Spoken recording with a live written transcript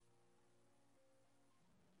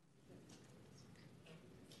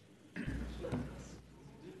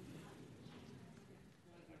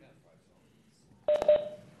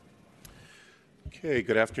Okay,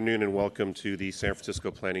 good afternoon and welcome to the San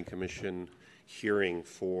Francisco Planning Commission hearing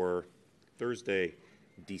for Thursday,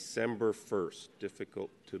 December 1st.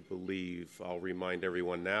 Difficult to believe. I'll remind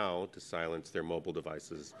everyone now to silence their mobile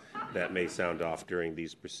devices that may sound off during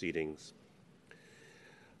these proceedings.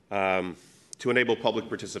 To enable public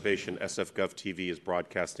participation, SF Gov TV is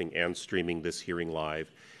broadcasting and streaming this hearing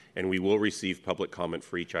live, and we will receive public comment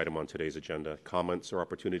for each item on today's agenda. Comments or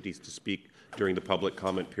opportunities to speak during the public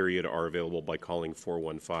comment period are available by calling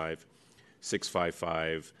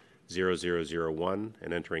 415-655-0001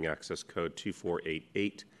 and entering access code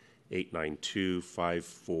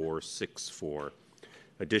 2488-892-5464.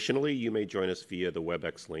 Additionally, you may join us via the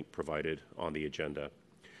WebEx link provided on the agenda.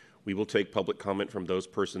 We will take public comment from those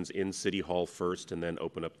persons in City Hall first and then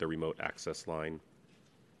open up the remote access line.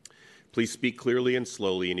 Please speak clearly and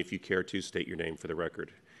slowly, and if you care to, state your name for the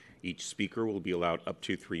record. Each speaker will be allowed up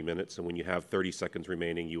to 3 minutes, and when you have 30 seconds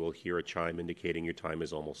remaining, you will hear a chime indicating your time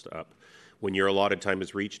is almost up. When your allotted time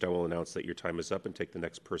is reached, I will announce that your time is up and take the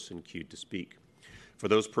next person queued to speak. For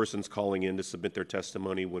those persons calling in to submit their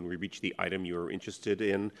testimony, when we reach the item you are interested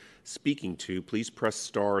in speaking to, please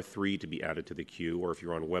press *3 to be added to the queue, or if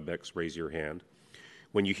you're on WebEx, raise your hand.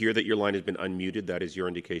 When you hear that your line has been unmuted, that is your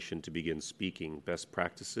indication to begin speaking. Best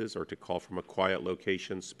practices are to call from a quiet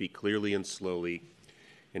location, speak clearly and slowly,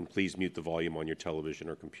 and please mute the volume on your television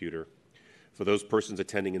or computer. For those persons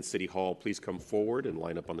attending in City Hall, please come forward and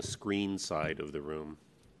line up on the screen side of the room.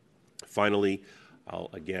 Finally, I'll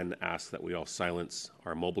again ask that we all silence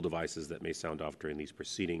our mobile devices that may sound off during these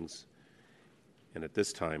proceedings. And at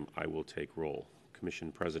this time, I will take roll.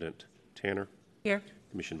 Commission President Tanner. Here.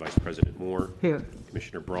 Commission Vice President Moore. Here.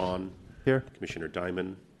 Commissioner Braun. Here. Commissioner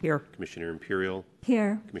Diamond. Here. Commissioner Imperial.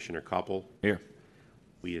 Here. Commissioner Koppel. Here.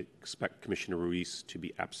 We expect Commissioner Ruiz to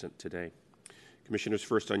be absent today. Commissioners,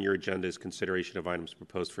 first on your agenda is consideration of items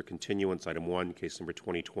proposed for continuance. Item 1, case number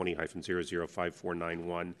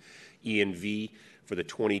 2020-005491, E&V for the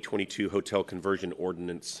 2022 Hotel Conversion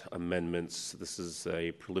Ordinance Amendments. This is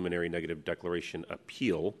a preliminary negative declaration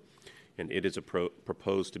appeal, and it is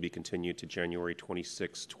proposed to be continued to January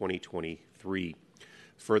 26, 2023.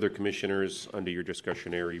 Further, Commissioners, under your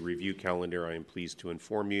discretionary review calendar, I am pleased to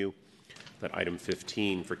inform you that item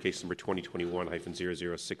 15 for case number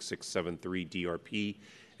 2021-006673 DRP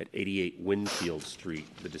at 88 Winfield Street,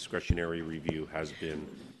 the discretionary review has been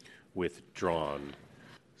withdrawn.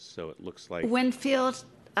 So it looks like Winfield,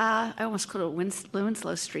 I almost called it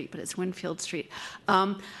Winslow Street, but it's Winfield Street.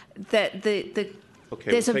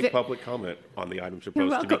 Okay, we'll take public comment on the items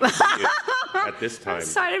proposed to be continued at this time. I'm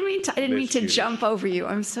sorry, I didn't mean to jump over you.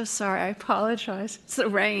 I'm so sorry. I apologize. It's the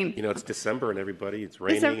rain. You know, it's December and it's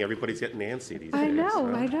raining. Everybody's getting antsy these days. I know.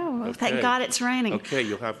 Okay. Thank God it's raining. Okay,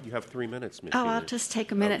 you have 3 minutes, Ms. Oh, I'll just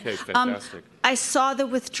take a minute. Okay, fantastic. I saw the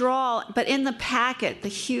withdrawal, but in the packet, the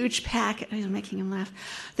huge packet, I'm making him laugh,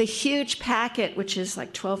 the huge packet, which is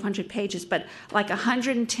like 1,200 pages, but like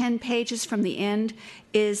 110 pages from the end,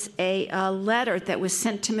 is a letter that was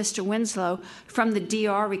sent to Mr. Winslow from the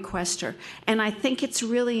DR requester. And I think it's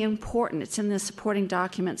really important. It's in the supporting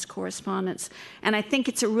documents correspondence. And I think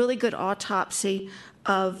it's a really good autopsy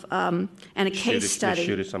of and a case study.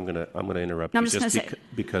 Ms. Schutis, I'm gonna interrupt you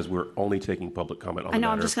because we're only taking public comment on the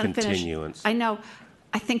matter of continuance. I know.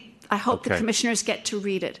 I hope the commissioners get to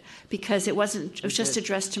read it because it was just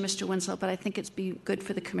addressed to Mr. Winslow, but I think it's be good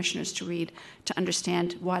for the commissioners to read to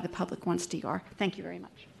understand why the public wants DR. Thank you very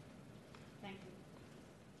much. Thank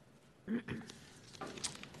you.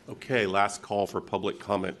 Okay, last call for public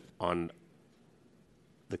comment on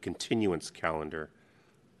the continuance calendar.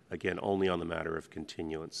 Again, only on the matter of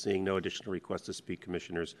continuance. Seeing no additional requests to speak,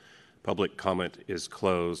 commissioners, public comment is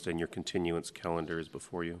closed and your continuance calendar is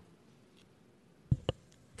before you.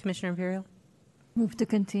 Commissioner Imperial? Move to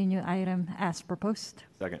continue item as proposed.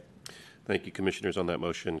 Second. Thank you, commissioners, on that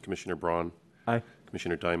motion. Commissioner Braun? Aye.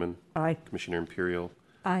 Commissioner Diamond? Aye. Commissioner Imperial?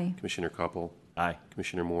 Aye. Commissioner Koppel? Aye.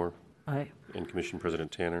 Commissioner Moore? Aye. And Commission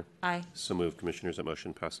President Tanner? Aye. So moved, commissioners. That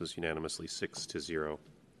motion passes unanimously 6-0.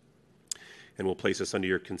 And will place us under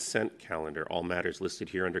your consent calendar. All matters listed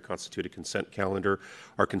here under constituted consent calendar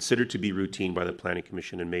are considered to be routine by the Planning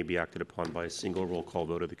Commission and may be acted upon by a single roll call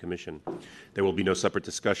vote of the Commission. There will be no separate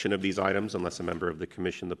discussion of these items unless a member of the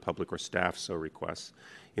Commission, the public, or staff so requests,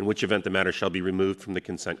 in which event the matter shall be removed from the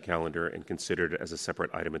consent calendar and considered as a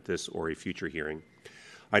separate item at this or a future hearing.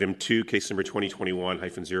 Item 2, case number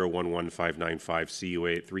 2021-011595,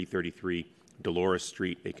 CUA at 333 Dolores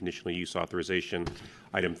Street, a conditional use authorization.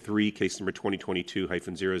 Item 3, case number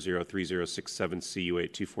 2022-003067, CUA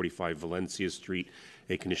at 245 Valencia Street,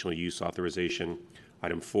 a conditional use authorization.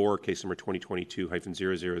 Item 4, case number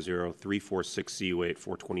 2022-000-346 CUA at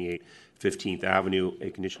 428 15th Avenue, a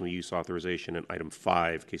conditional use authorization. And item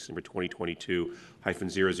 5, case number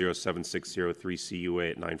 2022-00760 CUA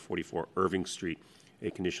at 944 Irving Street,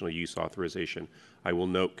 a conditional use authorization. I will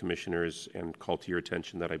note, Commissioners, and call to your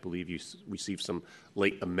attention that I believe you received some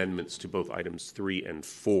late amendments to both items 3 and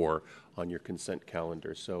 4 on your consent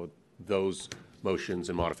calendar. So those motions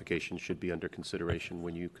and modifications should be under consideration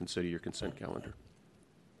when you consider your consent calendar.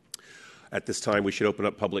 At this time, we should open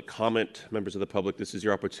up public comment. Members of the public, this is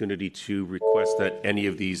your opportunity to request that any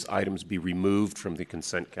of these items be removed from the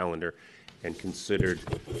consent calendar and considered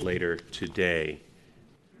later today.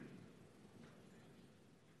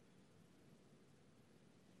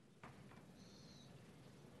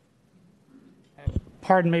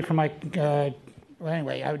 Pardon me for my, well,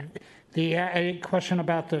 anyway, the question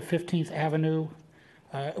about the 15th Avenue,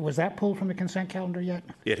 was that pulled from the consent calendar yet?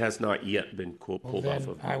 It has not yet been pulled off Then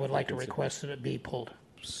of. I would like to request that it be pulled.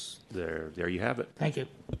 There you have it. Thank you.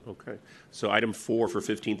 Okay. So item 4 for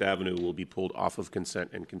 15th Avenue will be pulled off of consent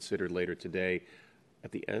and considered later today.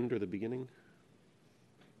 At the end or the beginning?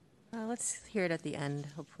 Let's hear it at the end.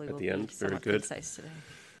 Hopefully At we'll the be end? Very somewhat good. concise today.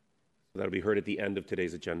 That'll be heard at the end of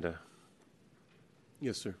today's agenda.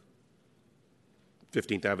 Yes, sir.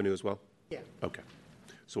 15th Avenue as well? Yeah. Okay.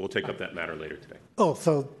 So we'll take up that matter later today. Oh,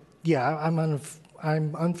 so yeah, I'm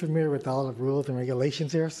unfamiliar with all the rules and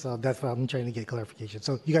regulations here, so that's why I'm trying to get clarification.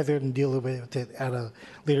 So you guys are going to deal with it at a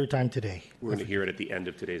later time today. We're going to hear it at the end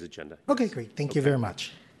of today's agenda. Okay, great. Thank you very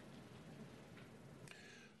much.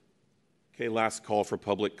 Okay, last call for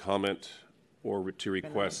public comment or to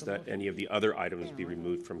request that any of the other items be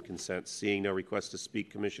removed from consent. Seeing no request to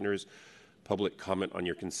speak, Commissioners, public comment on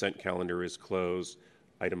your consent calendar is closed.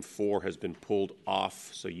 Item 4 has been pulled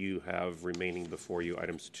off, so you have remaining before you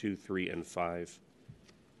items 2, 3, and 5.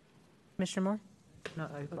 Commissioner Moore? No,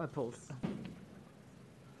 I pulled.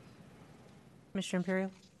 Commissioner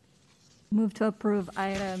Imperial? Move to approve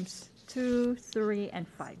items 2, 3, and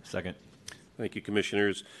 5. Second. Thank you,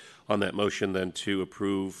 Commissioners. On that motion, then, to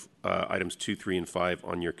approve items 2, 3, and 5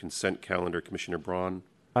 on your consent calendar, Commissioner Braun?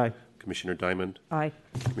 Aye. Commissioner Diamond? Aye.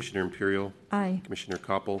 Commissioner Imperial? Aye. Commissioner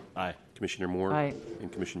Koppel? Aye. Commissioner Moore? Aye.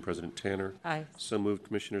 And Commission President Tanner? Aye. So moved,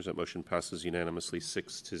 Commissioners. That motion passes unanimously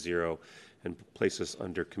 6-0 and places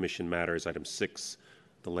under Commission Matters, item 6,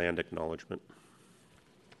 the land acknowledgement.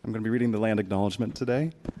 I'm going to be reading the land acknowledgement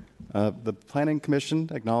today. The Planning Commission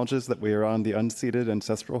acknowledges that we are on the unceded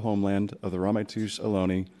ancestral homeland of the Ramaytush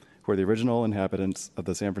Ohlone, who are the original inhabitants of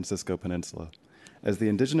the San Francisco Peninsula. As the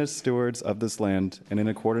indigenous stewards of this land, and in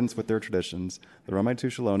accordance with their traditions, the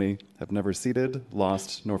Ramaytush Ohlone have never ceded,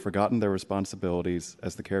 lost, nor forgotten their responsibilities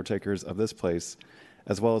as the caretakers of this place,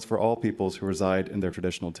 as well as for all peoples who reside in their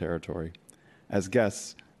traditional territory. As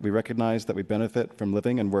guests, we recognize that we benefit from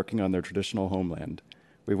living and working on their traditional homeland.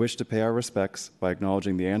 We wish to pay our respects by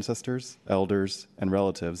acknowledging the ancestors, elders, and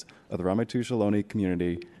relatives of the Ramaytush Ohlone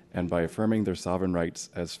community and by affirming their sovereign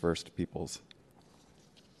rights as First Peoples.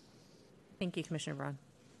 Thank you, Commissioner Braun.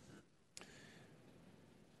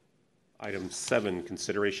 Item 7,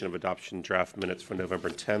 consideration of adoption draft minutes for November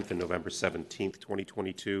 10th and November 17th,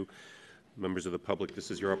 2022. Members of the public, this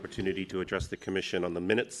is your opportunity to address the Commission on the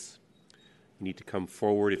minutes. You need to come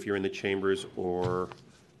forward if you're in the chambers, or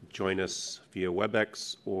join us via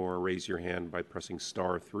WebEx, or raise your hand by pressing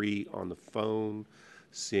 *3 on the phone.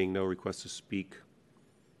 Seeing no request to speak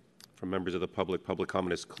from members of the public, public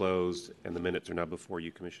comment is closed, and the minutes are now before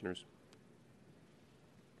you, Commissioners.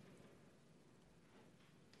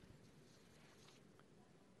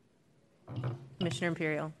 Commissioner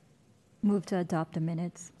Imperial? Move to adopt the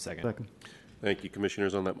minutes. Second. Thank you,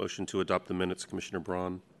 Commissioners. On that motion to adopt the minutes, Commissioner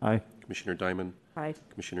Braun, Aye. Commissioner Diamond, Aye.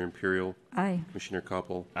 Commissioner Imperial, Aye. Commissioner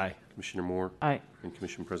Koppel, Aye. Commissioner Moore, Aye. and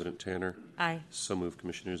Commission President Tanner. Aye. So moved,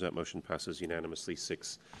 Commissioners. That motion passes unanimously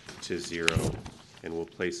 6-0 and will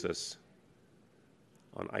place us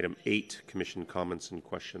on item 8, Commission comments and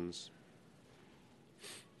questions.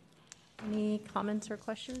 Any comments or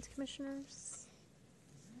questions, Commissioners?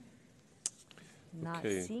 Not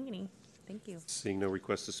Okay. seeing any. Thank you. Seeing no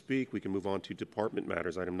request to speak, we can move on to department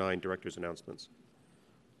matters. Item 9, Director's announcements.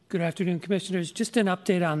 Good afternoon, Commissioners. Just an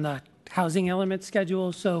update on the housing element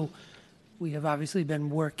schedule. So we have obviously been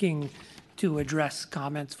working to address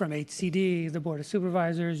comments from HCD, the Board of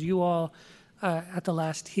Supervisors, you all at the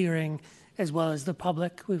last hearing, as well as the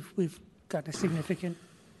public. We've gotten a significant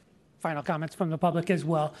final comments from the public as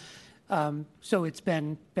well. So it's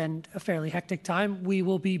been a fairly hectic time. We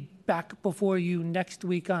will be back before you next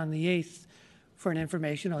week on the 8th for an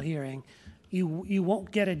informational hearing. You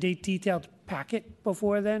won't get a detailed packet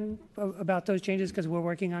before then about those changes, because we're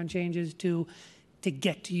working on changes to to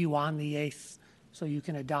get to you on the 8th so you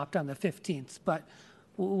can adopt on the 15th. But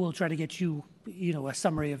we'll try to get you, a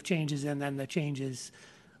summary of changes and then the changes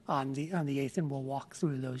on the 8th, and we'll walk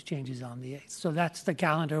through those changes on the 8th. So that's the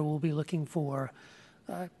calendar. We'll be looking for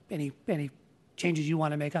any changes you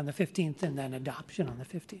want to make on the 15th and then adoption on the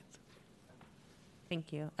 15th.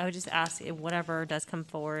 Thank you. I would just ask if whatever does come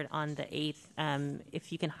forward on the 8th,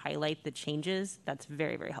 if you can highlight the changes, that's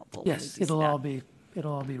very, very helpful. when we Yes, do it'll that.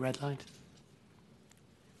 all be redlined.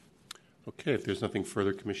 Okay, if there's nothing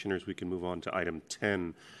further, Commissioners, we can move on to item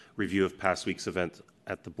 10, review of past week's event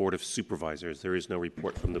at the Board of Supervisors. There is no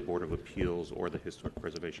report from the Board of Appeals or the Historic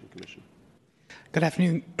Preservation Commission. Good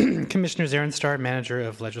afternoon, Commissioners. Aaron Starr, Manager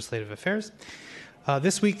of Legislative Affairs.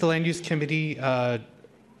 This week, the Land Use Committee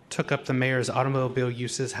took up the Mayor's Automobile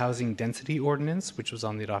Uses Housing Density Ordinance, which was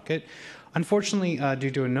on the docket. Unfortunately,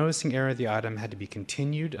 due to a noticing error, the item had to be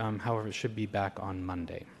continued. However, it should be back on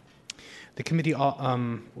Monday. The committee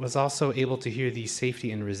was also able to hear the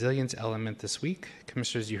safety and resilience element this week.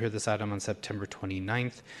 Commissioners, you heard this item on September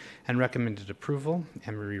 29th and recommended approval.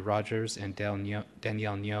 Emery Rogers and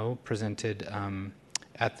Danielle Nyo presented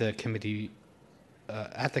at the committee.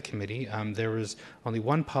 There was only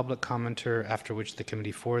one public commenter, after which the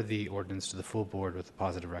committee forwarded the ordinance to the full board with a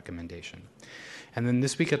positive recommendation. And then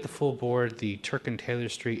this week at the full board, the Turk and Taylor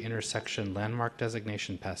Street intersection landmark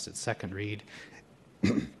designation passed its second read.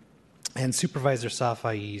 And Supervisor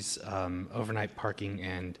Safai's overnight parking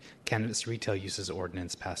and cannabis retail uses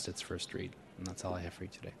ordinance passed its first read. And that's all I have for you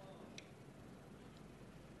today.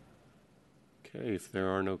 Okay, if there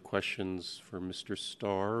are no questions for Mr.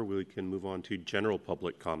 Starr, we can move on to general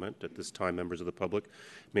public comment. At this time, members of the public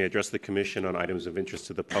may address the Commission on items of interest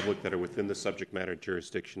to the public that are within the subject matter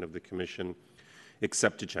jurisdiction of the Commission,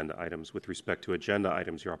 except agenda items. With respect to agenda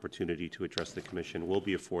items, your opportunity to address the Commission will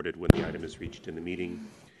be afforded when the item is reached in the meeting.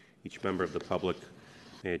 Each member of the public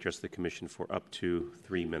may address the Commission for up to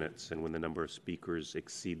 3 minutes, and when the number of speakers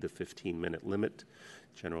exceed the 15-minute limit,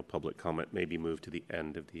 general public comment may be moved to the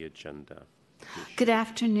end of the agenda. Good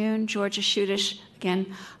afternoon, Georgia Shudish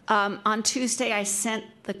again. On Tuesday, I sent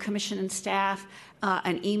the commission and staff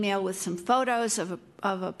an email with some photos of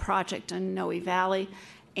a project in Noe Valley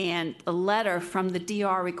and a letter from the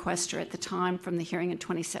DR requester at the time from the hearing in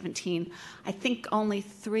 2017. I think only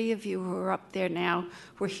 3 of you who are up there now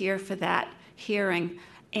were here for that hearing,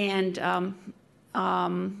 and the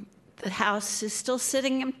house is still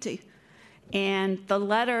sitting empty. And the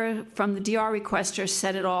letter from the DR requester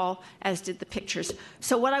said it all, as did the pictures.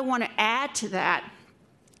 So what I want to add to that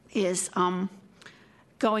is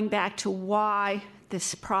going back to why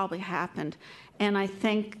this probably happened. And I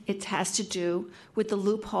think it has to do with the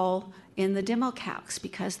loophole in the demo calcs,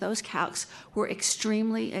 because those calcs were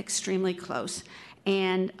extremely, extremely close.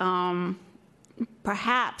 And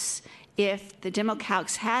perhaps if the demo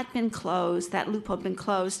calcs had been closed, that loophole had been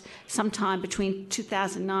closed sometime between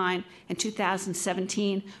 2009 and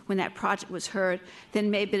 2017 when that project was heard,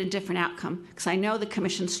 then maybe a different outcome, because I know the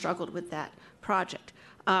commission struggled with that project.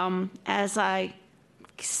 As I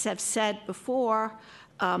have said before,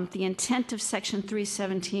 the intent of Section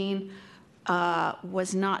 317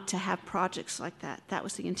 was not to have projects like that. That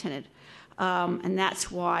was the intended. And that's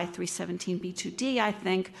why 317B2D, I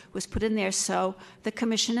think, was put in there so the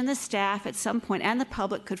commission and the staff at some point and the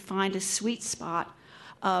public could find a sweet spot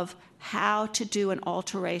of how to do an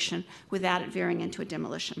alteration without it veering into a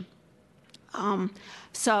demolition.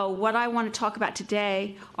 So what I want to talk about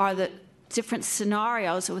today are the different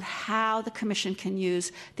scenarios of how the commission can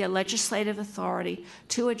use their legislative authority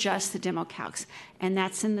to adjust the demo calcs. And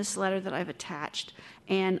that's in this letter that I've attached.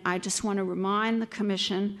 And I just want to remind the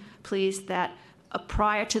commission, please, that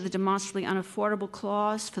prior to the demonstrably unaffordable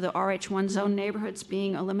clause for the RH1 zone neighborhoods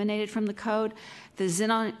being eliminated from the code, the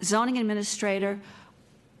zoning administrator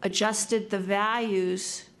adjusted the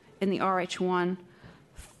values in the RH1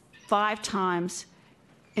 5 times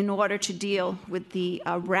in order to deal with the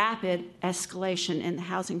rapid escalation in the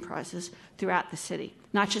housing prices throughout the city,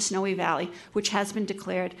 not just Noe Valley, which has been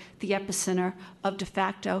declared the epicenter of de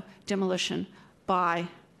facto demolition by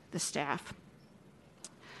the staff.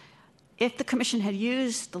 If the commission had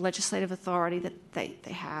used the legislative authority that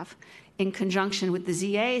they have in conjunction with the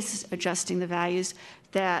ZAs adjusting the values,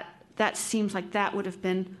 that seems like that would have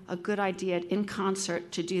been a good idea in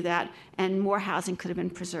concert to do that, and more housing could have been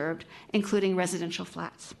preserved, including residential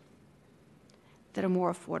flats that are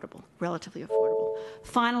more affordable, relatively affordable.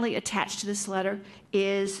 Finally, attached to this letter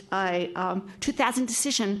is a 2000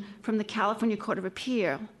 decision from the California Court of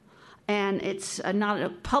Appeal. And it's not a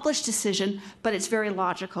published decision, but it's very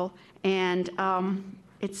logical. And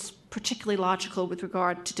it's particularly logical with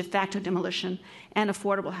regard to de facto demolition and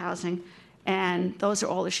affordable housing. And those are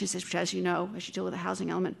all issues which, as you know, as you deal with the housing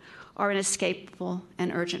element, are inescapable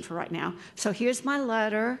and urgent for right now. So here's my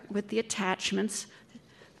letter with the attachments,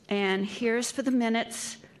 and here's for the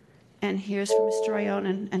minutes, and here's for Mr.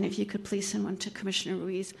 Ione, and if you could please send one to Commissioner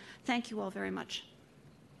Ruiz. Thank you all very much.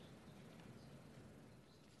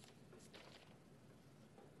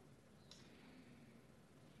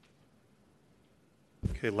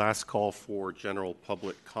 Okay, last call for general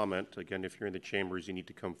public comment. Again, if you're in the chambers, you need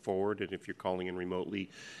to come forward, and if you're calling in remotely, you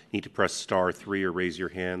need to press *3 or raise your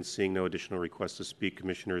hand. Seeing no additional requests to speak,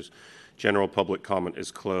 Commissioners, general public comment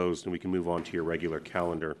is closed, and we can move on to your regular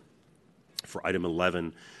calendar. For item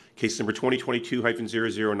 11, case number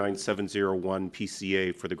 2022-009701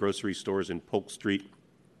 PCA for the grocery stores in Polk Street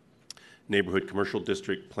Neighborhood Commercial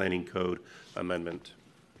District Planning Code Amendment.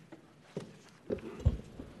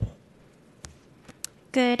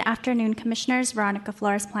 Good afternoon, Commissioners. Veronica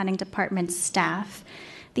Flores, Planning Department staff.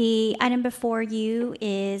 The item before you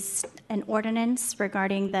is an ordinance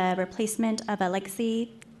regarding the replacement of a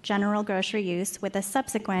legacy general grocery use with a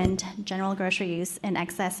subsequent general grocery use in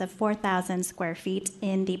excess of 4,000 square feet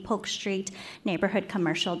in the Polk Street Neighborhood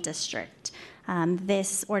Commercial District.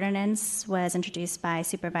 This ordinance was introduced by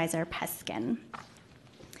Supervisor Peskin.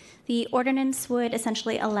 The ordinance would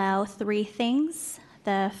essentially allow three things.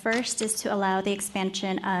 The first is to allow the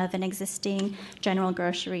expansion of an existing general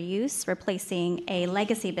grocery use, replacing a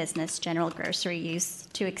legacy business general grocery use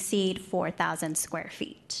to exceed 4,000 square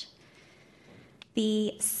feet.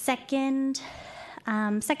 The second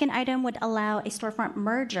item would allow a storefront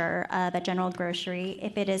merger of a general grocery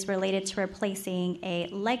if it is related to replacing a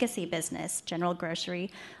legacy business general grocery,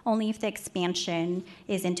 only if the expansion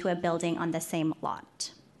is into a building on the same lot.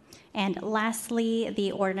 And lastly,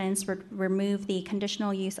 the ordinance would remove the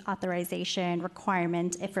conditional use authorization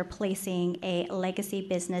requirement if replacing a legacy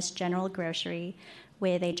business general grocery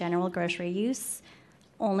with a general grocery use,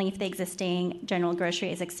 only if the existing general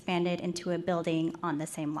grocery is expanded into a building on the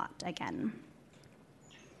same lot again.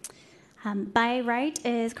 By Right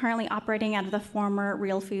is currently operating out of the former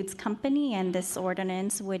Real Foods Company, and this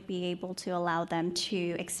ordinance would be able to allow them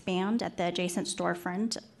to expand at the adjacent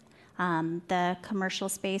storefront. The commercial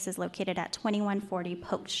space is located at 2140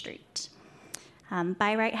 Polk Street.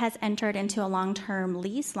 By Right has entered into a long-term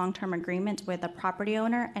agreement with the property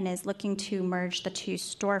owner and is looking to merge the two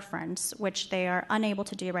storefronts, which they are unable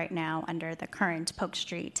to do right now under the current Polk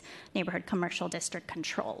Street Neighborhood Commercial District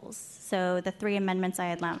controls. So the three amendments I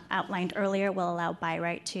had outlined earlier will allow By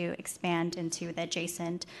Right to expand into the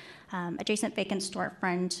adjacent vacant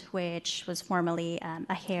storefront, which was formerly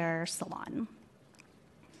a hair salon.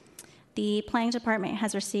 The Planning Department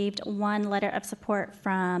has received one letter of support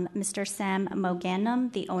from Mr. Sam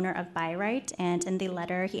Moganum, the owner of By Right, and in the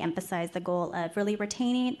letter he emphasized the goal of really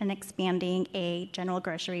retaining and expanding a general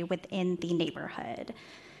grocery within the neighborhood.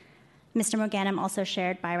 Mr. Moganum also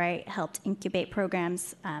shared By Right helped incubate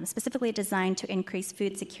programs specifically designed to increase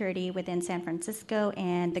food security within San Francisco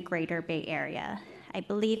and the greater Bay Area. I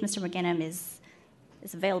believe Mr. Moganum is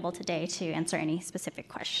available today to answer any specific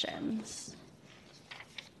questions.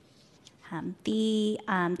 The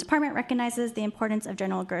department recognizes the importance of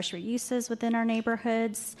general grocery uses within our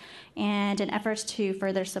neighborhoods, and in efforts to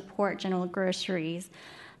further support general groceries,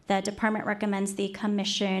 the department recommends the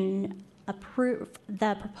commission approve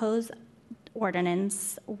the proposed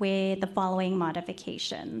ordinance with the following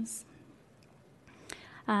modifications.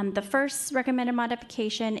 The first recommended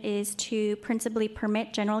modification is to principally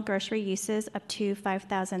permit general grocery uses up to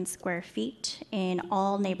 5,000 square feet in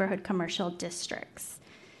all neighborhood commercial districts.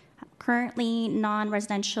 Currently,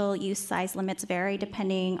 non-residential use size limits vary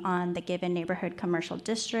depending on the given neighborhood commercial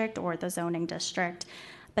district or the zoning district,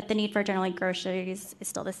 but the need for general groceries is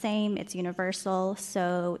still the same. It's universal,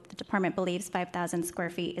 so the department believes 5,000 square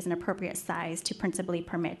feet is an appropriate size to principally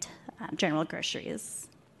permit general groceries.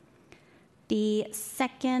 The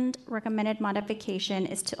second recommended modification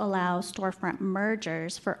is to allow storefront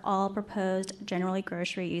mergers for all proposed generally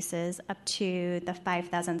grocery uses up to the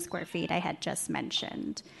 5,000 square feet I had just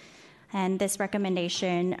mentioned. And this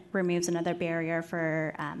recommendation removes another barrier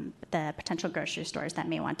for the potential grocery stores that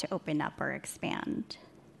may want to open up or expand.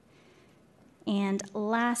 And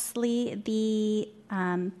lastly, the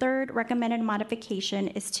third recommended modification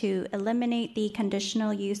is to eliminate the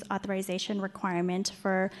conditional use authorization requirement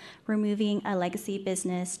for removing a legacy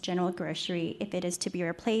business general grocery if it is to be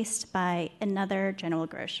replaced by another general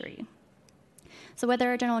grocery. So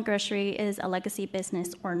whether a general grocery is a legacy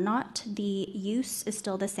business or not, the use is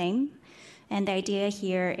still the same. And the idea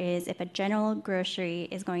here is if a general grocery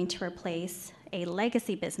is going to replace a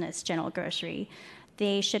legacy business general grocery,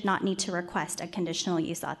 they should not need to request a conditional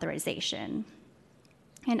use authorization.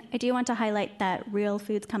 And I do want to highlight that Real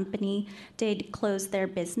Foods Company did close their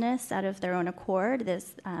business out of their own accord.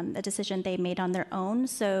 This a decision they made on their own.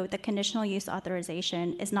 So the conditional use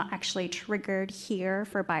authorization is not actually triggered here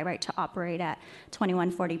for By Right to operate at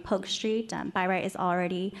 2140 Polk Street. By Right is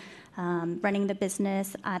already running the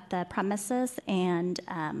business at the premises, and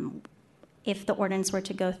if the ordinance were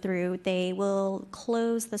to go through, they will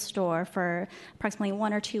close the store for approximately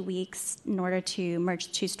 1 or 2 weeks in order to merge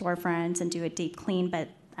the two storefronts and do a deep clean. But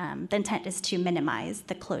the intent is to minimize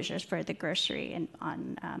the closures for the grocery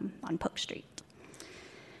on Polk Street.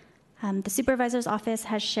 The supervisor's office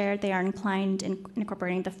has shared they are inclined in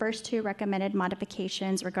incorporating the first 2 recommended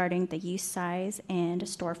modifications regarding the use size and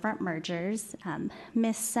storefront mergers.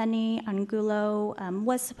 Ms. Sunny Angulo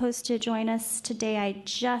was supposed to join us today. I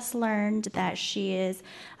just learned that she is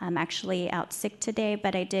actually out sick today,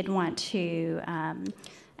 but I did want to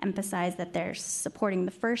emphasize that they're supporting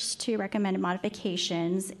the first 2 recommended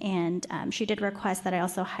modifications, and she did request that I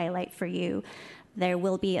also highlight for you there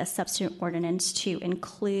will be a substitute ordinance to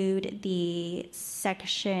include the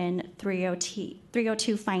section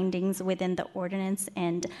 302 findings within the ordinance,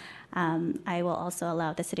 and I will also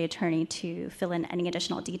allow the city attorney to fill in any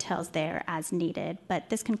additional details there as needed. But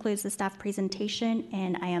this concludes the staff presentation,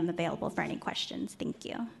 and I am available for any questions. Thank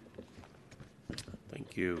you.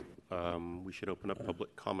 Thank you. We should open up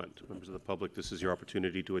public comment. Members of the public, this is your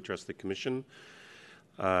opportunity to address the commission.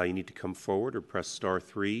 You need to come forward or press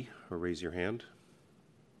 *3 or raise your hand.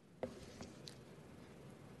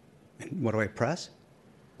 What do I press?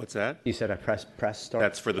 What's that? You said I press start?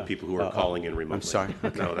 That's for the people who are calling in remotely. I'm sorry.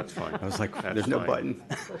 Okay. No, that's fine. I was like, That's there's no fine. button.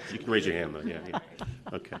 You can raise your hand, though. Yeah.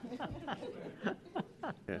 Okay.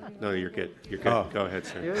 Yeah. No, you're good. You're good. Oh. Go ahead,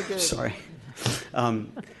 sir. Sorry.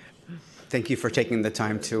 Thank you for taking the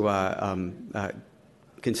time to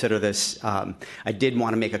consider this. I did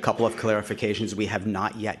want to make a couple of clarifications. We have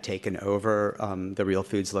not yet taken over the Real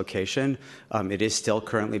Foods location. It is still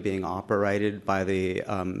currently being operated by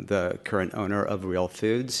the current owner of Real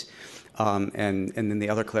Foods. And then the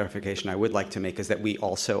other clarification I would like to make is that we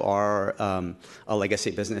also are a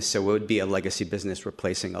legacy business, so it would be a legacy business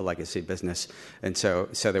replacing a legacy business, and so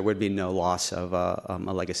there would be no loss of a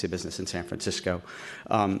legacy business in San Francisco.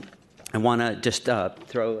 I want to just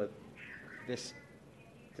throw this.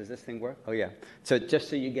 Does this thing work? Oh, yeah. So just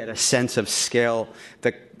so you get a sense of scale,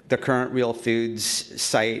 the current Real Foods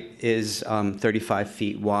site is 35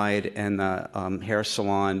 feet wide, and the hair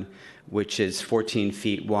salon, which is 14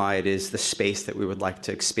 feet wide, is the space that we would like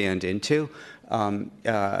to expand into.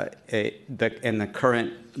 The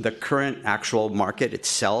current actual market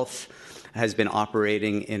itself has been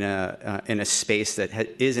operating in a space that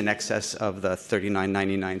is in excess of the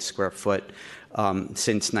 3999 square foot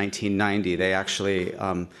since 1990. They actually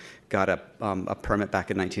got a permit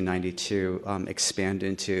back in 1990 to expand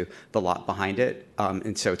into the lot behind it.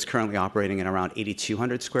 And so it's currently operating at around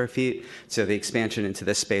 8,200 square feet. So the expansion into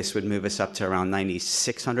this space would move us up to around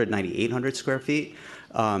 9,600, 9,800 square feet.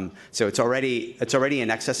 So it's already in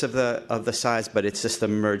excess of the size, but it's just the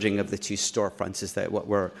merging of the 2 storefronts is that what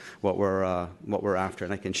we're after.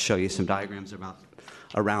 And I can show you some diagrams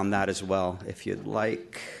around that as well if you'd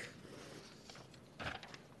like.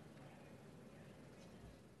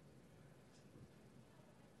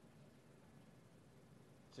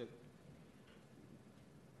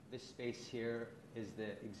 This space here is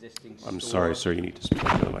the existing store. I'm sorry, sir. You need to speak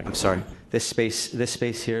into the mic. I'm sorry. This space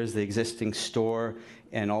here is the existing store,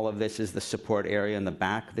 and all of this is the support area in the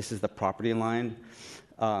back. This is the property line,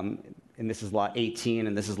 and this is lot 18,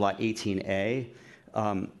 and this is lot 18A.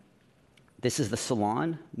 This is the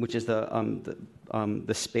salon, which is the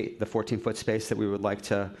 14-foot space that we would like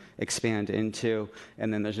to expand into,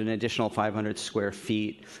 and then there's an additional 500 square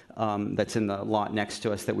feet that's in the lot next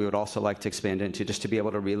to us that we would also like to expand into, just to be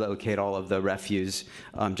able to relocate all of the refuse,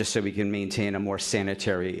 just so we can maintain a more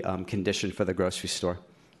sanitary condition for the grocery store.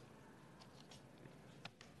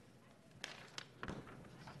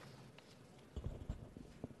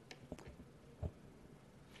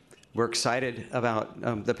 We're excited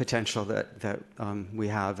about the potential that we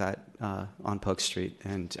have on Polk Street,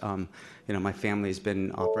 and my family's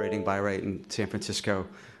been operating By Right in San Francisco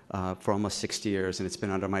for almost 60 years, and it's been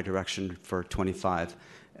under my direction for 25.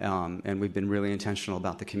 And we've been really intentional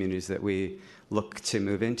about the communities that we look to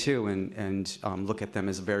move into, and look at them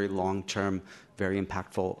as very long-term, very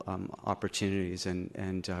impactful opportunities,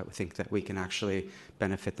 and we think that we can actually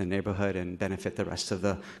benefit the neighborhood and benefit the rest of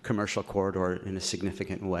the commercial corridor in a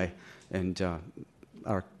significant way, and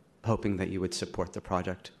are hoping that you would support the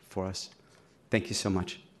project for us. Thank you so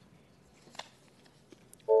much.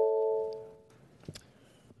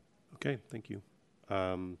 Okay, thank you.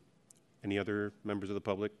 Any other members of the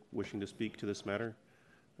public wishing to speak to this matter?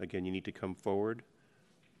 Again, you need to come forward.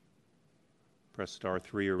 Press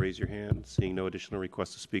 *3 or raise your hand. Seeing no additional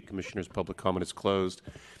requests to speak, Commissioners, public comment is closed,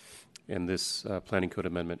 and this planning code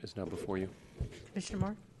amendment is now before you.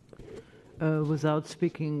 Commissioner Moore? Without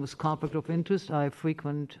speaking with conflict of interest, I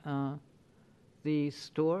frequent the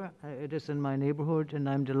store. It is in my neighborhood, and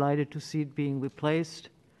I'm delighted to see it being replaced.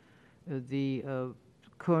 The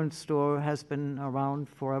current store has been around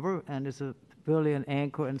forever and is really an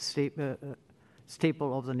anchor and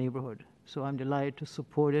staple of the neighborhood. So I'm delighted to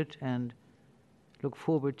support it and look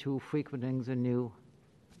forward to frequenting the new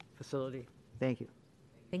facility. Thank you.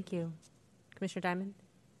 Thank you. Commissioner Diamond?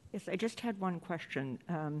 Yes, I just had one question.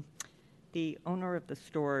 The owner of the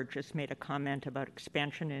store just made a comment about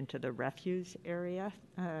expansion into the refuse area,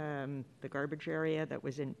 the garbage area that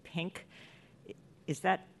was in pink. Is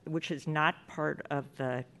that, which is not part of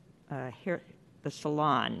the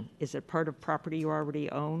salon, is it part of property you already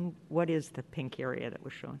own? What is the pink area that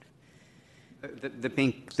was shown? The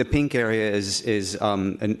pink area is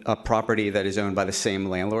a property that is owned by the same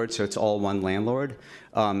landlord, so it's all one landlord.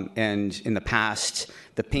 And in the past,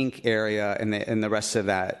 the pink area and the rest of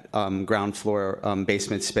that ground floor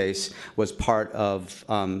basement space was part of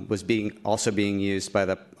was also being used by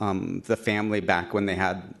the family back when they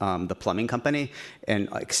had the plumbing company, and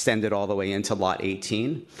extended all the way into lot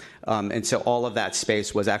 18. And so all of that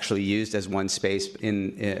space was actually used as one space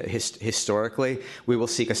historically. We will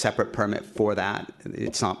seek a separate permit for that.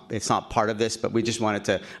 It's not part of this, but we just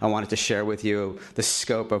I wanted to share with you the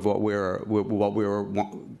scope of what we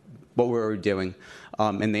were doing,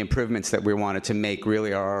 and the improvements that we wanted to make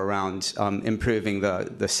really are around improving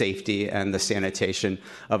the safety and the sanitation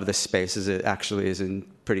of the space, as it actually is in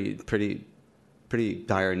pretty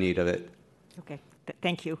dire need of it. Okay,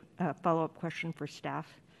 thank you. Follow-up question for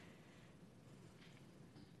staff.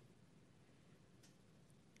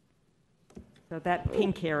 So that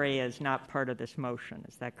pink area is not part of this motion,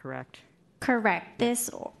 is that correct? Correct. This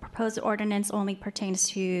proposed ordinance only pertains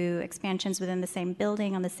to expansions within the same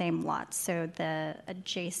building on the same lot, so the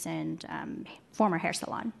adjacent former hair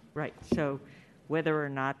salon. Right. So whether or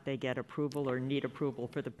not they get approval or need approval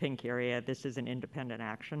for the pink area, this is an independent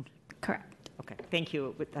action? Correct. Okay. Thank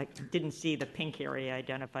you. I didn't see the pink area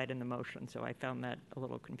identified in the motion, so I found that a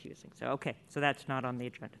little confusing. So, okay. So that's not on the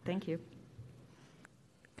agenda. Thank you.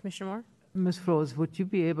 Commissioner Moore? Ms. Flores, would you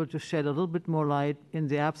be able to shed a little bit more light, in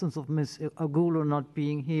the absence of Ms. Agulo not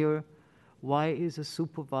being here, why is the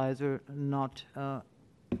supervisor not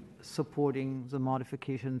supporting the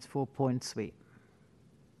modifications for point 3?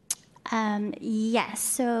 Yes,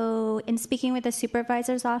 so in speaking with the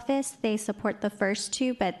supervisor's office, they support the first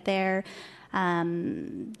two, but they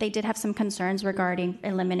did have some concerns regarding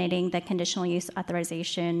eliminating the conditional use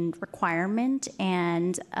authorization requirement,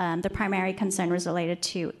 and the primary concern was related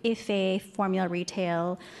to if a formula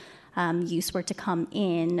retail use were to come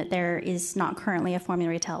in, there is not currently a formula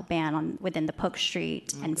retail ban within the Polk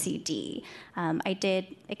Street NCD. I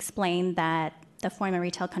did explain that the formula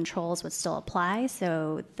retail controls would still apply,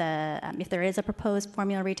 so if there is a proposed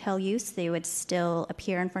formula retail use, they would still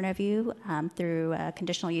appear in front of you through a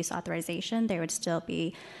conditional use authorization. There would still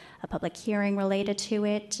be a public hearing related to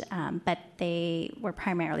it, but they were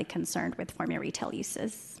primarily concerned with formula retail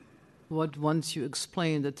uses. What once you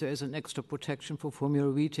explain that there is an extra protection for formula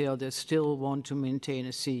retail, they still want to maintain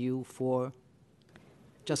a CU for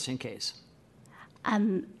just in case?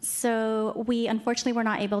 So we unfortunately were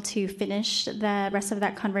not able to finish the rest of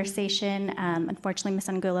that conversation. Unfortunately, Ms.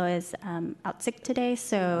 Angulo is out sick today,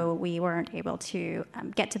 so we weren't able to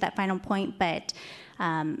get to that final point. But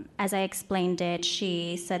as I explained it,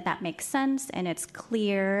 she said that makes sense and it's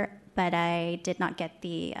clear, but I did not get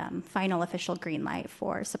the final official green light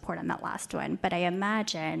for support on that last one. But I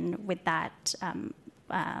imagine with that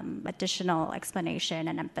additional explanation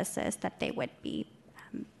and emphasis that they would be.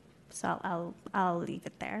 So I'll leave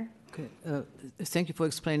it there. Okay. Thank you for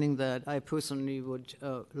explaining that. I personally would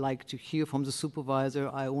like to hear from the supervisor.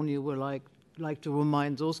 I only would like to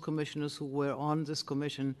remind those commissioners who were on this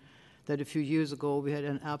commission that a few years ago we had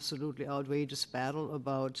an absolutely outrageous battle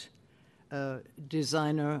about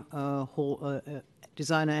designer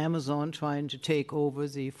Amazon trying to take over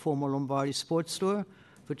the former Lombardi sports store,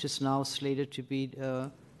 which is now slated to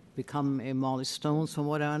become a Molly Stone's, from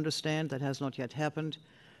what I understand. That has not yet happened.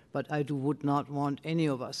 But I would not want any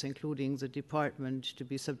of us, including the department, to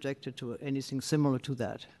be subjected to anything similar to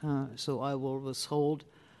that. So I will withhold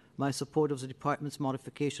my support of the department's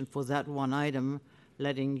modification for that one item,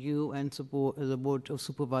 letting you and the Board of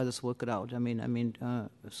Supervisors work it out.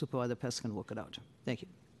 Supervisor Peskin work it out. Thank you.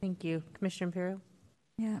 Thank you. Commissioner Imperial?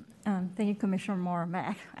 Yeah, thank you, Commissioner Moore.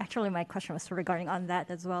 Actually, my question was regarding on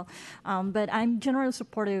that as well. But I'm generally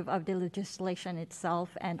supportive of the legislation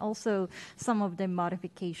itself and also some of the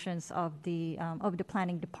modifications of the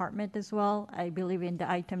planning department as well. I believe in the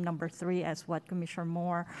item number 3 as what Commissioner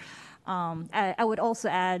Moore. I would also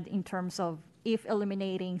add in terms of if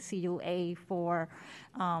eliminating CUA for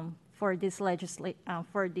this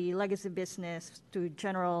for the legacy business to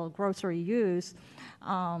general grocery use.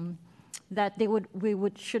 That we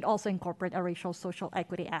should also incorporate a racial social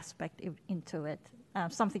equity aspect into it,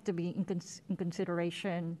 something to be in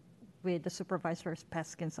consideration with the Supervisor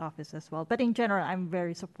Peskin's office as well. But in general, I'm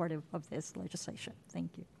very supportive of this legislation.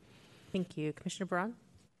 Thank you. Thank you. Commissioner Braun?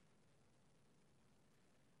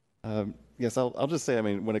 Yes, I'll just say, I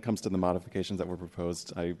mean, when it comes to the modifications that were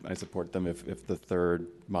proposed, I support them. If the third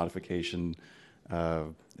modification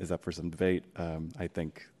is up for some debate, I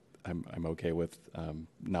think I'm okay with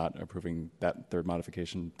not approving that third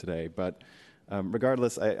modification today. But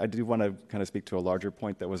regardless, I do want to kind of speak to a larger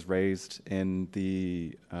point that was raised in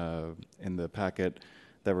the packet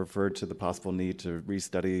that referred to the possible need to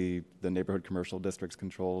restudy the neighborhood commercial district's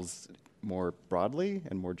controls more broadly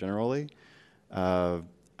and more generally.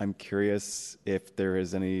 I'm curious if there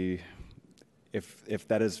is any, if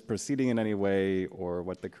that is proceeding in any way, or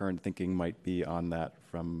what the current thinking might be on that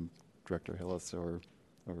from Director Hillis or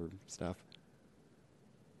staff.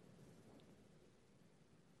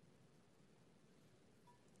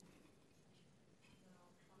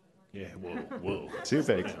 Yeah, whoa. Too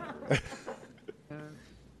big.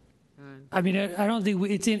 I mean, I don't think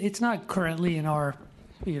it's not currently in our,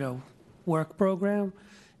 work program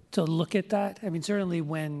to look at that. I mean, certainly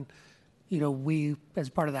when, we, as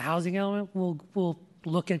part of the housing element, we'll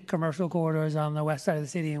look at commercial corridors on the west side of the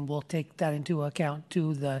city, and we'll take that into account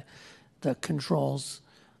to the controls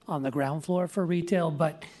on the ground floor for retail.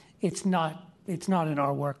 But it's not in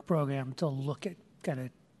our work program to look at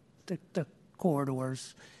kind of the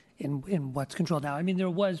corridors in what's controlled now. I mean, there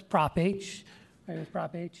was Prop H, right? It was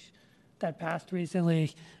Prop H that passed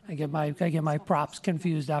recently. I get my props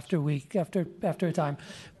confused after a time,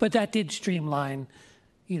 but that did streamline,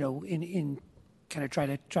 in kind of try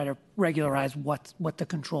to regularize what the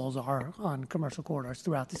controls are on commercial corridors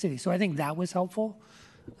throughout the city. So I think that was helpful.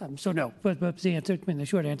 So no, but the answer, I mean, the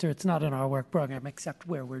short answer, it's not in our work program except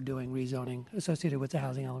where we're doing rezoning associated with the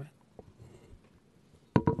housing element.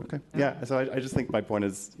 Okay. Yeah. So I just think my point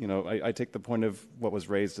is, I take the point of what was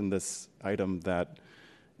raised in this item that,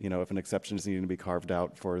 if an exception is needing to be carved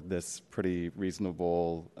out for this pretty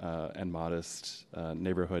reasonable and modest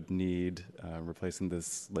neighborhood need, replacing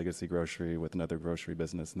this legacy grocery with another grocery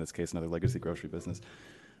business, in this case, another legacy grocery business,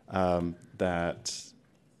 that,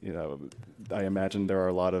 I imagine there are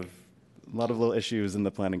a lot of little issues in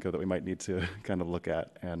the planning code that we might need to kind of look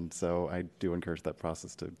at. And so I do encourage that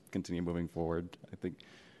process to continue moving forward, I think.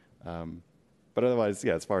 But otherwise,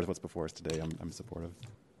 yeah, as far as what's before us today, I'm supportive.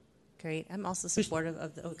 Great. I'm also supportive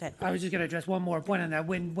of the. Okay. I was just going to address one more point on that.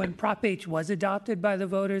 When Prop H was adopted by the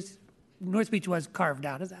voters, North Beach was carved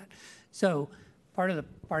out of that. So part of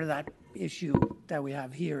that issue that we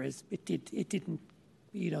have here is it didn't,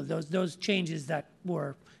 those changes that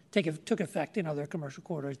took effect in other commercial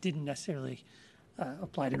corridors didn't necessarily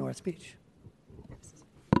apply to North Beach.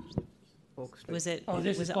 Was it? Oh,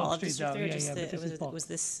 this was is it Polk all of Street, District though. 3, or Yeah, just but was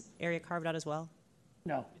this area carved out as well?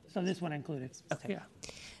 No. So this one included. Okay. Yeah.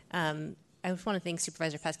 I just want to thank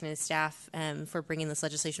Supervisor Peskin and his staff for bringing this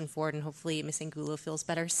legislation forward, and hopefully Ms. Angulo feels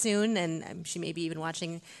better soon, and she may be even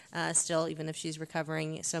watching still, even if she's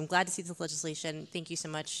recovering. So I'm glad to see this legislation. Thank you so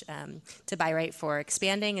much to By-Right for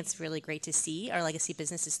expanding. It's really great to see our legacy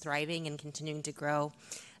businesses thriving and continuing to grow.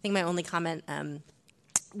 I think my only comment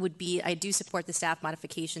would be I do support the staff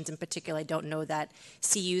modifications. In particular, I don't know that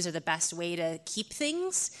CUs are the best way to keep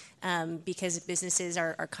things because businesses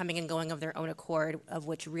are coming and going of their own accord, of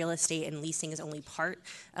which real estate and leasing is only part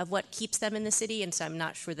of what keeps them in the city. And so I'm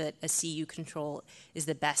not sure that a CU control is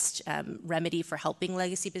the best remedy for helping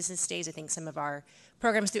legacy business stays. I think some of our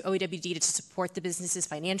programs through OEWD to support the businesses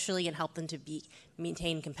financially and help them to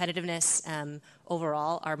maintain competitiveness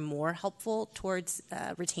overall are more helpful towards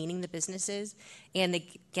retaining the businesses. And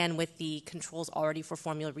again, with the controls already for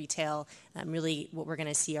formula retail, really what we're going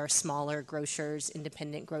to see are smaller grocers,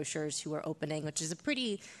 independent grocers who are opening, which is a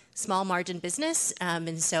pretty small margin business.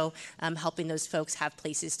 And so helping those folks have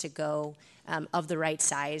places to go of the right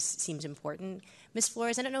size seems important. Ms.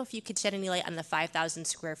 Flores, I don't know if you could shed any light on the 5,000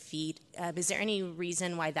 square feet. Is there any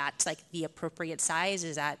reason why that's like the appropriate size?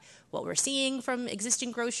 Is that what we're seeing from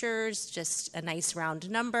existing grocers? Just a nice round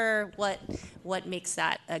number? What makes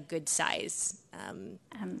that a good size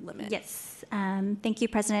limit? Yes. Thank you,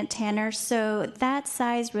 President Tanner. So that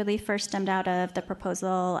size really first stemmed out of the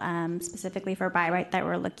proposal specifically for buy right that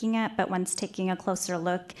we're looking at. But once taking a closer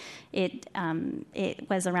look, it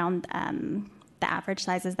was around the average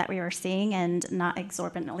sizes that we were seeing and not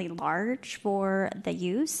exorbitantly large for the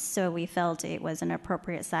use. So we felt it was an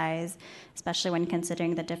appropriate size, especially when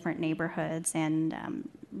considering the different neighborhoods and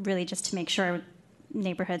really just to make sure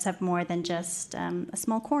neighborhoods have more than just a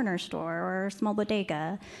small corner store or a small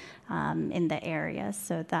bodega in the area.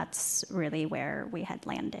 So that's really where we had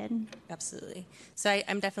landed. Absolutely. So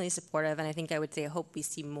I'm definitely supportive, and I think I would say I hope we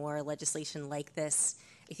see more legislation like this.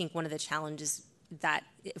 I think one of the challenges that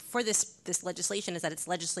for this legislation is that it's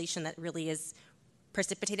legislation that really is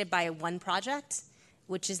precipitated by one project,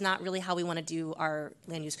 which is not really how we want to do our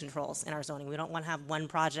land use controls and our zoning. We don't want to have one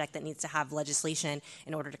project that needs to have legislation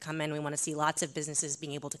in order to come in. We want to see lots of businesses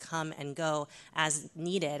being able to come and go as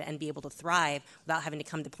needed and be able to thrive without having to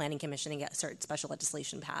come to Planning Commission and get certain special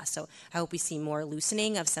legislation passed. So I hope we see more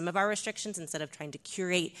loosening of some of our restrictions instead of trying to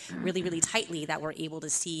curate really, really tightly, that we're able to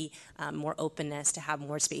see more openness to have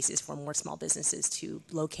more spaces for more small businesses to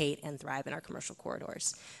locate and thrive in our commercial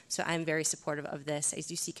corridors. So I'm very supportive of this.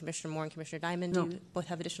 As you see Commissioner Moore and Commissioner Diamond, do you both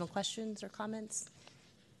have additional questions or comments?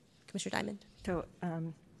 Commissioner Diamond? So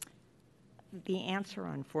the answer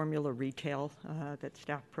on formula retail that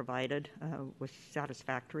staff provided was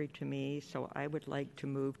satisfactory to me, so I would like to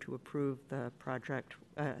move to approve the project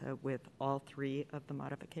with all three of the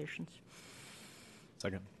modifications.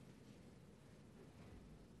 Second.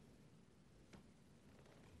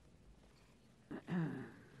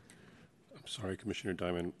 I'm sorry, Commissioner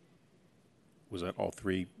Diamond. Was that all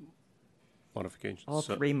three modifications? All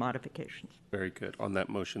three modifications. Very good. On that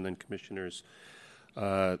motion, then, Commissioners,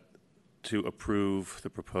 to approve the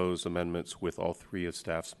proposed amendments with all three of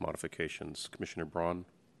staff's modifications. Commissioner Braun?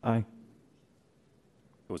 Aye.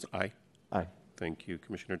 It was aye? Aye. Thank you.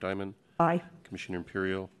 Commissioner Diamond? Aye. Commissioner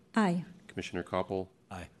Imperial? Aye. Commissioner Koppel?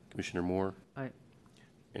 Aye. Commissioner Moore? Aye.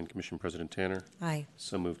 And Commissioner President Tanner? Aye.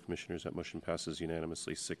 So moved, Commissioners. That motion passes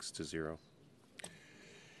unanimously, 6-0.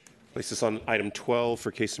 Place this on item 12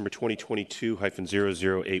 for case number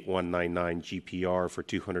 2022-008199 GPR for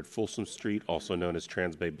 200 Folsom Street, also known as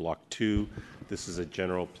Transbay Block 2. This is a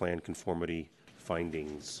general plan conformity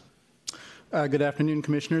findings. Good afternoon,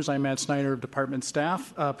 Commissioners. I'm Matt Snyder of Department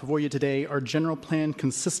Staff. Before you today are general plan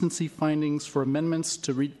consistency findings for amendments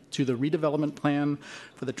to the redevelopment plan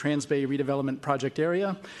for the Transbay redevelopment project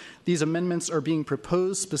area. These amendments are being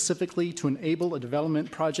proposed specifically to enable a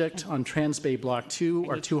development project on Transbay Block 2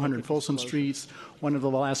 or 200 Folsom Street, one of the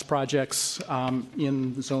last projects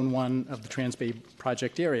in Zone 1 of the Transbay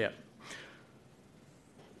project area.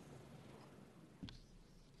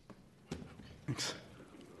 Thanks.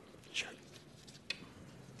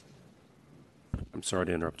 I'm sorry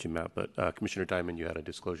to interrupt you, Matt, but Commissioner Diamond, you had a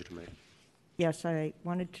disclosure to make. Yes, I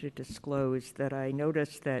wanted to disclose that I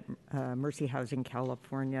noticed that Mercy Housing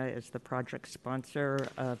California is the project sponsor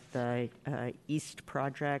of the East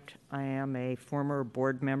Project. I am a former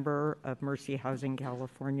board member of Mercy Housing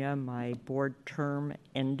California. My board term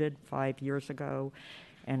ended 5 years ago,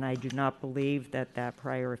 and I do not believe that that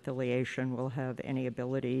prior affiliation will have any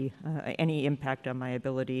ability, any impact on my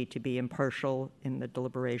ability to be impartial in the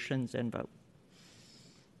deliberations and vote.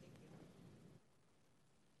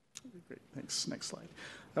 Great, thanks. Next slide.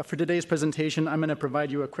 For today's presentation, I'm going to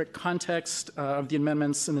provide you a quick context of the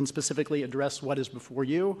amendments and then specifically address what is before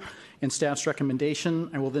you and staff's recommendation.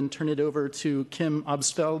 I will then turn it over to Kim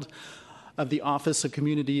Obstfeld of the Office of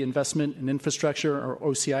Community Investment and Infrastructure, or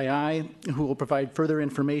OCII, who will provide further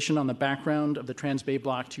information on the background of the Transbay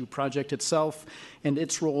Block 2 project itself and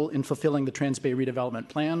its role in fulfilling the Transbay redevelopment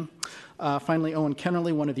plan. Finally, Owen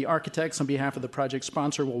Kennerly, one of the architects on behalf of the project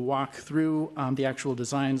sponsor, will walk through the actual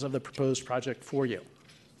designs of the proposed project for you.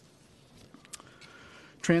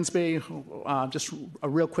 Transbay, just a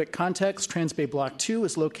real quick context, Transbay Block 2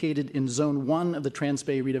 is located in Zone 1 of the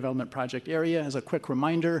Transbay redevelopment project area. As a quick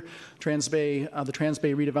reminder, the Transbay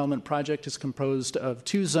redevelopment project is composed of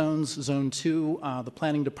two zones. Zone 2, the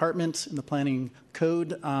planning department and the planning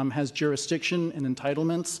code has jurisdiction and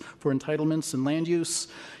entitlements for entitlements and land use.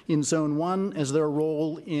 In Zone 1, as their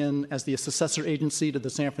role as the successor agency to the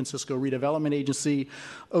San Francisco Redevelopment Agency,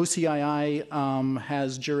 OCII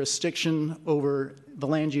has jurisdiction over the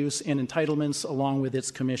land use and entitlements along with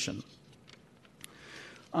its commission.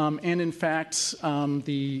 And in fact,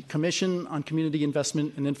 the Commission on Community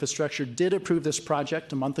Investment and Infrastructure did approve this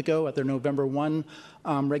project a month ago at their November 1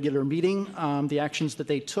 regular meeting. The actions that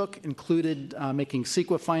they took included making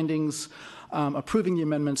CEQA findings, approving the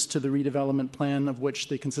amendments to the redevelopment plan, of which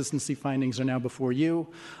the consistency findings are now before you,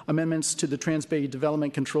 amendments to the Transbay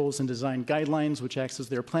Development Controls and Design Guidelines, which acts as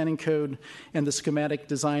their planning code, and the schematic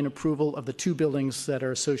design approval of the 2 buildings that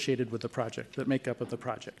are associated with the project, that make up of the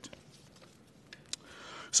project.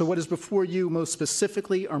 So what is before you most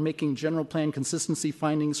specifically are making general plan consistency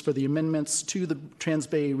findings for the amendments to the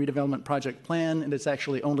Transbay Redevelopment Project Plan, and it's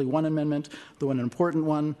actually only one amendment, though an important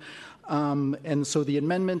one. And so the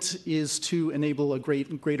amendment is to enable a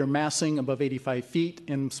greater massing above 85 feet,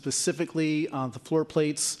 and specifically the floor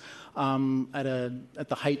plates at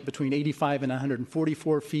the height between 85 and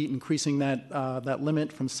 144 feet, increasing that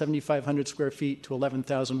limit from 7,500 square feet to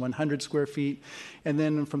 11,100 square feet, and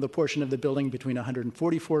then from the portion of the building between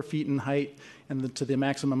 144 feet in height and to the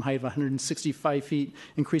maximum height of 165 feet,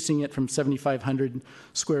 increasing it from 7,500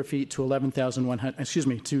 square feet to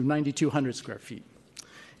 9,200 square feet.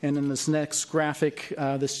 And in this next graphic,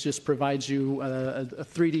 this just provides you a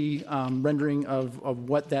 3D rendering of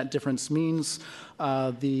what that difference means.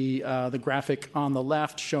 The graphic on the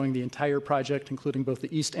left showing the entire project, including both the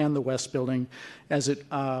east and the west building, as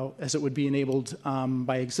it would be enabled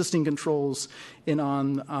by existing controls. And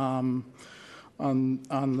on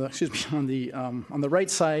the right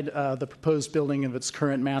side, the proposed building of its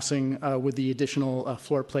current massing with the additional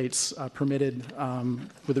floor plates permitted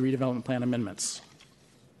with the redevelopment plan amendments.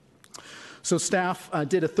 So staff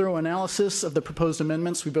did a thorough analysis of the proposed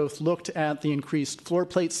amendments. We both looked at the increased floor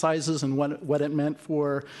plate sizes and what it meant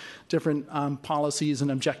for different policies and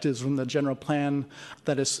objectives from the general plan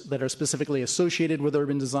that are specifically associated with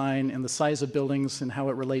urban design and the size of buildings and how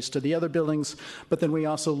it relates to the other buildings. But then we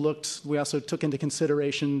also took into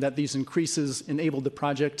consideration that these increases enabled the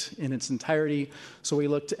project in its entirety. So we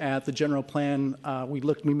looked at the general plan.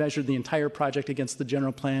 We measured the entire project against the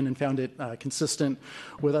general plan and found it consistent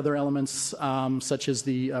with other elements such as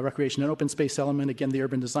the recreation and open space element, again, the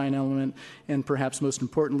urban design element, and perhaps most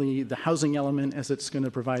importantly, the housing element, as it's going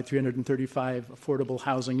to provide 335 affordable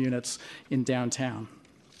housing units in downtown.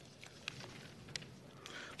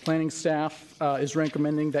 Planning staff is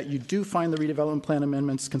recommending that you do find the redevelopment plan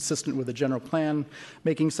amendments consistent with the general plan.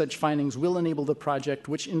 Making such findings will enable the project,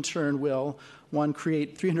 which in turn will, 1,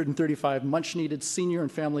 create 335 much-needed senior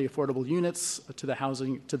and family affordable units to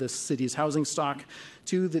the city's housing stock.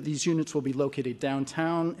 2, that these units will be located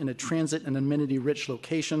downtown in a transit and amenity-rich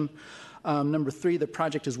location. Number 3, the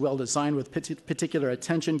project is well designed with particular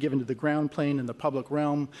attention given to the ground plane and the public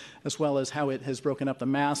realm, as well as how it has broken up the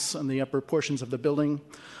mass on the upper portions of the building.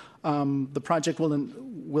 The project will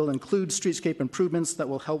include streetscape improvements that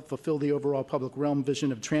will help fulfill the overall public realm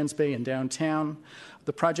vision of Transbay and downtown.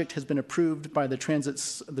 The project has been approved by the Transbay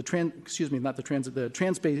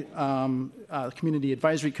Community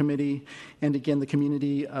Advisory Committee, and again the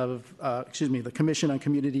the Commission on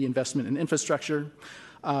Community Investment and Infrastructure.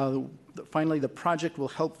 Finally, the project will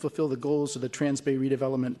help fulfill the goals of the Transbay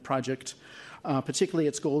Redevelopment Project, particularly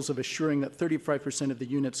its goals of assuring that 35% of the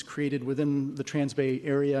units created within the Transbay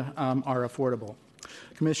area are affordable.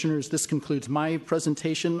 Commissioners, this concludes my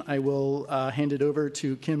presentation. I will hand it over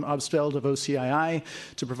to Kim Obstfeld of OCII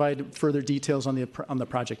to provide further details on the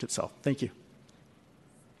project itself. Thank you.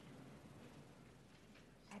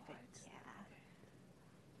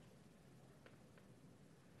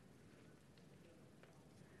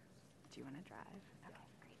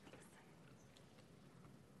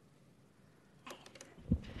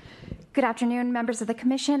 Good afternoon, members of the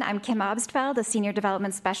Commission. I'm Kim Obstfeld, a Senior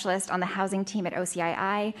Development Specialist on the housing team at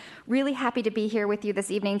OCII. Really happy to be here with you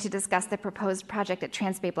this evening to discuss the proposed project at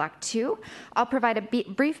Transbay Block 2. I'll provide a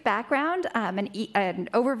brief background, an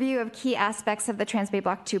overview of key aspects of the Transbay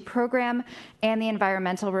Block 2 program and the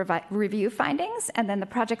environmental review findings, and then the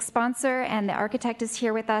project sponsor and the architect is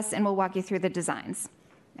here with us and we'll walk you through the designs.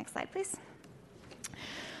 Next slide, please.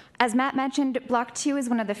 As Matt mentioned, Block 2 is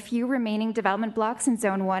one of the few remaining development blocks in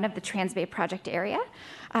Zone 1 of the Transbay project area.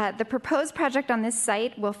 The proposed project on this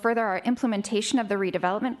site will further our implementation of the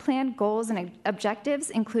redevelopment plan goals and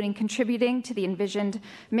objectives, including contributing to the envisioned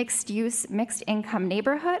mixed-use, mixed-income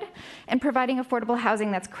neighborhood and providing affordable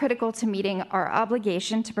housing that's critical to meeting our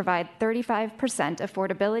obligation to provide 35%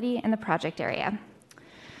 affordability in the project area.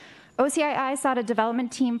 OCII sought a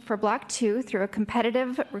development team for Block 2 through a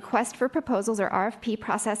competitive request for proposals or RFP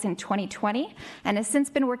process in 2020 and has since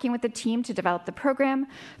been working with the team to develop the program,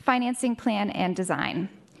 financing plan, and design.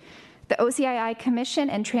 The OCII Commission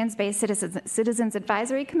and Transbay Citizens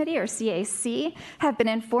Advisory Committee, or CAC, have been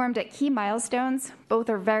informed at key milestones. Both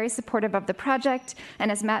are very supportive of the project,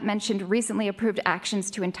 and as Matt mentioned, recently approved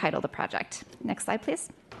actions to entitle the project. Next slide, please.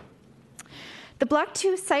 The Block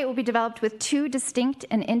 2 site will be developed with 2 distinct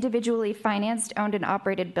and individually financed, owned, and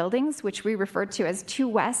operated buildings, which we refer to as 2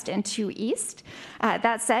 West and 2 East.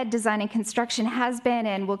 That said, design and construction has been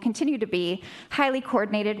and will continue to be highly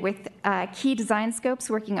coordinated with key design scopes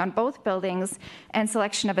working on both buildings and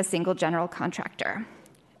selection of a single general contractor.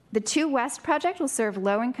 The 2 West project will serve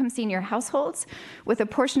low-income senior households, with a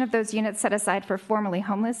portion of those units set aside for formerly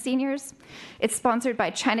homeless seniors. It's sponsored by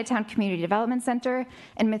Chinatown Community Development Center,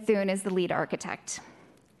 and Mithun is the lead architect.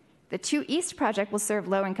 The 2 East project will serve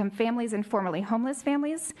low-income families and formerly homeless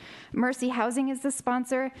families. Mercy Housing is the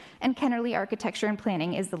sponsor, and Kennerly Architecture and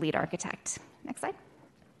Planning is the lead architect. Next slide.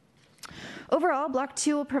 Overall, Block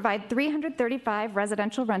 2 will provide 335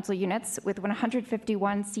 residential rental units with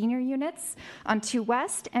 151 senior units on 2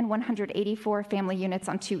 West and 184 family units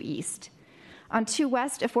on 2 East. On 2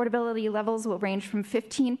 West, affordability levels will range from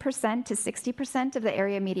 15% to 60% of the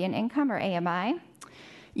area median income, or AMI.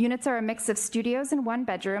 Units are a mix of studios and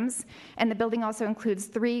 1-bedrooms, and the building also includes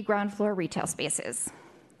 3 ground floor retail spaces.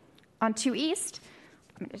 On 2 East,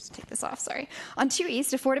 let me just take this off, sorry. On 2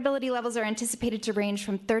 East, affordability levels are anticipated to range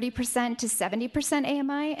from 30% to 70%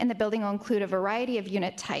 AMI, and the building will include a variety of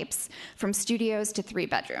unit types, from studios to 3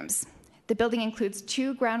 bedrooms. The building includes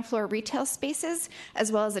 2 ground floor retail spaces,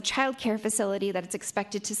 as well as a child care facility that is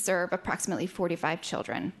expected to serve approximately 45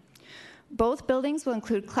 children. Both buildings will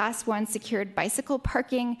include Class 1 secured bicycle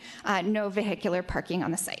parking, no vehicular parking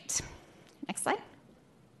on the site. Next slide.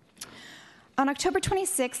 On October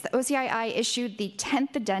 26th, the OCII issued the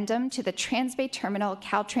 10th addendum to the Transbay Terminal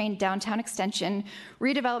Caltrain Downtown Extension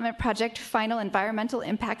Redevelopment Project Final Environmental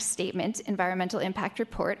Impact Statement, Environmental Impact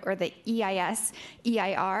Report, or the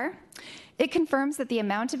EIS-EIR. It confirms that the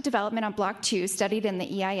amount of development on Block 2 studied in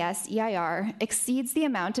the EIS-EIR exceeds the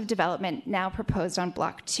amount of development now proposed on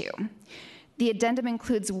Block 2. The addendum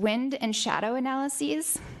includes wind and shadow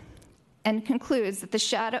analyses, and concludes that the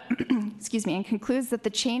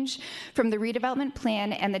change from the redevelopment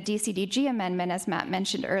plan and the DCDG amendment, as Matt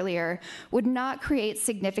mentioned earlier, would not create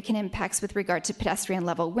significant impacts with regard to pedestrian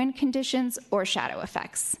level wind conditions or shadow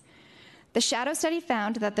effects. The shadow study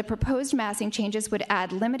found that the proposed massing changes would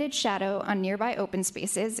add limited shadow on nearby open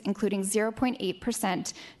spaces, including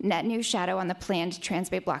 0.8% net new shadow on the planned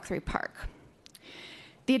Transbay Block 3 park.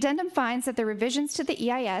 The addendum finds that the revisions to the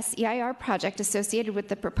EIS-EIR project associated with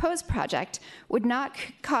the proposed project would not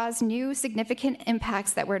cause new significant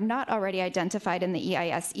impacts that were not already identified in the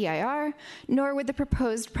EIS-EIR, nor would the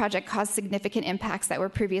proposed project cause significant impacts that were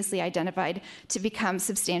previously identified to become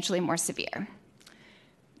substantially more severe.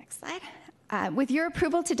 Next slide. With your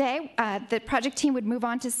approval today, the project team would move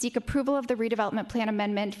on to seek approval of the redevelopment plan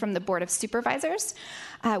amendment from the Board of Supervisors.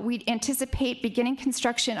 We'd anticipate beginning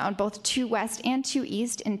construction on both 2 West and 2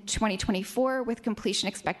 East in 2024, with completion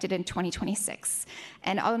expected in 2026.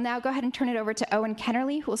 And I'll now go ahead and turn it over to Owen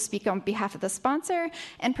Kennerly, who will speak on behalf of the sponsor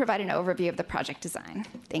and provide an overview of the project design.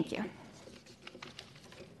 Thank you.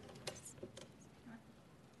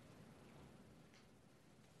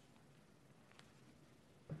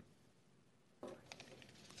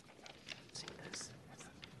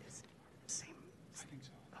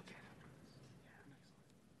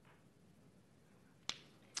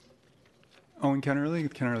 Owen Kennerly,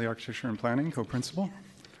 with Kennerly Architecture and Planning, co-principal,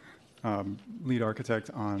 lead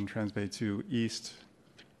architect on Transbay 2 East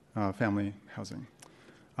family housing.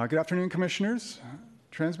 Good afternoon, commissioners.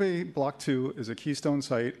 Transbay Block 2 is a keystone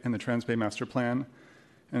site in the Transbay Master Plan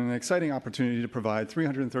and an exciting opportunity to provide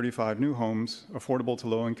 335 new homes affordable to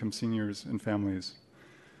low-income seniors and families.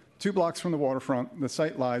 2 blocks from the waterfront, the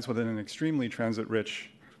site lies within an extremely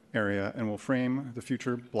transit-rich area and will frame the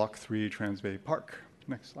future Block 3 Transbay Park.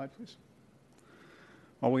 Next slide, please.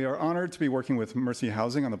 While we are honored to be working with Mercy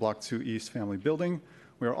Housing on the Block 2 East family building,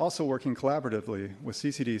 we are also working collaboratively with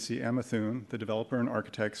CCDC and Mithun, the developer and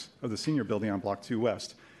architects of the senior building on Block 2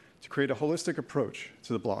 West, to create a holistic approach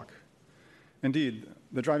to the block. Indeed,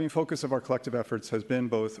 the driving focus of our collective efforts has been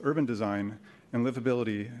both urban design and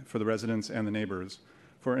livability for the residents and the neighbors,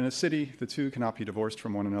 for in a city, the two cannot be divorced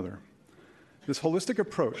from one another. This holistic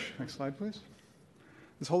approach, next slide, please.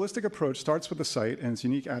 This holistic approach starts with the site and its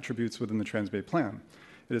unique attributes within the Transbay Plan.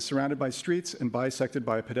 It is surrounded by streets and bisected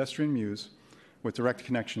by a pedestrian muse with direct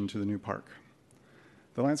connection to the new park.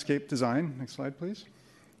 The landscape design, next slide, please.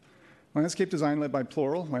 Landscape design led by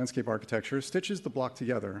Plural Landscape Architecture stitches the block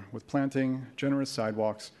together with planting, generous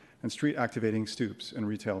sidewalks, and street activating stoops and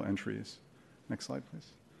retail entries. Next slide,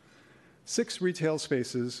 please. 6 retail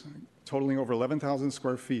spaces totaling over 11,000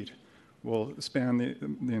 square feet, will span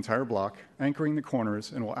the entire block, anchoring the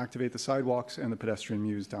corners, and will activate the sidewalks and the pedestrian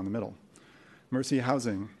mews down the middle. Mercy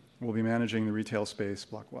Housing will be managing the retail space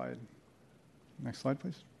block-wide. Next slide,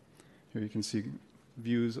 please. Here you can see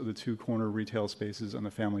views of the two corner retail spaces on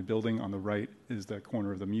the family building. On the right is the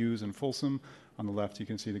corner of the Mews and Folsom. On the left, you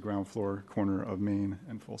can see the ground floor corner of Main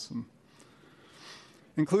and Folsom.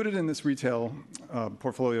 Included in this retail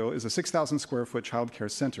portfolio is a 6,000 square foot child care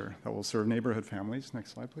center that will serve neighborhood families.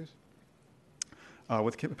 Next slide, please.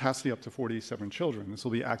 With capacity up to 47 children. This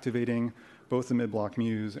will be activating both the mid-block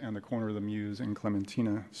Mews and the corner of the Mews and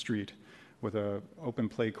Clementina Street with an open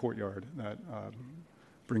play courtyard that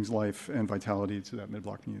brings life and vitality to that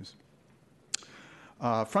mid-block Mews.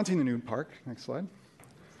 Fronting the new park, next slide,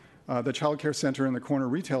 the child care center in the corner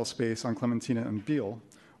retail space on Clementina and Beale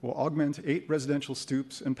will augment 8 residential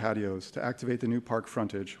stoops and patios to activate the new park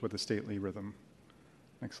frontage with a stately rhythm.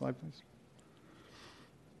 Next slide, please.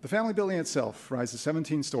 The family building itself rises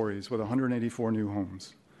 17 stories with 184 new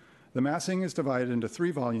homes. The massing is divided into 3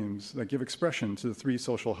 volumes that give expression to the 3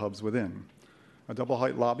 social hubs within. A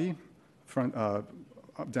double-height lobby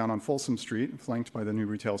down on Folsom Street, flanked by the new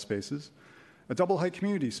retail spaces. A double-height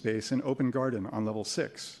community space and open garden on level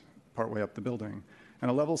 6, partway up the building. And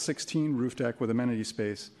a level 16 roof deck with amenity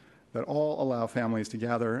space that all allow families to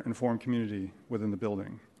gather and form community within the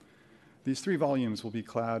building. These 3 volumes will be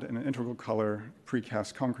clad in an integral color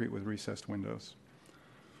precast concrete with recessed windows.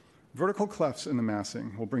 Vertical clefts in the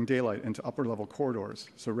massing will bring daylight into upper level corridors,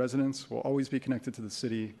 so residents will always be connected to the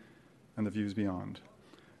city and the views beyond.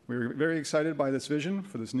 We're very excited by this vision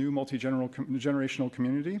for this new multi-generational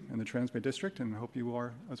community in the Trans Bay District, and hope you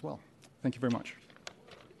are as well. Thank you very much.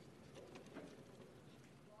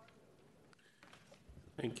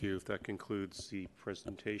 Thank you. If that concludes the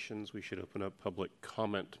presentations, we should open up public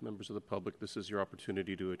comment. Members of the public, this is your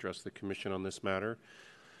opportunity to address the Commission on this matter.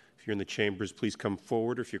 If you're in the chambers, please come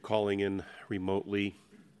forward. If you're calling in remotely,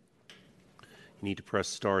 you need to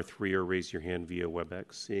press *3 or raise your hand via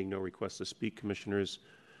WebEx. Seeing no requests to speak, Commissioners,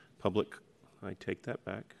 public, I take that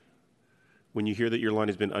back. When you hear that your line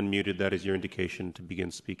has been unmuted, that is your indication to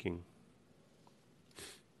begin speaking.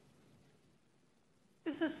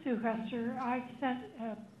 This is Sue Hester. I sent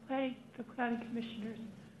the planning commissioners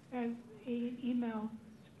an email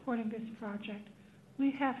supporting this project.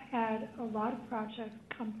 We have had a lot of projects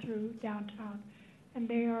come through downtown, and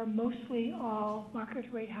they are mostly all market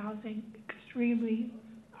rate housing, extremely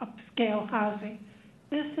upscale housing.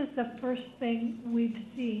 This is the first thing we've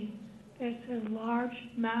seen. There's a large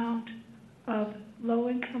amount of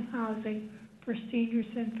low-income housing for seniors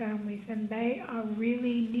and families, and they are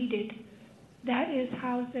really needed. That is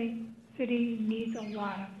housing city needs a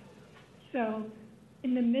lot of. So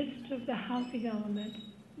in the midst of the housing element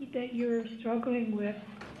that you're struggling with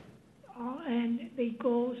and the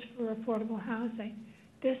goals for affordable housing,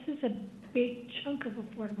 this is a big chunk of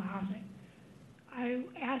affordable housing. I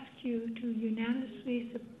ask you to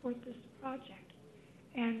unanimously support this project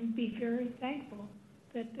and be very thankful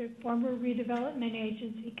that the former redevelopment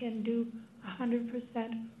agency can do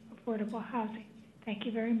 100% affordable housing. Thank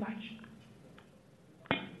you very much.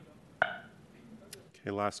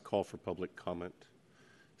 Okay, last call for public comment.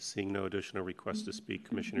 Seeing no additional requests to speak,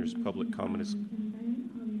 Commissioners, public comment is...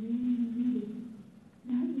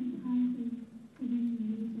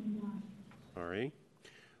 Sorry.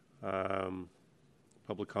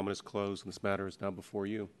 Public comment is closed, and this matter is now before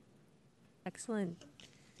you. Excellent.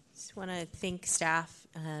 Just want to thank staff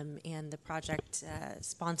and the project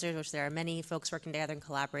sponsors, which there are many folks working together and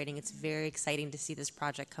collaborating. It's very exciting to see this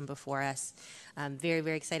project come before us. Very,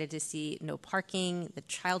 very excited to see no parking, the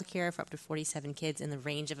childcare for up to 47 kids, and the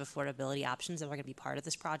range of affordability options that are going to be part of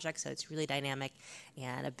this project. So it's really dynamic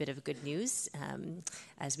and a bit of good news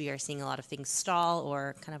as we are seeing a lot of things stall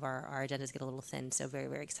or kind of our agendas get a little thin. So very,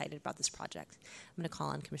 very excited about this project. I'm going to call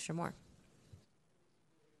on Commissioner Moore.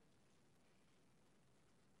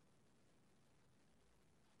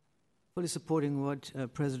 Fully supporting what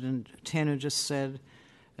President Tanner just said,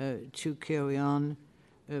 to carry on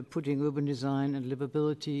putting urban design and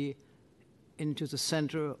livability into the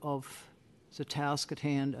center of the task at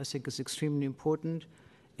hand, I think is extremely important.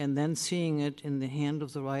 And then seeing it in the hand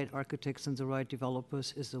of the right architects and the right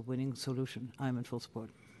developers is the winning solution. I'm in full support.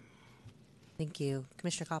 Thank you.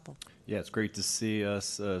 Commissioner Koppel. Yeah, it's great to see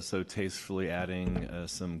us so tastefully adding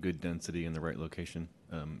some good density in the right location.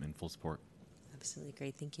 In full support. Absolutely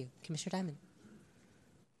great. Thank you. Commissioner Diamond.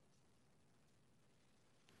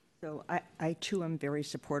 So I too am very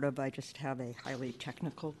supportive. I just have a highly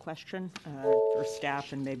technical question for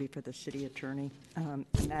staff and maybe for the city attorney. And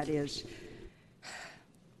that is,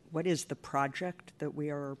 what is the project that we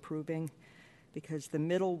are approving? Because the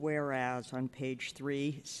middle whereas on page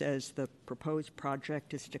 3 says the proposed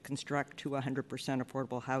project is to construct 100%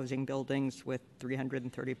 affordable housing buildings with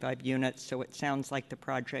 335 units. So it sounds like the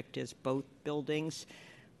project is both buildings,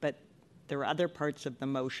 but there are other parts of the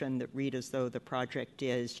motion that read as though the project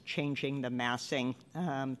is changing the massing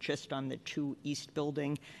just on the 2 East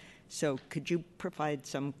building. So could you provide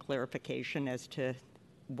some clarification as to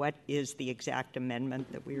what is the exact amendment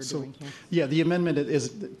that we are doing here? Yeah, the amendment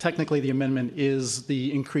is, technically the amendment is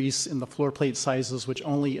the increase in the floor plate sizes, which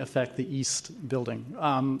only affect the east building.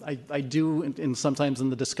 I do, and sometimes in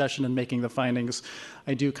the discussion and making the findings,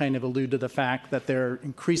 I do kind of allude to the fact that they're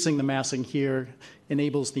increasing the massing here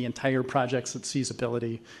enables the entire project's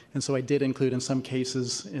feasibility. And so I did include in some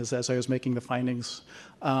cases, as I was making the findings,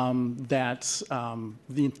 that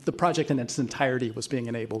the project in its entirety was being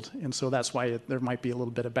enabled. And so that's why there might be a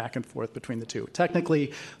little bit of back and forth between the two.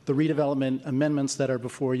 Technically, the redevelopment amendments that are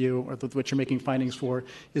before you, or what you're making findings for,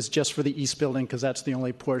 is just for the east building, because that's the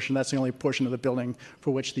only portion of the building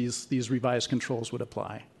for which these revised controls would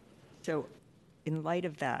apply. So in light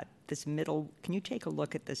of that, this middle, can you take a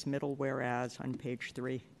look at this middle whereas on page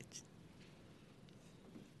 3?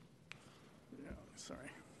 Yeah, sorry.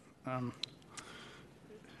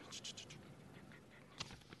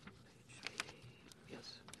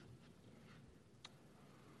 Yes.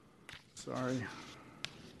 Sorry.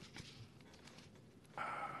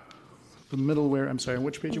 The middle where, I'm sorry,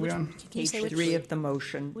 which page are we on? Page 3 of the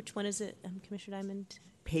motion. Which one is it, Commissioner Diamond?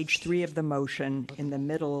 Page 3 of the motion, in the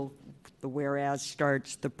middle, the whereas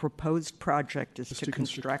starts, the proposed project is to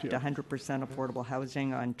construct 100% affordable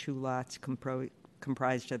housing on 2 lots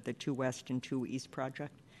comprised of the 2 West and 2 East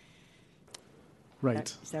project.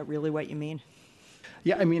 Right. Is that really what you mean?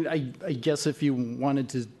 Yeah, I mean, I guess if you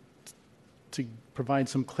wanted to provide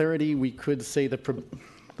some clarity, we could say the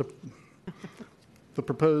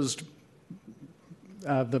proposed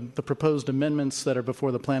the proposed amendments that are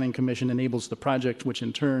before the Planning Commission enables the project, which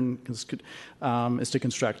in turn is to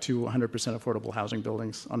construct 100% affordable housing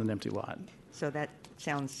buildings on an empty lot. So that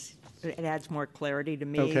sounds, it adds more clarity to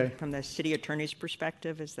me. Okay. From the city attorney's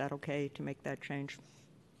perspective. Is that okay to make that change?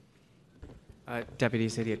 Deputy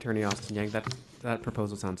City Attorney Austin Yang, that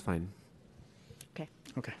proposal sounds fine. Okay.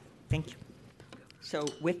 Okay. Thank you. So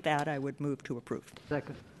with that, I would move to approve.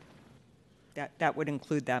 Second. That would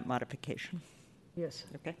include that modification. Yes.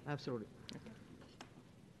 Okay. Absolutely.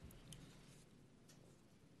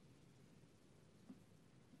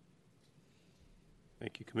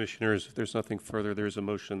 Thank you, Commissioners. If there's nothing further, there's a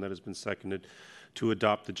motion that has been seconded to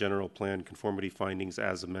adopt the general plan conformity findings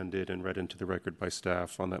as amended and read into the record by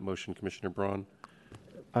staff. On that motion, Commissioner Braun?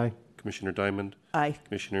 Aye. Commissioner Diamond? Aye.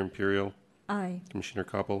 Commissioner Imperial? Aye. Commissioner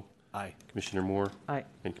Koppel? Aye. Commissioner Moore? Aye.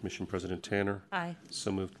 And Commission President Tanner? Aye.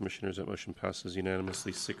 So moved, Commissioners. That motion passes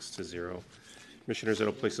unanimously 6-0. Commissioners,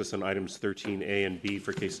 that'll place us on items 13A and B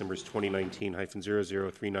for case numbers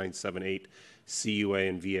 2019-003978, CUA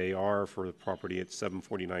and VAR for the property at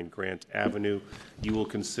 749 Grant Avenue. You will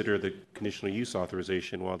consider the conditional use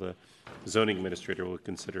authorization while the zoning administrator will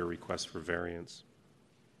consider a request for variance.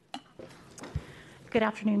 Good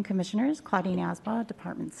afternoon, Commissioners. Claudine Asbaugh,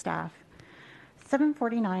 Department Staff.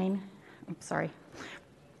 749,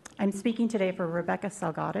 I'm speaking today for Rebecca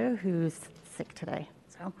Salgado, who's sick today.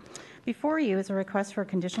 So, before you is a request for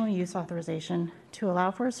conditional use authorization to allow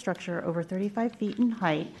for a structure over 35 feet in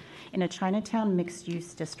height in a Chinatown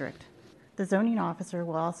mixed-use district. The zoning officer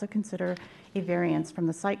will also consider a variance from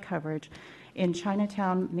the site coverage in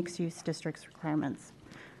Chinatown mixed-use district's requirements,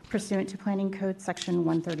 pursuant to Planning Code Section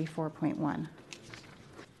 134.1.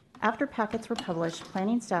 After packets were published,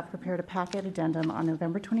 planning staff prepared a packet addendum on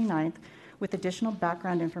November 29th with additional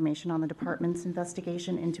background information on the department's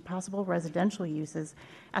investigation into possible residential uses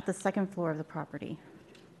at the second floor of the property.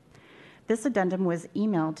 This addendum was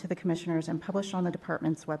emailed to the commissioners and published on the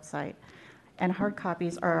department's website, and hard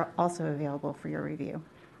copies are also available for your review.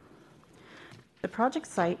 The project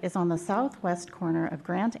site is on the southwest corner of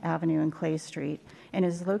Grant Avenue and Clay Street and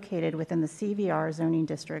is located within the CVR zoning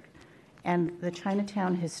district and the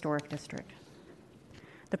Chinatown Historic District.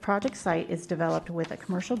 The project site is developed with a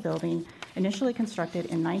commercial building initially constructed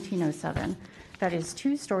in 1907 that is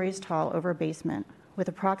 2 stories tall over a basement with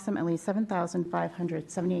approximately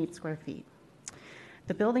 7,578 square feet.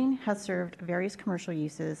 The building has served various commercial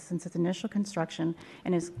uses since its initial construction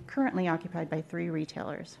and is currently occupied by 3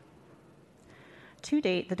 retailers. To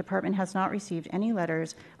date, the department has not received any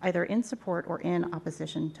letters either in support or in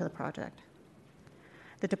opposition to the project.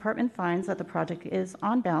 The department finds that the project is,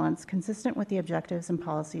 on balance, consistent with the objectives and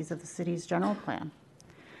policies of the city's general plan.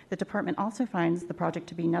 The department also finds the project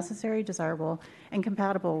to be necessary, desirable, and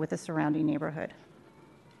compatible with the surrounding neighborhood.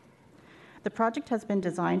 The project has been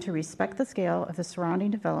designed to respect the scale of the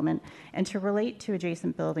surrounding development and to relate to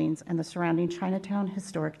adjacent buildings and the surrounding Chinatown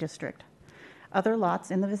Historic District. Other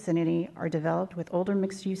lots in the vicinity are developed with older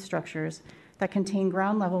mixed-use structures that contain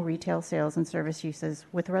ground-level retail sales and service uses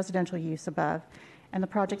with residential use above, and the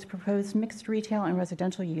project's proposed mixed retail and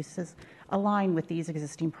residential uses align with these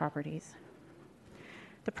existing properties.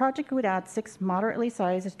 The project would add 6 moderately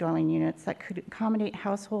sized dwelling units that could accommodate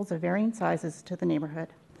households of varying sizes to the neighborhood.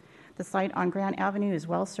 The site on Grant Avenue is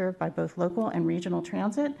well served by both local and regional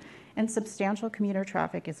transit, and substantial commuter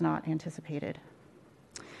traffic is not anticipated.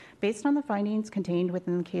 Based on the findings contained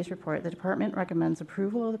within the case report, the department recommends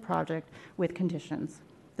approval of the project with conditions.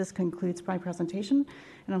 This concludes my presentation,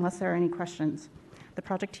 and unless there are any questions, the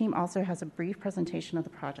project team also has a brief presentation of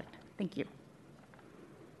the project. Thank you.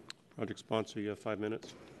 Project sponsor, you have 5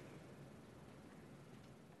 minutes.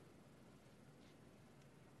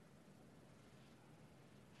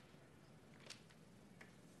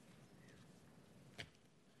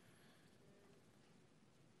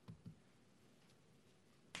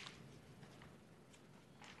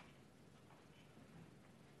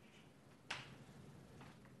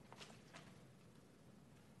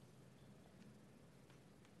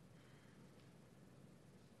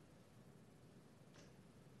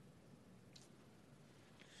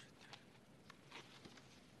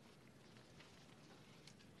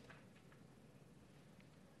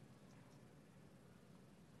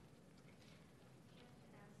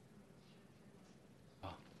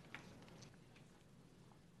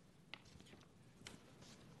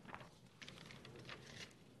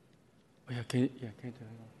 Yeah, can you turn it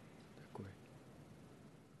on? Great.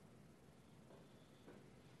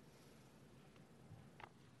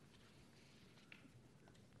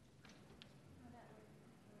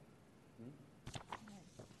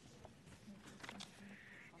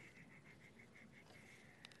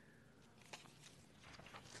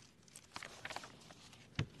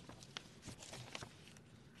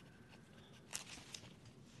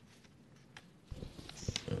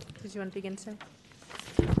 Did you want to begin, sir?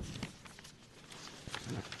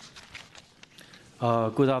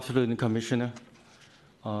 Good afternoon, Commissioner.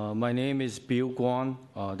 My name is Bill Guan,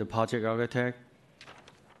 the project architect.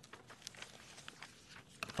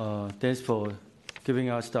 Thanks for giving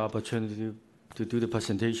us the opportunity to do the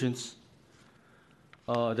presentations.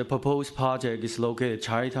 The proposed project is located in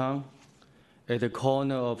Chinatown at the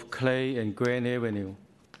corner of Clay and Grand Avenue,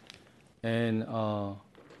 and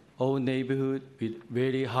old neighborhood with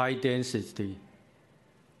very high density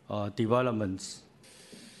developments.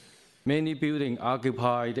 Many buildings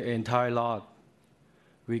occupy the entire lot,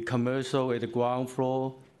 with commercial at the ground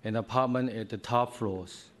floor and apartment at the top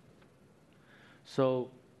floors. So,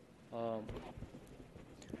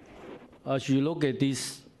 as you look at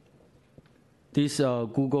this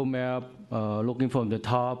Google map, looking from the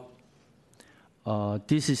top,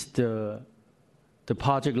 this is the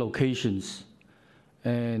project locations,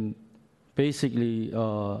 and basically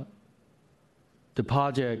the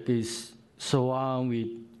project is surrounded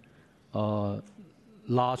with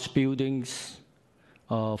large buildings,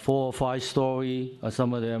 4 or 5 story,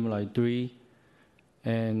 some of them like 3,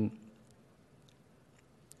 and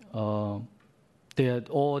they're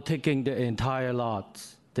all taking the entire lot.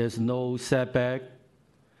 There's no setback,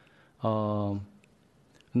 no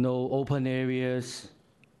open areas,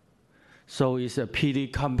 so it's a pretty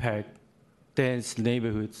compact, dense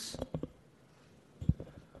neighborhoods.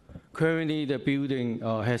 Currently, the building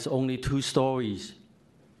has only 2 stories.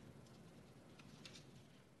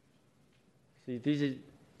 See,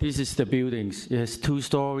 this is the buildings. It has 2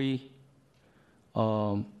 story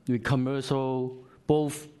with commercial.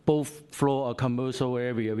 Both floor are commercial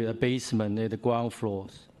area with a basement at the ground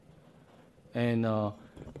floors, and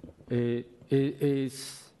it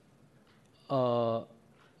is more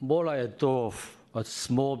like a dwarf,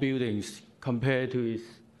 small buildings compared to its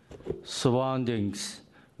surroundings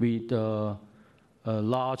with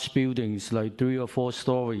large buildings like 3 or 4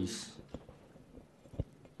 stories.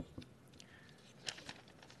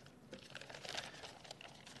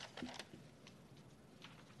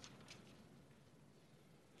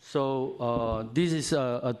 So this is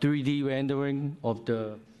a 3D rendering of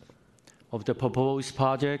the proposed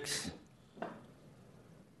projects.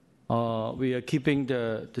 We are keeping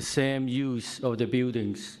the same use of the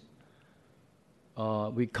buildings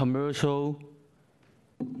with commercial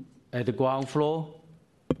at the ground floor,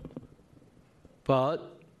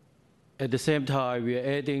 but at the same time we are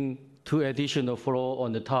adding 2 additional floors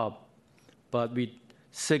on the top, but with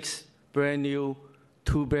 6 brand new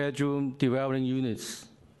 2-bedroom dwelling units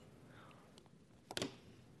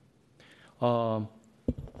with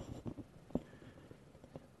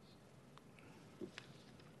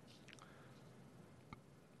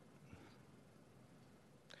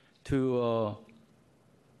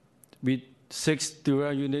 6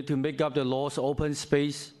 dwelling units to make up the lost open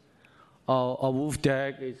space. A roof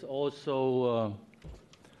deck is also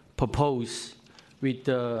proposed with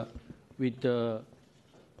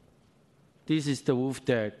this is the roof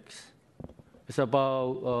deck. It's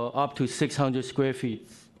about up to 600 square feet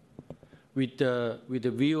with the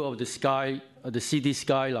view of the sky, the city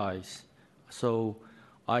skylines. So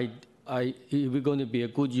we're going to be a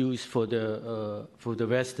good use for the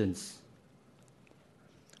residents.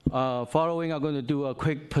 Following, I'm going to do a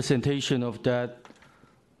quick presentation of that,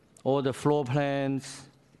 all the floor plans.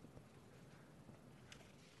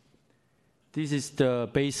 This is the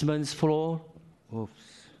basement floor. Oops.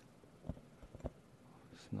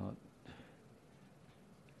 It's not.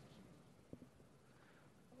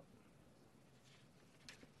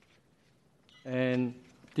 And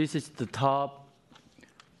this is the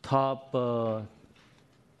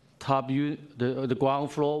the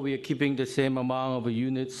ground floor. We are keeping the same amount of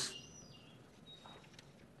units.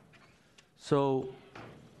 So,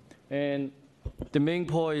 and the main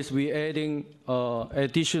point is we're adding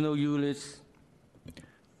additional units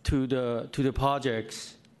to the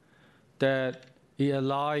projects that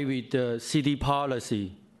align with the city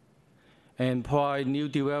policy and provide new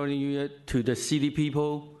development unit to the city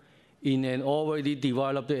people in an already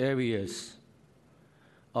developed areas.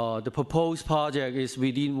 The proposed project is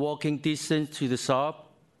within walking distance to the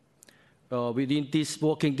shop, within this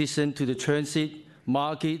walking distance to the transit,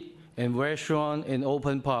 market, and restaurant and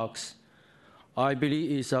open parks. I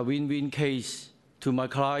believe it's a win-win case to my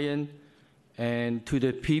client and to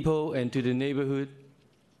the people and to the neighborhood.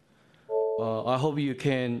 I hope you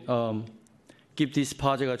can give this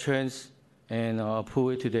project a chance and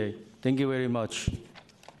approve it today. Thank you very much.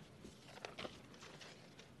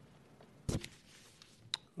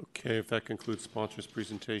 Okay, if that concludes sponsor's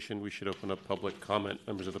presentation, we should open up public comment.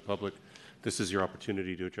 Members of the public, this is your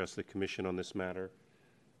opportunity to address the commission on this matter.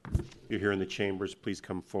 You're here in the chambers, please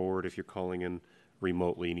come forward. If you're calling in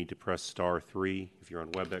remotely, you need to press *3. If you're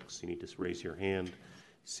on WebEx, you need to raise your hand.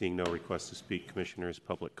 Seeing no request to speak, commissioners,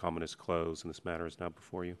 public comment is closed, and this matter is now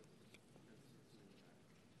before you.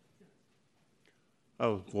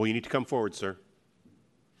 Oh, well, you need to come forward, sir.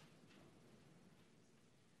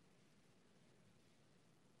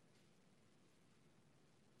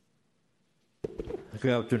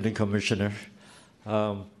 Good afternoon, Commissioner.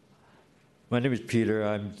 My name is Peter.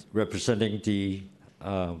 I'm representing the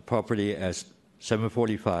property as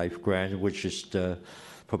 745 Grand, which is the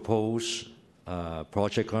proposed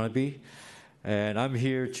project going to be. And I'm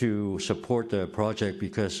here to support the project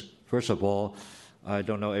because, first of all, I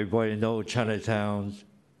don't know, everybody knows Chinatown,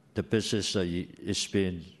 the business is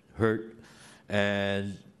been hurt.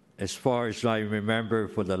 And as far as I remember,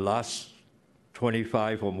 for the last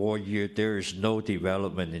 25 or more years, there is no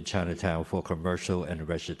development in Chinatown for commercial and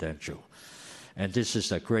residential. And this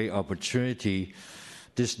is a great opportunity.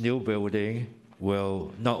 This new building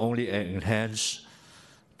will not only enhance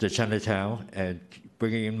the Chinatown and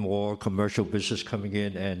bringing in more commercial business coming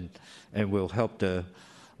in and will help the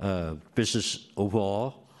business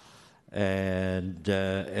overall. And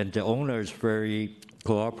the owner is very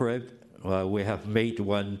cooperative. We have made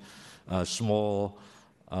one small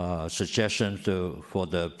suggestion for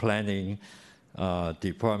the planning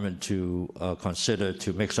department to consider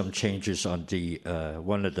to make some changes on the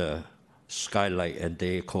one of the skylight, and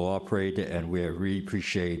they cooperated, and we really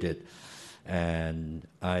appreciate it. And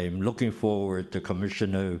I'm looking forward the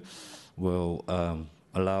commissioner will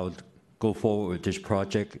go forward with this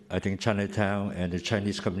project. I think Chinatown and the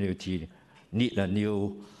Chinese community need a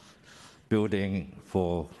new building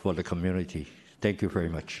for the community. Thank you very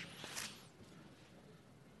much.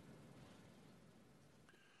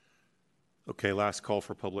 Okay, last call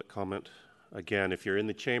for public comment. Again, if you're in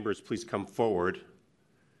the chambers, please come forward.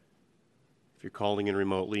 If you're calling in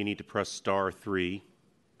remotely, you need to press *3. If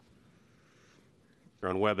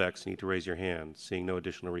you're on WebEx, you need to raise your hand. Seeing no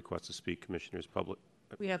additional requests to speak, commissioners, public.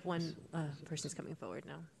 We have one person's coming forward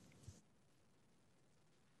now.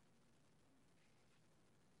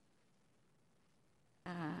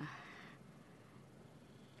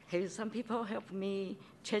 Have some people help me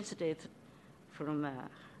translate from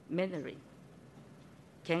Mandarin?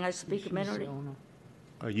 Can I speak Mandarin?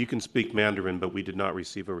 You can speak Mandarin, but we did not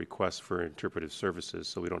receive a request for interpretive services,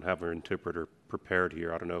 so we don't have an interpreter prepared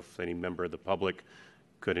here. I don't know if any member of the public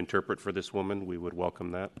could interpret for this woman. We would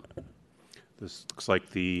welcome that. This looks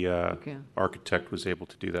like the architect was able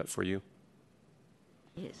to do that for you.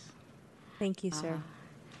 Yes. Thank you, sir.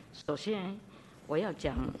 首先，我要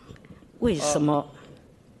讲为什么。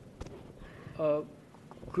A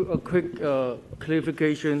quick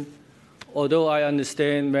clarification. Although I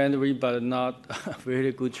understand Mandarin, but not a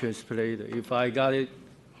very good translator. If I got it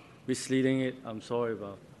misleading it, I'm sorry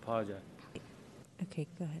about. Apologize. Okay,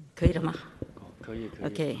 go ahead. 可以了吗？可以。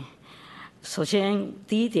OK。首先，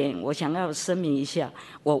第一点，我想要声明一下，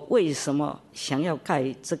我为什么想要盖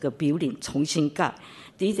这个 building 重新盖。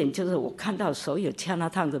第一点就是我看到所有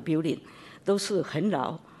Chinatown 的 building 都是很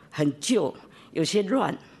老、很旧，有些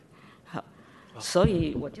乱。好，所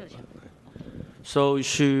以我就想。So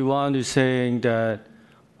she want to saying that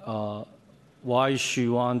why she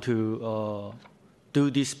want to do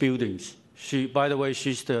these buildings. She, by the way,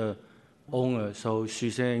 she's the owner, so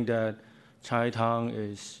she's saying that Chinatown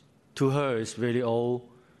is, to her, is very old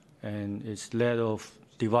and it's lack of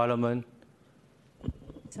development.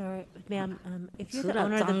 Sorry, ma'am, if you're the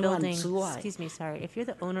owner of the building, excuse me, sorry, if you're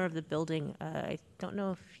the owner of the building, I don't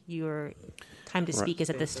know if your time to speak is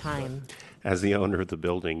at this time. As the owner of the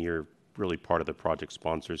building, you're really part of the project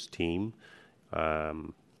sponsors team.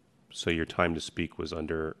 So your time to speak was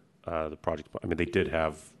under the project. I mean, they did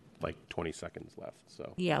have like 20 seconds left.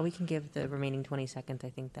 So yeah, we can give the remaining 20 seconds. I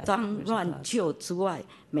think that. 脏乱旧之外，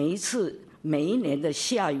每一年的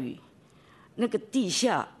下雨，那个地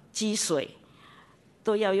下积水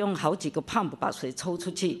都要用好几个 pump 把水抽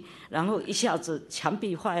出去，然后一下子墙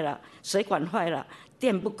壁坏了，水管坏了，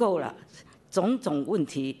电不够了，种种问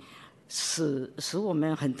题。使我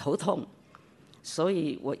们很头痛，所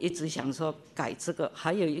以我一直想说改这个。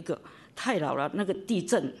还有一个太老了，那个地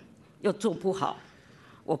震又做不好，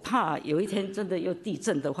我怕有一天真的又地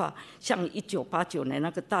震的话，像1989年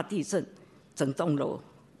那个大地震，整栋楼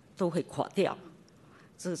都会垮掉。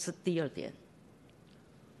这是第二点。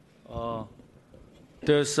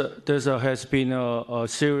There has been a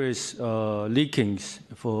serious leakings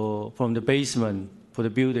from the basement for the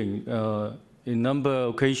building. In number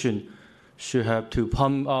of occasions, she have to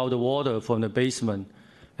pump out the water from the basement.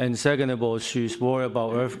 And second of all, she's worried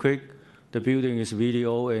about earthquake. The building is really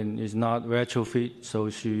old and is not retrofit, so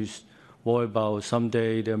she's worried about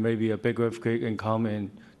someday there may be a big earthquake and come and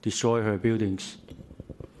destroy her buildings.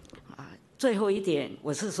 最后一点，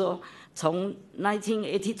我是说，从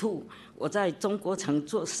1982我在中国城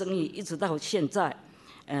做生意，一直到现在，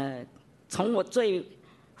从我最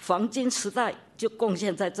黄金时代就贡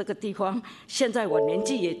献在这个地方。现在我年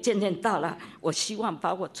纪也渐渐大了，我希望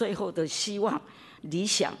把我最后的希望、理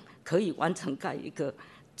想可以完成盖一个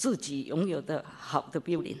自己拥有的好的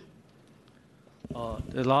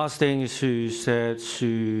building。The last thing she said,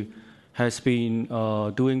 she has been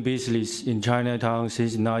doing business in Chinatown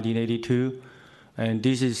since 1982, and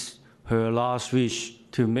this is her last wish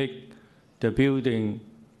to make the building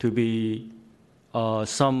to be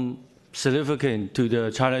some significant to the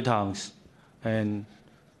Chinatowns. And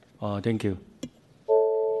thank you.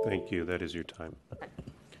 thank you. That is your time.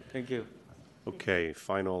 Thank you. Okay,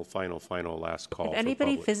 final last call. If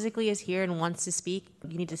anybody physically is here and wants to speak,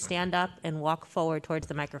 you need to stand up and walk forward towards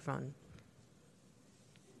the microphone.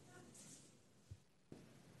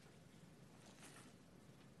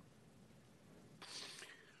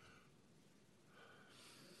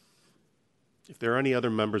 If there are any other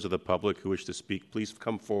members of the public who wish to speak, please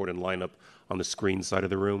come forward and line up on the screen side of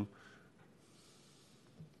the room.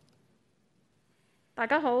 大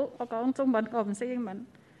家好，我講中文，我唔識英文。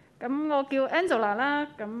咁我叫 Angela 啦，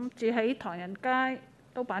咁住喺唐人街、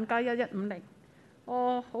都板街1150。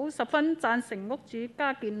我好十分贊成屋主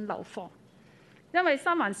加建樓房，因為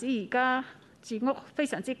三藩市而家住屋非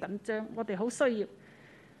常之緊張，我哋好需要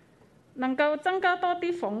能夠增加多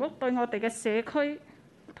啲房屋，對我哋嘅社區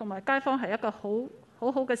同埋街坊係一個好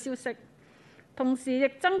嘅消息。同時亦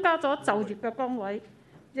增加咗就業嘅崗位，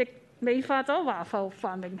亦美化咗華埠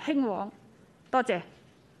繁榮興旺。多謝。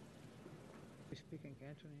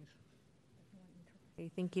Okay,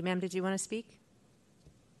 thank you, ma'am. Did you want to speak?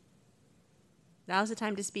 Now's the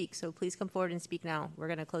time to speak, so please come forward and speak now. We're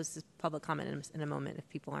going to close this public comment in a moment if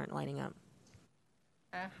people aren't lining up.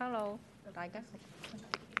 Hello, 大家。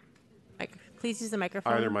Please use the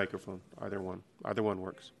microphone. Either microphone, either one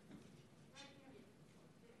works.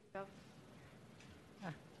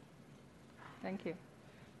 Thank you.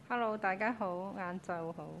 Hello， 大家好，晏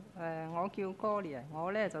晝好。我叫 Gloria，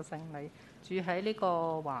 我呢就姓李，住喺呢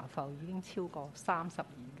個華埠已經超過30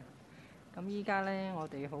年㗎。咁依家呢，我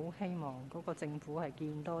哋好希望嗰個政府係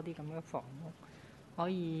建多啲咁嘅房屋，可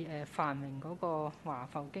以繁榮嗰個華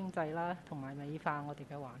埠經濟啦，同埋美化我哋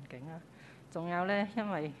嘅環境啦。仲有呢，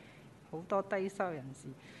因為好多低收入人士，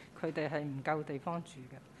佢哋係唔夠地方住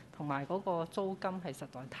嘅，同埋嗰個租金係實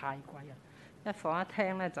在太貴啊。一房一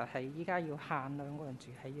廳咧就係依家要限兩個人住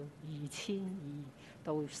係要2200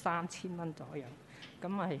到3000蚊左右，咁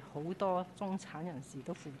係好多中產人士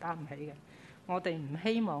都負擔唔起嘅。我哋唔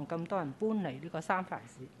希望咁多人搬嚟呢個三藩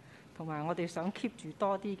市，同埋我哋想 keep 住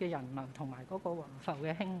多啲嘅人流同埋嗰個橫浮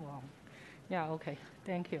嘅興旺。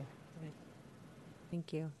OK，thank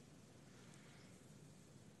you。Thank you.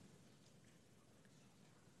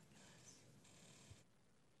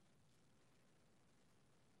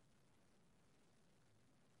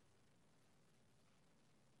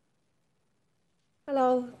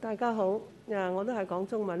 Hello， 大家好。我都係講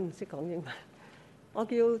中文，唔識講英文。我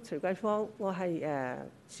叫徐桂芳，我係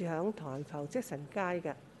住響唐人埠積臣街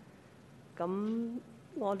嘅。咁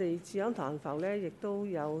我哋住響唐人埠咧，亦都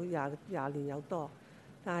有廿年有多。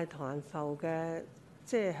但係唐人埠嘅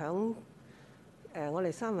即係響我哋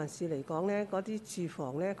三藩市嚟講咧，嗰啲住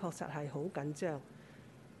房咧確實係好緊張。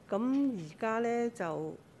咁而家咧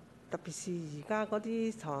就特別是而家嗰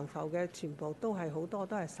啲唐人埠嘅全部都係好多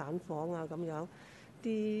都係散房啊咁樣。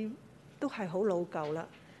啲都係好老舊啦。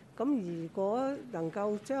咁如果能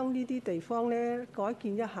夠將呢啲地方咧改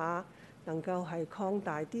建一下，能夠係擴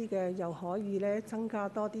大啲嘅，又可以咧增加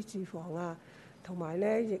多啲住房啊，同埋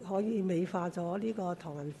咧亦可以美化咗呢個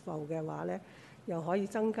唐人埠嘅話咧，又可以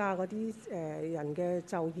增加嗰啲人嘅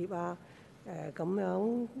就業啊。咁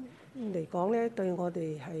樣嚟講咧，對我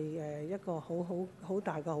哋係一個好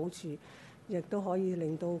大嘅好處，亦都可以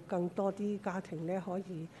令到更多啲家庭咧可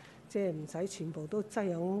以。即係唔使全部都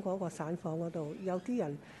擠喺嗰個散房嗰度，有啲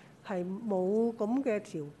人係冇咁嘅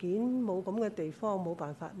條件，冇咁嘅地方，冇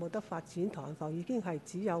辦法冇得發展唐人埠，已經係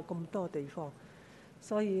只有咁多地方，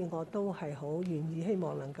所以我都係好願意，希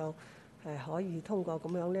望能夠可以通過咁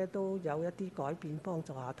樣咧，都有一啲改變，幫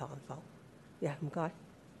助下唐人埠。唔該。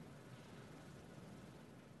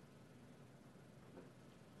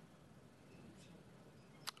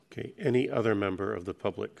Okay, any other member of the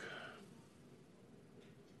public?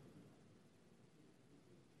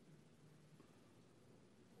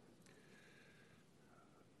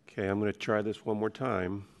 Okay, I'm going to try this one more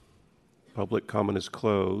time. Public comment is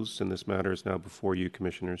closed, and this matter is now before you,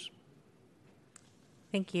 Commissioners.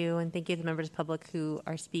 Thank you, and thank you to the members of the public who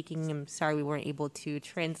are speaking. I'm sorry we weren't able to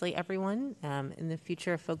translate everyone. In the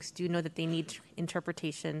future, if folks do know that they need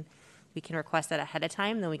interpretation, we can request that ahead of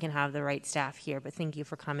time, then we can have the right staff here. But thank you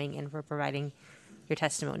for coming and for providing your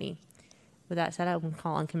testimony. With that said, I will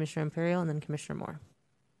call on Commissioner Imperial and then Commissioner Moore.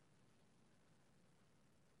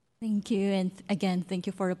 Thank you, and again, thank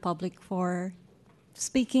you for the public for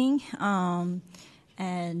speaking.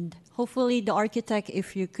 And hopefully the architect,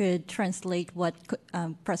 if you could translate what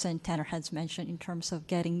President Tanner has mentioned in terms of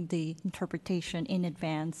getting the interpretation in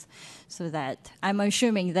advance, so that I'm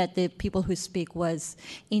assuming that the people who speak was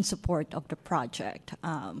in support of the project.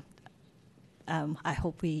 I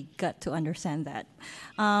hope we got to understand that.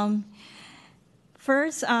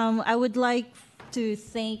 First, I would like to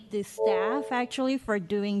thank the staff actually for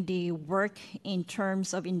doing the work in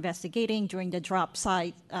terms of investigating during the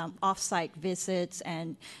off-site visits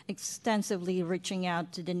and extensively reaching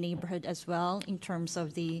out to the neighborhood as well in terms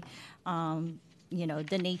of the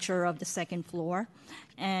the nature of the second floor.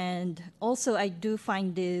 And also I do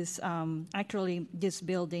find this actually this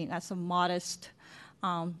building as a modest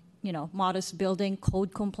modest building,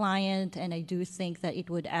 code compliant, and I do think that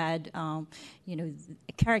it would add,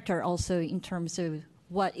 character also in terms of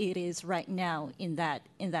what it is right now in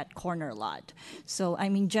that corner lot. So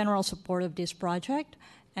I'm in general support of this project,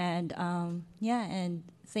 and and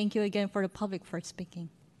thank you again for the public for speaking.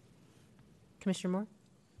 Commissioner Moore?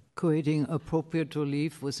 Creating appropriate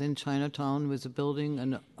relief within Chinatown with a building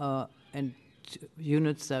and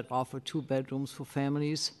units that offer 2 bedrooms for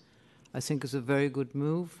families, I think is a very good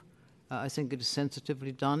move. I think it is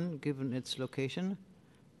sensitively done, given its location,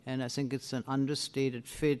 and I think it's an understated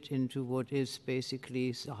fit into what is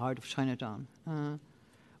basically the heart of Chinatown.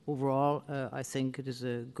 Overall, I think it is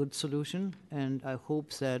a good solution, and I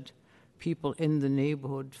hope that people in the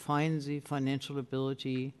neighborhood find the financial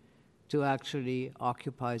ability to actually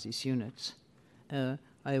occupy these units.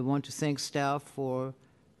 I want to thank staff for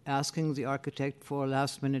asking the architect for a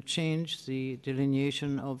last-minute change. The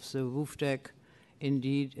delineation of the roof deck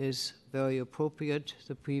indeed is very appropriate.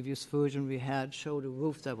 The previous version we had showed a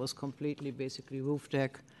roof that was completely basically roof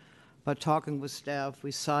deck. But talking with staff,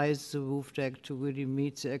 we sized the roof deck to really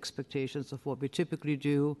meet the expectations of what we typically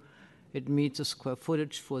do. It meets the square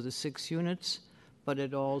footage for the 6 units, but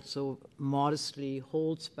it also modestly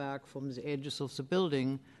holds back from the edges of the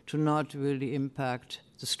building to not really impact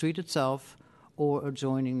the street itself or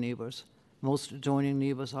adjoining neighbors. Most adjoining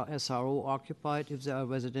neighbors are SRO occupied if there are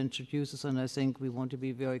residential uses, and I think we want to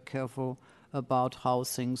be very careful about how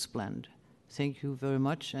things blend. Thank you very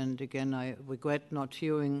much. And again, I regret not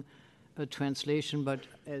hearing a translation, but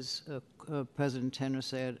as President Tanner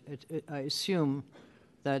said, I assume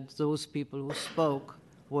that those people who spoke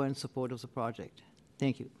were in support of the project.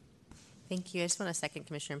 Thank you. Thank you. I just want to second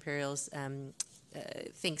Commissioner Imperial's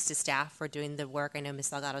thanks to staff for doing the work. I know Ms.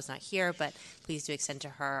 Salgado's not here, but please do extend to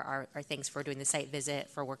her our thanks for doing the site visit,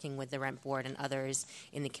 for working with the Rent Board and others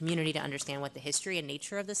in the community to understand what the history and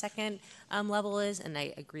nature of the second level is. And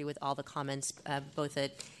I agree with all the comments, both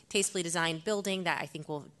a tastefully designed building that I think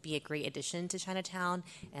will be a great addition to Chinatown.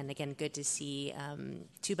 And again, good to see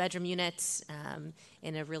 2-bedroom units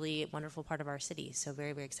in a really wonderful part of our city. So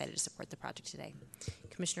very, very excited to support the project today.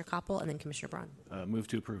 Commissioner Koppel and then Commissioner Braun. Move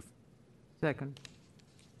to approve. Second.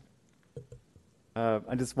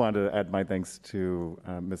 I just wanted to add my thanks to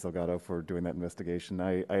Ms. Salgado for doing that investigation.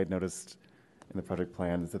 I had noticed in the project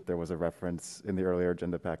plans that there was a reference in the earlier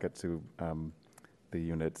agenda packet to the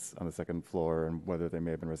units on the second floor and whether they may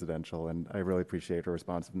have been residential, and I really appreciate her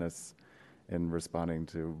responsiveness in responding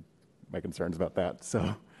to my concerns about that.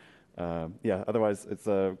 So, yeah, otherwise, it's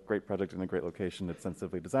a great project in a great location. It's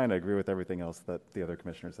sensitively designed. I agree with everything else that the other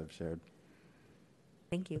commissioners have shared.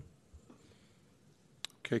 Thank you.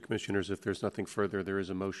 Okay, Commissioners, if there's nothing further, there is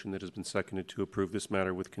a motion that has been seconded to approve this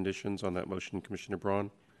matter with conditions. On that motion, Commissioner Braun?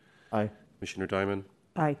 Aye. Commissioner Diamond?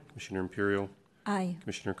 Aye. Commissioner Imperial? Aye.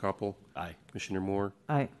 Commissioner Koppel? Aye. Commissioner Moore?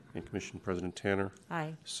 Aye. And Commission President Tanner?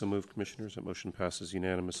 Aye. So moved, Commissioners. That motion passes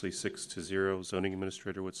unanimously 6-0. Zoning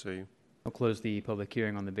Administrator, what say you? I'll close the public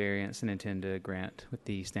hearing on the variance and intend to grant with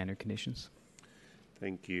the standard conditions.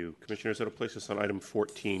 Thank you. Commissioners, that'll place us on item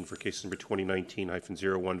 14 for case number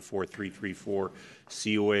 2019-014334,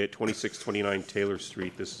 COA at 2629 Taylor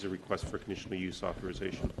Street. This is a request for conditional use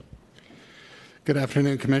authorization. Good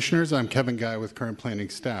afternoon, Commissioners. I'm Kevin Guy with Current Planning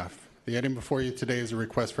staff. The item before you today is a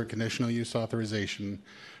request for conditional use authorization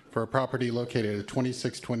for a property located at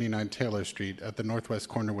 2629 Taylor Street at the northwest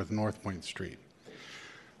corner with North Point Street.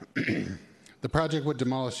 The project would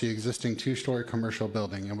demolish the existing 2-story commercial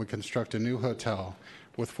building and would construct a new hotel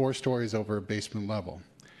with 4 stories over a basement level.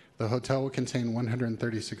 The hotel would contain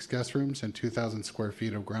 136 guest rooms and 2,000 square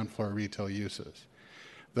feet of ground floor retail uses.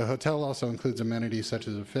 The hotel also includes amenities such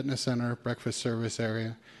as a fitness center, breakfast service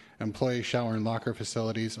area, employee shower and locker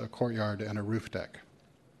facilities, a courtyard, and a roof deck.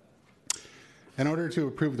 In order to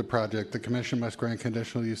approve the project, the Commission must grant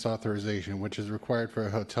conditional use authorization, which is required for a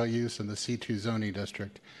hotel use in the C2 zoning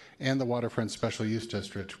district and the Waterfront Special Use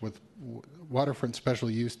District,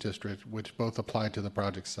 which both apply to the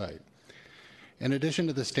project site. In addition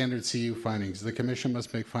to the standard CU findings, the Commission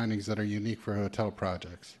must make findings that are unique for hotel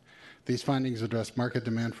projects. These findings address market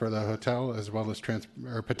demand for the hotel as well as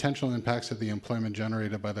potential impacts of the employment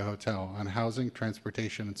generated by the hotel on housing,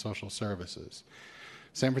 transportation, and social services.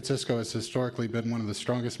 San Francisco has historically been one of the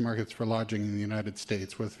strongest markets for lodging in the United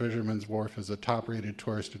States, with Fisherman's Wharf as a top-rated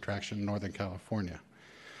tourist attraction in Northern California.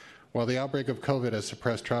 While the outbreak of COVID has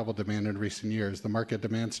suppressed travel demand in recent years, the market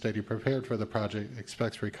demand study prepared for the project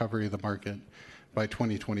expects recovery of the market by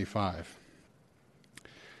 2025.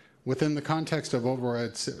 Within the context of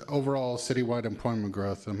overall citywide employment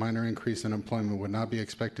growth, a minor increase in employment would not be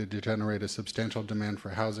expected to generate a substantial demand for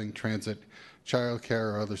housing, transit, child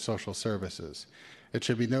care, or other social services. It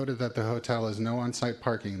should be noted that the hotel has no on-site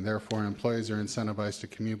parking, therefore employees are incentivized to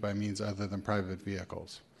commute by means other than private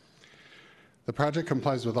vehicles. The project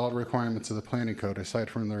complies with all requirements of the Planning Code, aside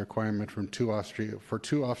from the requirement for 2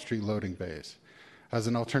 off-street loading bays. As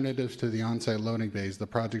an alternative to the on-site loading bays, the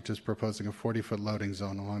project is proposing a 40-foot loading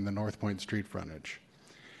zone along the North Point Street frontage.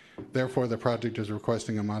 Therefore, the project is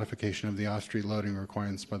requesting a modification of the off-street loading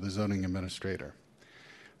requirements by the zoning administrator.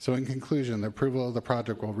 So in conclusion, the approval of the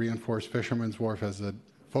project will reinforce Fisherman's Wharf as a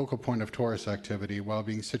focal point of tourist activity while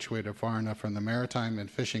being situated far enough from the maritime and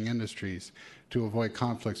fishing industries to avoid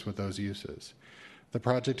conflicts with those uses. The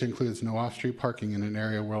project includes no off-street parking in an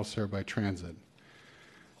area well served by transit.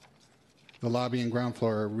 The lobby and ground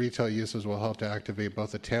floor retail uses will help to activate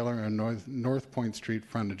both the Taylor and North Point Street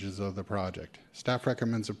frontages of the project. Staff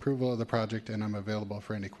recommends approval of the project, and I'm available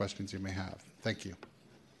for any questions you may have. Thank you.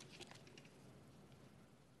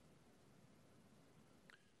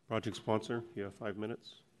 Project sponsor, you have 5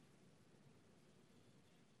 minutes.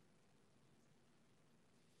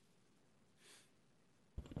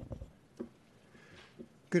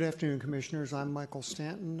 Good afternoon, Commissioners. I'm Michael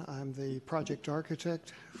Stanton. I'm the project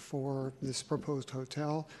architect for this proposed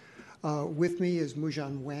hotel. With me is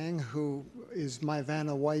Mujan Wang, who is my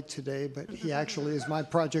Vanna White today, but he actually is my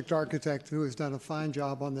project architect who has done a fine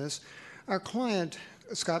job on this. Our client,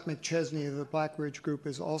 Scott McChesney of the Black Ridge Group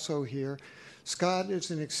is also here. Scott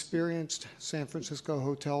is an experienced San Francisco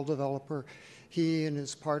hotel developer. He and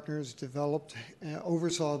his partners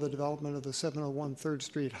oversaw the development of the 701 3rd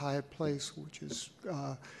Street Hyatt Place, which is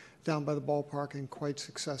down by the ballpark and quite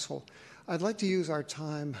successful. I'd like to use our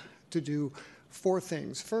time to do 4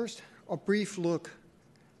 things. First, a brief look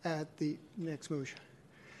at the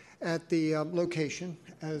location.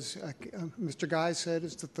 As Mr. Guy said,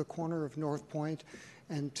 it's at the corner of North Point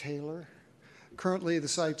and Taylor. Currently, the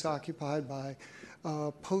site's occupied by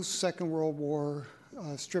post-Second World War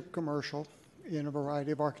strip commercial in a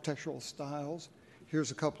variety of architectural styles.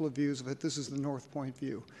 Here's a couple of views of it. This is the North Point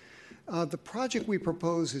view. The project we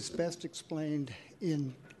propose is best explained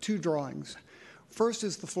in 2 drawings. First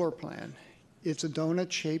is the floor plan. It's a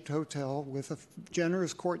donut-shaped hotel with a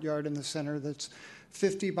generous courtyard in the center that's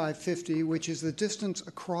 50 by 50, which is the distance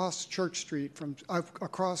across Church Street,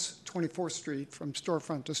 across 24th Street from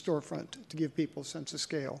storefront to storefront, to give people a sense of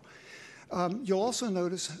scale. You'll also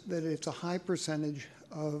notice that it's a high percentage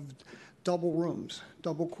of double rooms,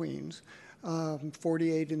 double queens,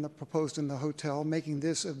 48 proposed in the hotel, making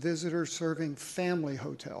this a visitor-serving family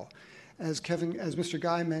hotel. As Mr.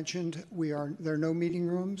 Guy mentioned, there are no meeting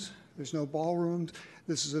rooms, there's no ballrooms.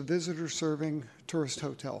 This is a visitor-serving tourist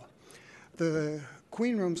hotel. The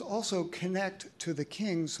queen rooms also connect to the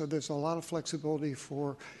king, so there's a lot of flexibility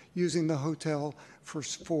for using the hotel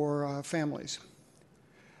for families.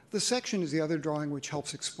 The section is the other drawing which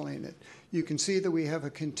helps explain it. You can see that we have a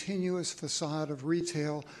continuous facade of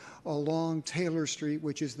retail along Taylor Street,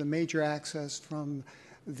 which is the major access from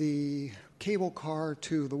the cable car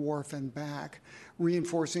to the wharf and back,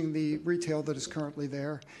 reinforcing the retail that is currently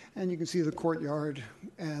there. And you can see the courtyard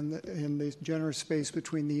and the generous space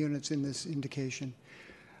between the units in this indication.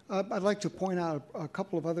 I'd like to point out a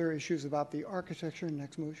couple of other issues about the architecture.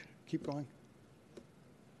 Next, Moosh. Keep going.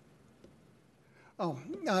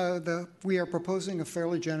 We are proposing a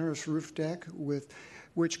fairly generous roof deck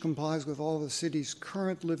which complies with all the city's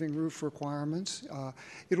current living roof requirements.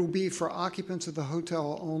 It'll be for occupants of the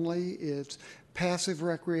hotel only. It's passive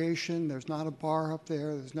recreation. There's not a bar up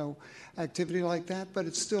there. There's no activity like that, but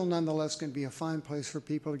it's still nonetheless going to be a fine place for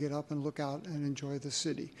people to get up and look out and enjoy the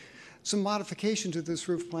city. Some modification to this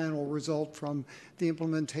roof plan will result from the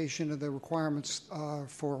implementation of the requirements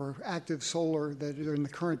for active solar that are in the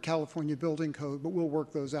current California Building Code, but we'll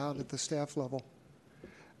work those out at the staff level.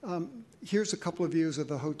 Here's a couple of views of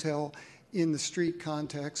the hotel in the street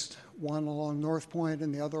context, one along North Point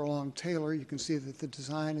and the other along Taylor. You can see that the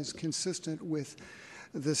design is consistent with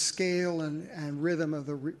the scale and rhythm of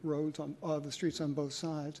the roads of the streets on both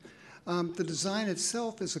sides. The design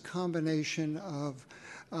itself is a combination of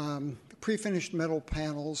pre-finished metal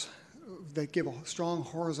panels that give a strong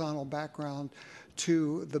horizontal background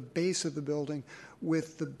to the base of the building,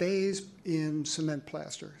 with the bays in cement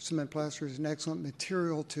plaster. Cement plaster is an excellent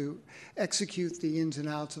material to execute the ins and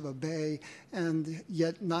outs of a bay, and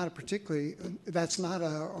yet that's not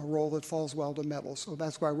a role that falls well to metal. So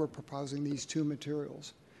that's why we're proposing these 2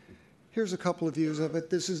 materials. Here's a couple of views of it.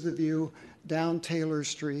 This is the view down Taylor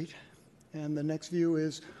Street, and the next view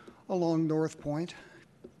is along North Point.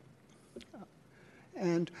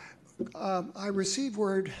 And I received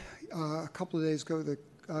word a couple of days ago that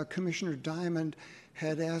Commissioner Diamond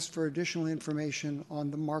had asked for additional information on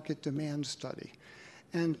the market demand study.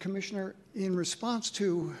 And Commissioner, in response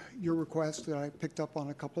to your request that I picked up on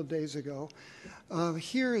a couple of days ago,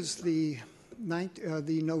 here is the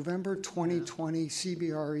November 2020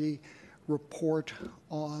 CBRE report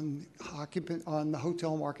on the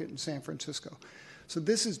hotel market in San Francisco. So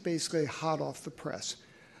this is basically hot off the press.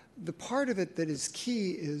 The part of it that is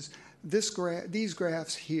key is these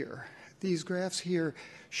graphs here. These graphs here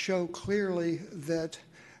show clearly that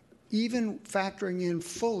even factoring in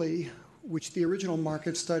fully, which the original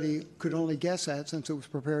market study could only guess at since it was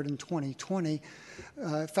prepared in 2020,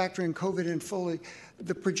 factoring COVID in fully,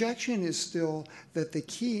 the projection is still that the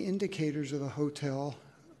key indicators of the hotel,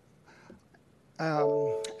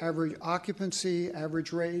 average occupancy,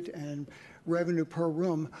 average rate, and revenue per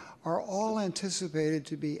room, are all anticipated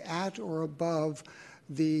to be at or above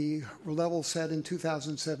the level set in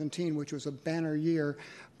 2017, which was a banner year,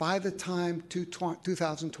 by the time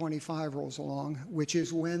 2025 rolls along, which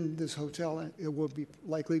is when this hotel will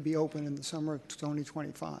likely be open in the summer of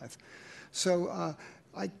 2025. So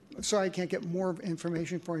sorry I can't get more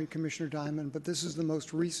information for you, Commissioner Diamond, but this is the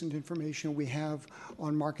most recent information we have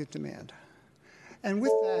on market demand. And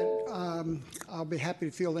with that, I'll be happy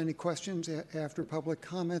to field any questions after public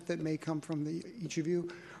comment that may come from each of you.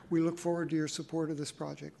 We look forward to your support of this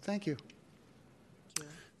project. Thank you.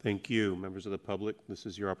 Thank you. Members of the public, this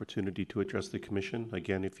is your opportunity to address the commission.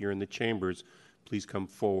 Again, if you're in the chambers, please come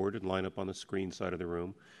forward and line up on the screen side of the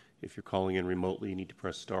room. If you're calling in remotely, you need to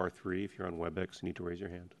press *3. If you're on WebEx, you need to raise your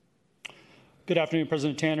hand. Good afternoon,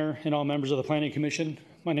 President Tanner and all members of the Planning Commission.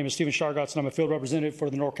 My name is Stephen Shargotts, and I'm a field representative for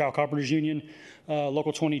the NorCal Carpenters Union,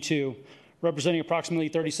 Local 22, representing approximately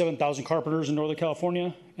 37,000 carpenters in Northern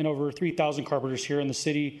California and over 3,000 carpenters here in the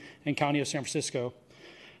city and county of San Francisco.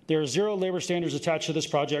 There are 0 labor standards attached to this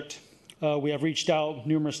project. We have reached out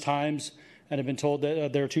numerous times and have been told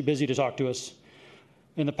that they're too busy to talk to us.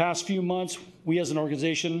 In the past few months, we as an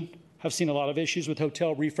organization have seen a lot of issues with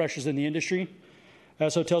hotel refreshes in the industry,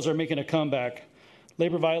 as hotels are making a comeback.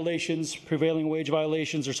 Labor violations, prevailing wage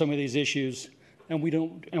violations are some of these issues, and we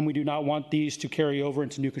do not want these to carry over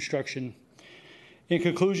into new construction. In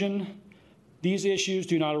conclusion, these issues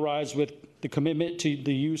do not arise with the commitment to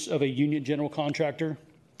the use of a union general contractor.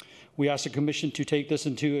 We ask the Commission to take this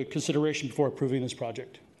into consideration before approving this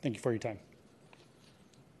project. Thank you for your time.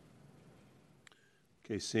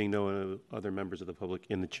 Okay, seeing no other members of the public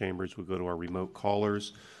in the chambers, we'll go to our remote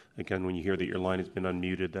callers. Again, when you hear that your line has been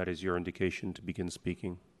unmuted, that is your indication to begin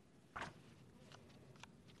speaking.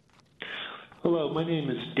 Hello, my name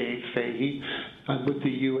is Dave Fahey. I'm with the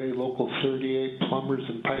UA Local 38 Plumbers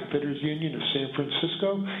and Pipe Fitters Union of San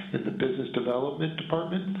Francisco in the Business Development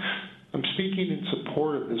Department. I'm speaking in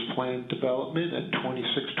support of this planned development at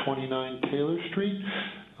 2629 Taylor Street.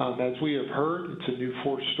 As we have heard, it's a new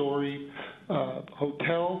 4-story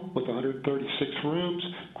hotel with 136 rooms,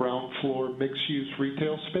 ground floor mixed-use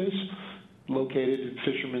retail space, located in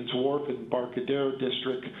Fisherman's Wharf in Barcadero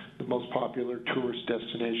District, the most popular tourist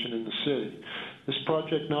destination in the city. This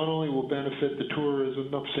project not only will benefit the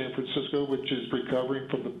tourism of San Francisco, which is recovering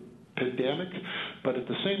from the pandemic, but at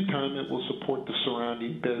the same time it will support the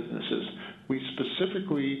surrounding businesses. We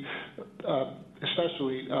specifically,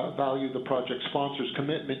 especially value the project sponsor's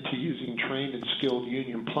commitment to using trained and skilled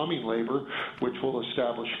union plumbing labor, which will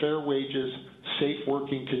establish fair wages, safe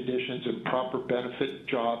working conditions, and proper benefit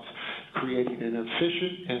jobs, creating an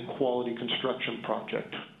efficient and quality construction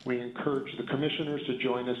project. We encourage the commissioners to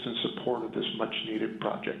join us in support of this much-needed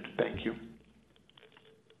project. Thank you.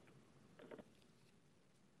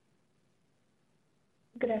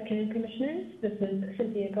 Good afternoon, Commissioners. This is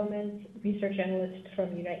Cynthia Gomez, Research Analyst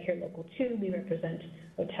from Unite Here Local 2. We represent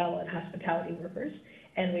hotel and hospitality workers,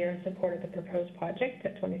 and we are in support of the proposed project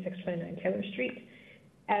at 2629 Taylor Street.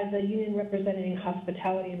 As a union representing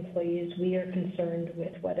hospitality employees, we are concerned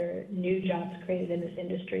with whether new jobs created in this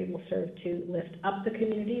industry will serve to lift up the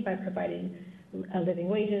community by providing living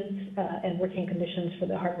wages and working conditions for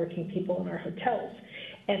the hardworking people in our hotels.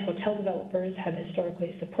 And hotel developers have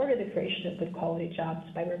historically supported the creation of good quality jobs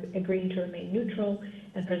by agreeing to remain neutral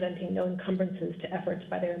and presenting no encumbrances to efforts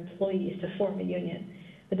by their employees to form a union.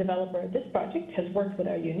 The developer of this project has worked with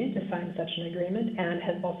our union to sign such an agreement and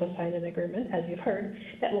has also signed an agreement, as you've heard,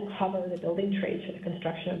 that will cover the building trades for the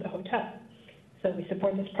construction of the hotel. So we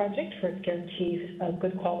support this project for its guarantees of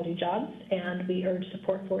good quality jobs, and we urge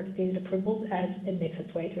support for its needed approvals as it makes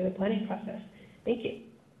its way through the planning process. Thank you.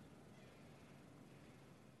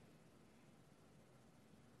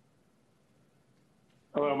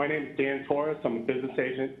 Hello, my name is Dan Torres. I'm a business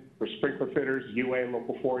agent for Sprinkler Fitters, UA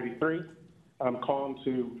Local 483. I'm calling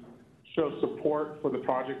to show support for the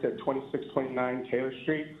project at 2629 Taylor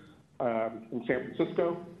Street in San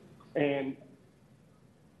Francisco. And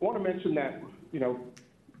I want to mention that,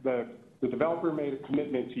 the developer made a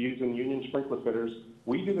commitment to using union sprinkler fitters.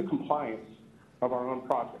 We do the compliance of our own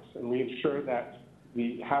projects, and we ensure that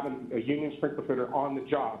having a union sprinkler fitter on the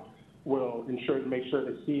job will make sure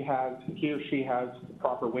that he or she has the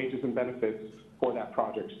proper wages and benefits for that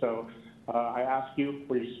project. So I ask you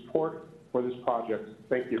for your support for this project.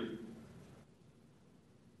 Thank you.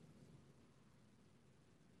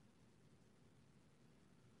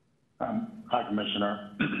 Hi,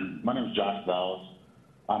 Commissioner. My name is Josh Vallis.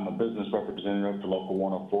 I'm a business representative for Local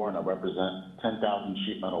 104, and I represent 10,000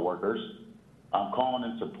 sheet metal workers. I'm calling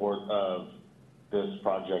in support of this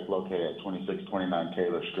project located at 2629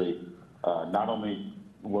 Taylor Street. Not only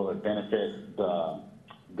will it benefit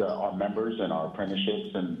our members and our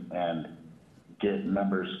apprenticeships and get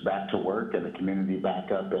members back to work and the community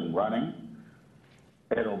back up and running,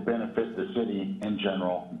 it'll benefit the city in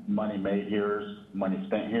general. Money made here is money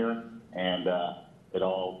spent here, and it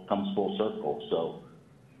all comes full circle. So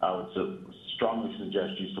I would strongly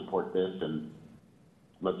suggest you support this, and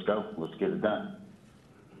let's go. Let's get it done.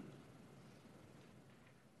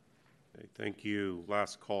 Okay, thank you.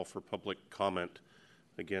 Last call for public comment.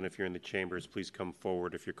 Again, if you're in the chambers, please come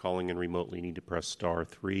forward. If you're calling in remotely, you need to press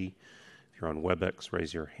 *3. If you're on WebEx,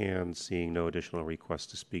 raise your hand. Seeing no additional requests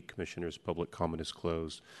to speak, Commissioners, public comment is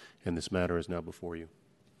closed, and this matter is now before you.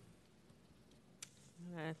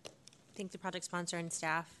 Thank the project sponsor and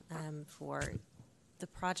staff for the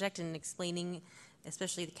project and explaining,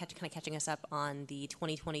 especially kind of catching us up on the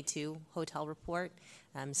 2022 hotel report.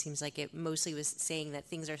 Seems like it mostly was saying that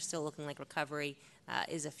things are still looking like recovery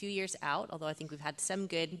is a few years out, although I think we've had some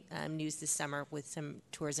good news this summer with some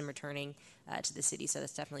tourism returning to the city, so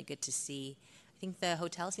that's definitely good to see. I think the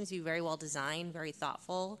hotel seems to be very well designed, very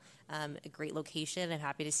thoughtful, a great location. I'm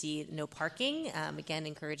happy to see no parking. Again,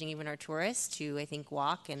 encouraging even our tourists to, I think,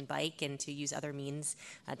 walk and bike and to use other means,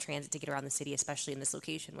 transit to get around the city, especially in this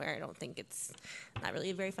location where I don't think it's not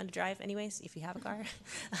really very fun to drive anyways, if you have a car,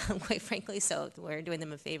 quite frankly. So we're doing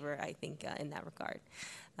them a favor, I think, in that regard.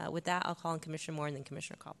 With that, I'll call on Commissioner Moore and then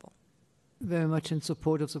Commissioner Koppel. Very much in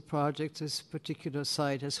support of the project. This particular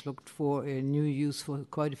site has looked for a new use for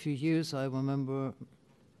quite a few years. I remember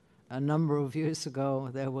a number of years ago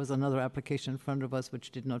there was another application in front of us which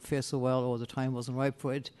did not fare so well, or the time wasn't ripe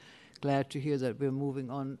for it. Glad to hear that we're moving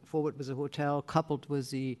on forward with the hotel, coupled with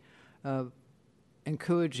the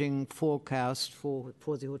encouraging forecast for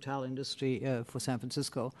the hotel industry for San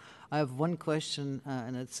Francisco. I have one question,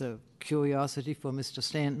 and it's a curiosity for Mr.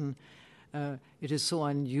 Stanton. It is so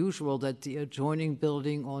unusual that the adjoining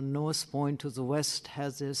building on North Point to the west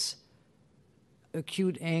has this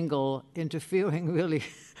acute angle interfering really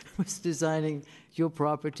with designing your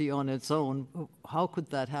property on its own. How could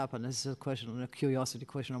that happen? This is a question, a curiosity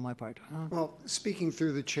question on my part. Well, speaking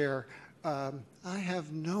through the chair, I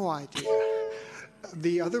have no idea.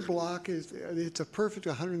 The other block it's a perfect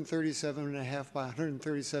 137.5 by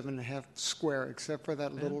 137.5 square, except for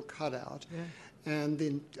that little cutout. Yeah. And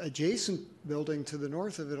the adjacent building to the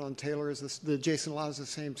north of it on Taylor is the adjacent lot is the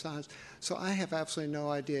same size. So I have absolutely no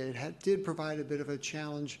idea. It did provide a bit of a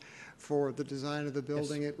challenge for the design of the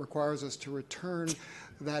building. Yes. It requires us to return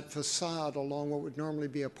that facade along what would normally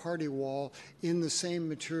be a party wall in the same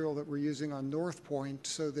material that we're using on North Point,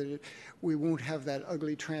 so that we won't have that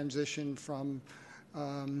ugly transition from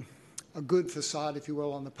a good facade, if you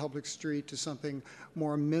will, on the public street to something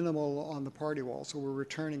more minimal on the party wall. So we're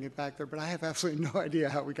returning it back there. But I have absolutely no idea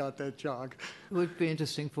how we got that jog. It would be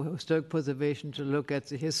interesting for historic preservation to look at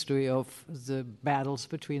the history of the battles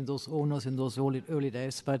between those owners in those early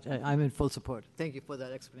days. But I'm in full support. Thank you for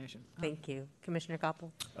that explanation. Thank you. Commissioner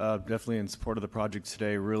Koppel. Definitely in support of the project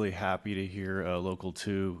today. Really happy to hear Local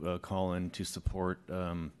 2 call in to support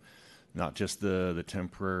not just the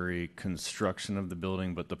temporary construction of the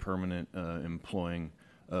building, but the permanent employing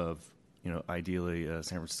of, ideally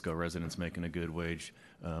San Francisco residents making a good wage,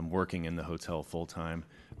 working in the hotel full time.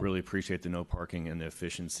 Really appreciate the no parking and the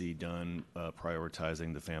efficiency done,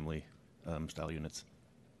 prioritizing the family style units.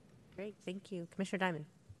 Great, thank you. Commissioner Diamond.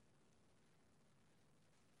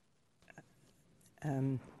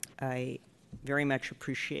 I very much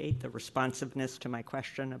appreciate the responsiveness to my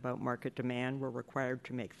question about market demand. We're required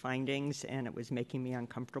to make findings, and it was making me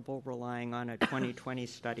uncomfortable relying on a 2020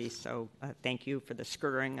 study. So thank you for the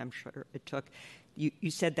scurrying I'm sure it took.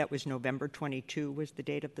 You said that was November 22 was the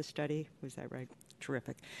date of the study. Was that right?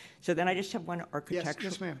 Terrific. So then I just have one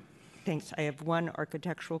architectural. Yes, ma'am. Thanks. I have one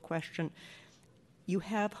architectural question. You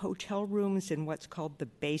have hotel rooms in what's called the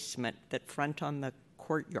basement that front on the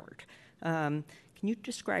courtyard. Can you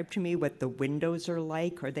describe to me what the windows are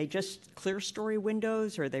like? Are they just clear-story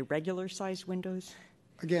windows, or are they regular-sized windows?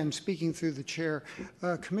 Again, speaking through the chair,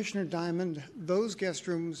 Commissioner Diamond, those guest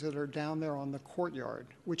rooms that are down there on the courtyard,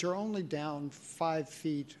 which are only down 5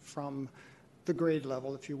 feet from the grade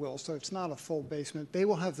level, if you will, so it's not a full basement, they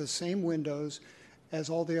will have the same windows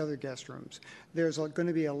as all the other guest rooms. There's going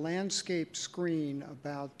to be a landscape screen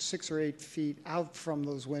about 6 or 8 feet out from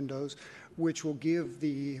those windows, which will give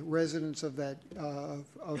the residents of the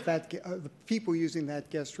people using that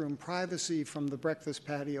guest room privacy from the breakfast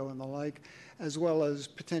patio and the like, as well as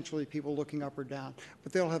potentially people looking up or down.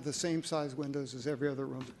 But they'll have the same size windows as every other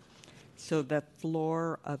room. So the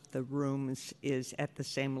floor of the rooms is at the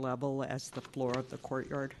same level as the floor of the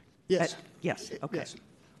courtyard? Yes. Yes, okay. Yes.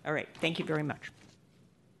 All right, thank you very much.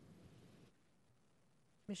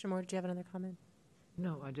 Commissioner Moore, do you have another comment?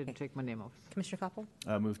 No, I didn't take my name off. Commissioner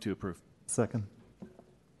Koppel. Move to approve. Second.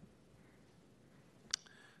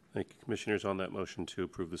 Thank you, Commissioners. On that motion to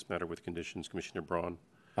approve this matter with conditions, Commissioner Braun.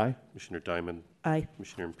 Aye. Commissioner Diamond. Aye.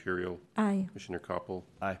 Commissioner Imperial. Aye. Commissioner Koppel.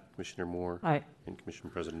 Aye. Commissioner Moore. Aye. And Commissioner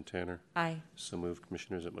President Tanner. Aye. So moved,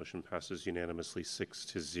 Commissioners. That motion passes unanimously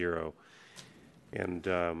 6-0. And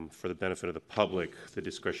for the benefit of the public, the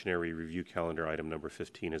discretionary review calendar item number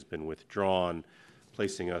 15 has been withdrawn,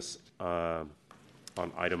 placing us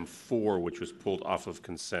on item 4, which was pulled off of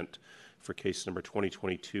consent for case number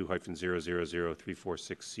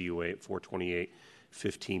 2022-000346 CUA at 428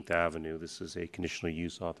 15th Avenue. This is a conditional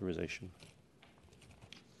use authorization.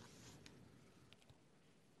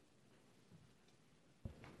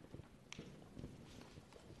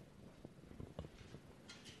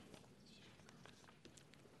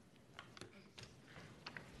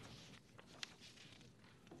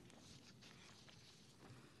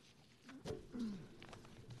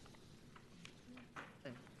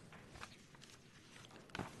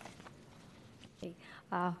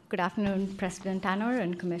 Good afternoon, President Tanner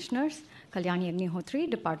and Commissioners. Kalyani Agnihotri,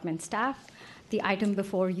 Department staff. The item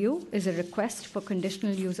before you is a request for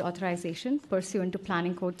conditional use authorization pursuant to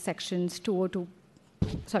Planning Code Sections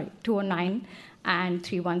 209 and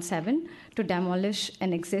 317 to demolish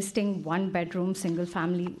an existing one-bedroom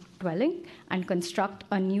single-family dwelling and construct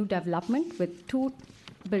a new development with 2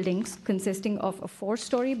 buildings consisting of a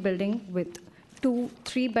 4-story building with 2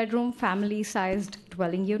 3-bedroom family-sized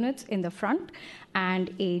dwelling units in the front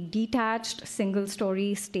and a detached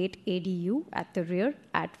single-story state ADU at the rear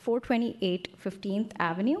at 428 15th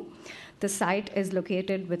Avenue. The site is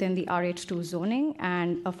located within the RH2 zoning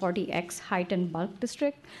and a 40X height and bulk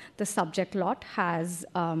district. The subject lot has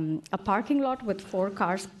a parking lot with 4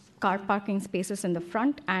 car parking spaces in the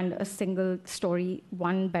front and a single-story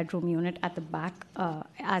 1-bedroom unit at the back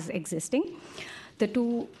as existing. The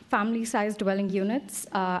 2 family-sized dwelling units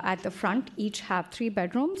at the front each have 3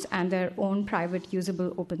 bedrooms and their own private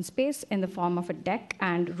usable open space in the form of a deck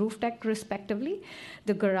and roof deck, respectively.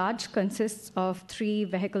 The garage consists of 3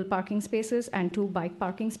 vehicle parking spaces and 2 bike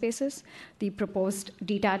parking spaces. The proposed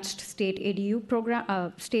detached state program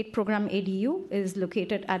ADU is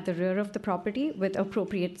located at the rear of the property with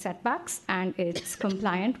appropriate setbacks, and it's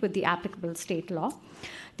compliant with the applicable state law.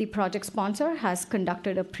 The project sponsor has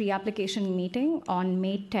conducted a pre-application meeting on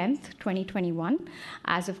May 10th, 2021.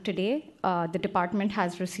 As of today, the department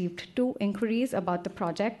has received 2 inquiries about the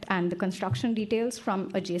project and the construction details from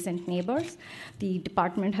adjacent neighbors. The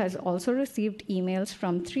department has also received emails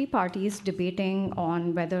from 3 parties debating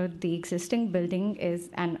on whether the existing building is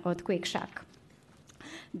an earthquake shack.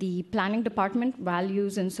 The planning department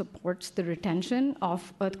values and supports the retention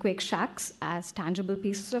of earthquake shacks as tangible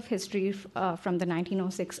pieces of history from the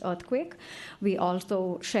 1906 earthquake. We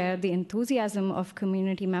also share the enthusiasm of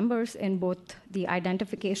community members in both the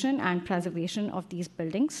identification and preservation of these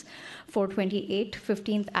buildings. 428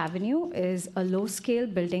 15th Avenue is a low-scale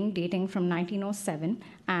building dating from 1907,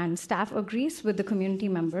 and staff agrees with the community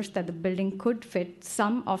members that the building could fit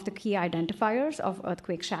some of the key identifiers of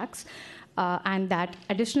earthquake shacks, and that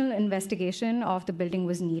additional investigation of the building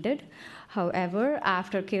was needed. However,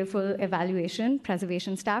 after careful evaluation,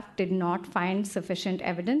 preservation staff did not find sufficient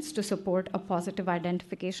evidence to support a positive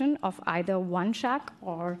identification of either one shack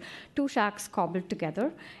or 2 shacks cobbled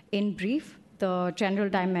together. In brief, the general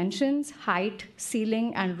dimensions, height,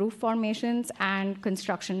 ceiling, and roof formations and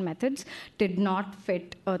construction methods did not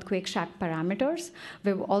fit earthquake shack parameters.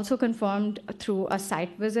 We've also confirmed through a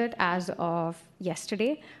site visit as of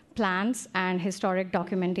yesterday plans and historic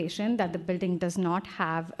documentation that the building does not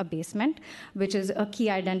have a basement, which is a key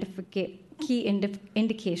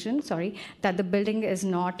indication that the building is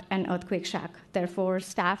not an earthquake shack. Therefore,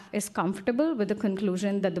 staff is comfortable with the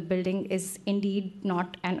conclusion that the building is indeed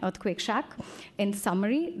not an earthquake shack. In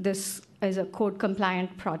summary, this is a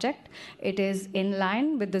code-compliant project. It is in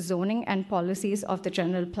line with the zoning and policies of the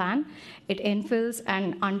general plan. It infills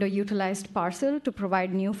an underutilized parcel to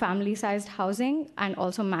provide new family-sized housing and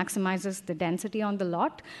also maximizes the density on the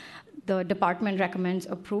lot. The department recommends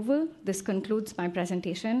approval. This concludes my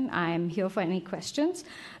presentation. I am here for any questions.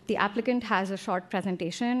 The applicant has a short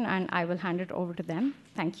presentation, and I will hand it over to them.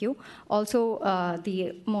 Thank you. Also,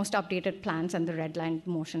 the most updated plans and the red line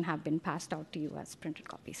motion have been passed out to you as printed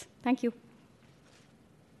copies. Thank you.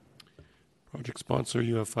 Project sponsor,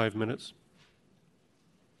 you have 5 minutes.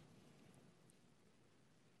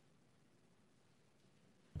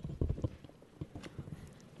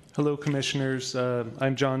 Hello, Commissioners.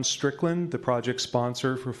 I'm John Strickland, the project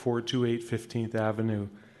sponsor for 428 15th Avenue.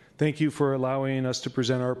 Thank you for allowing us to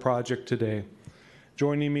present our project today.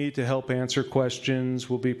 Joining me to help answer questions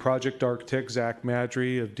will be project architect Zach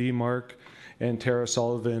Madry of DMARC and Tara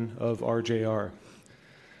Sullivan of RJR.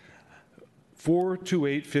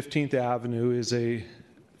 428 15th Avenue is a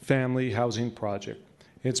family housing project.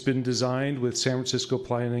 It's been designed with San Francisco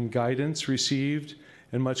planning guidance received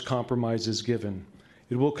and much compromise is given.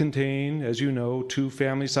 It will contain, as you know, 2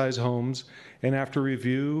 family-sized homes, and after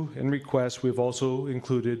review and request, we've also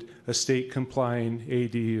included a state-complying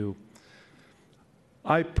ADU.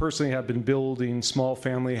 I personally have been building small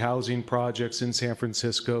family housing projects in San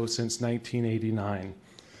Francisco since 1989.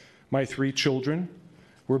 My 3 children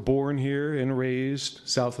were born here and raised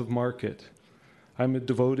south of Market. I'm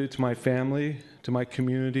devoted to my family, to my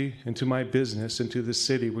community, and to my business, and to the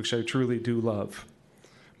city, which I truly do love.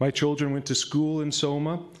 My children went to school in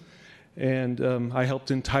Soma, and I helped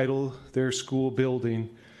entitle their school building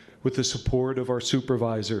with the support of our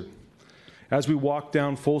supervisor. As we walked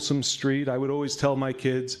down Folsom Street, I would always tell my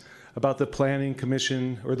kids about the Planning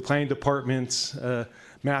Commission or the Planning Department's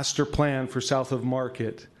master plan for south of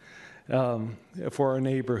Market for our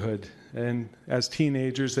neighborhood. And as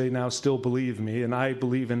teenagers, they now still believe me, and I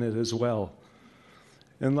believe in it as well.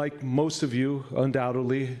 And like most of you,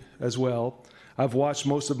 undoubtedly as well, I've watched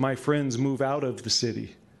most of my friends move out of the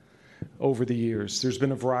city over the years. There's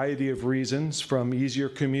been a variety of reasons, from easier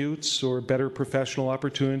commutes or better professional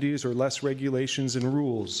opportunities or less regulations and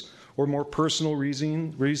rules, or more personal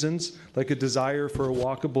reasons like a desire for a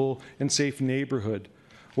walkable and safe neighborhood,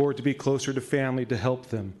 or to be closer to family to help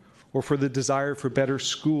them, or for the desire for better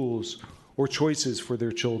schools or choices for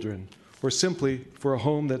their children, or simply for a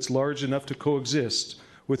home that's large enough to coexist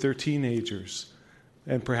with their teenagers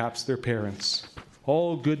and perhaps their parents.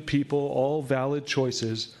 All good people, all valid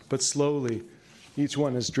choices, but slowly each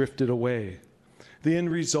one has drifted away. The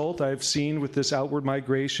end result I've seen with this outward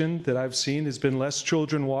migration that I've seen has been less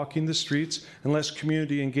children walking the streets and less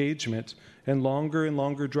community engagement and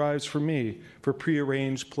longer drives for me for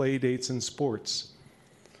prearranged play dates and sports.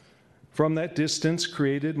 From that distance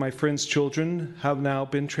created, my friends' children have now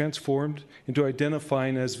been transformed into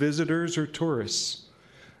identifying as visitors or tourists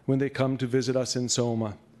when they come to visit us in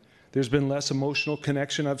Soma. There's been less emotional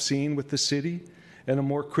connection I've seen with the city and a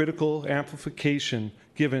more critical amplification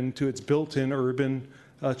given to its built-in urban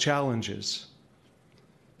challenges.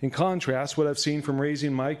 In contrast, what I've seen from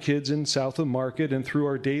raising my kids in south of Market and through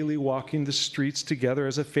our daily walking the streets together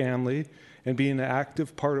as a family and being an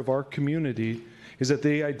active part of our community is that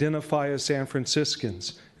they identify as San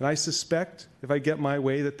Franciscans. And I suspect, if I get my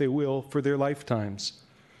way, that they will for their lifetimes.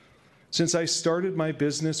 Since I started my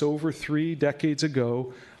business over 3 decades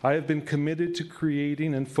ago, I have been committed to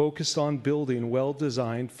creating and focused on building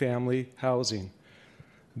well-designed family housing.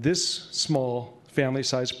 This small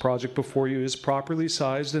family-sized project before you is properly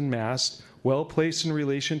sized and massed, well-placed in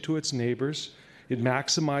relation to its neighbors. It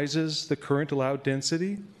maximizes the current allowed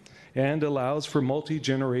density and allows for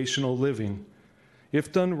multi-generational living.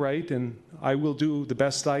 If done right, and I will do the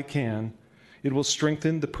best I can, it will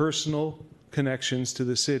strengthen the personal connections to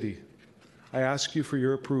the city. I ask you for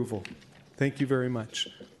your approval. Thank you very much.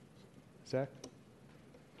 Zach?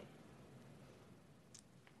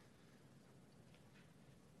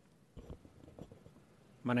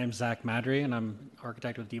 My name's Zach Madry, and I'm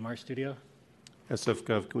architect with DMAR Studio. SF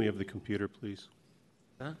Gov, can we have the computer, please?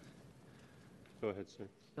 Huh? Go ahead, sir.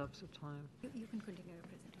 Stops of time. You can continue your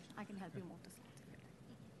presentation. I can help you move the slides.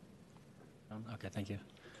 Okay, thank you.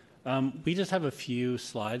 We just have a few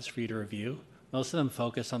slides for you to review. Most of them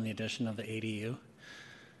focus on the addition of the ADU.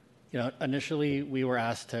 Initially we were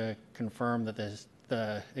asked to confirm that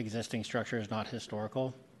the existing structure is not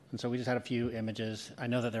historical, and so we just had a few images. I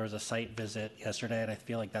know that there was a site visit yesterday, and I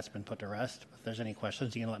feel like that's been put to rest. If there's any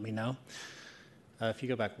questions, you can let me know. If you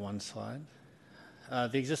go back one slide.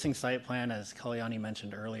 The existing site plan, as Kalyani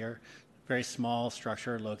mentioned earlier, very small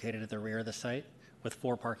structure located at the rear of the site with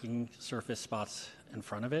 4 parking surface spots in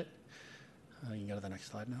front of it. You can go to the next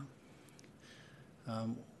slide now.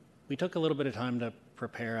 We took a little bit of time to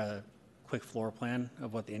prepare a quick floor plan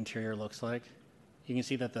of what the interior looks like. You can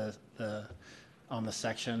see that on the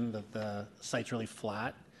section that the site's really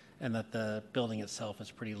flat and that the building itself is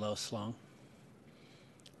pretty low slung.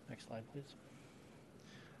 Next slide, please.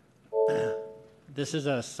 This is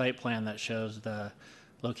a site plan that shows the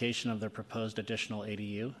location of the proposed additional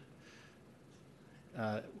ADU.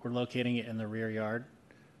 We're locating it in the rear yard.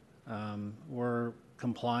 We're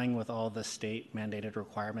complying with all the state mandated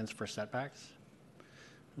requirements for setbacks.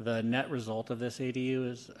 The net result of this ADU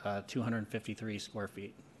is 253 square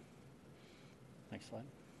feet. Next slide.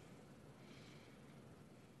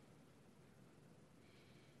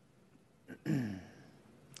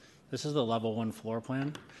 This is the level 1 floor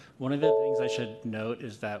plan. One of the things I should note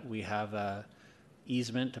is that we have a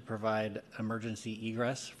easement to provide emergency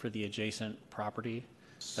egress for the adjacent property.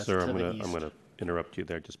 Sir, I'm going to interrupt you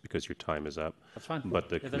there just because your time is up. That's fine.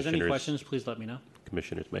 But if there's any questions, please let me know.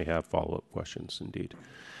 Commissioners may have follow-up questions, indeed.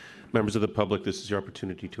 Members of the public, this is your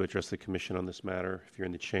opportunity to address the commission on this matter. If you're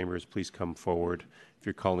in the chambers, please come forward. If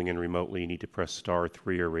you're calling in remotely, you need to press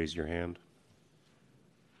 *3 or raise your hand.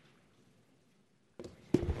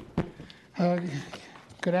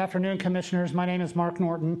 Good afternoon, Commissioners. My name is Mark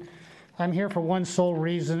Norton. I'm here for one sole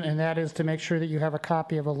reason, and that is to make sure that you have a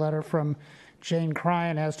copy of a letter from Jane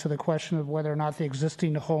Cryan as to the question of whether or not the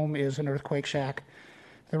existing home is an earthquake shack.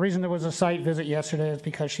 The reason there was a site visit yesterday is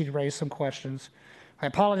because she raised some questions. I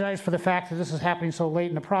apologize for the fact that this is happening so late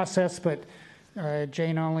in the process, but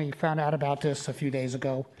Jane only found out about this a few days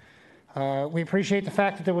ago. We appreciate the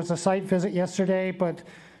fact that there was a site visit yesterday, but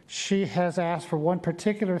she has asked for one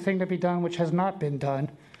particular thing to be done which has not been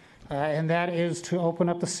done, and that is to open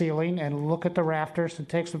up the ceiling and look at the rafters and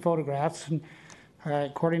take some photographs. And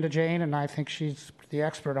according to Jane, and I think she's the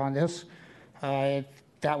expert on this,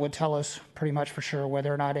 that would tell us pretty much for sure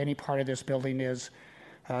whether or not any part of this building is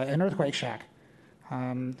an earthquake shack.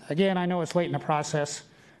 Again, I know it's late in the process,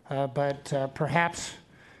 but perhaps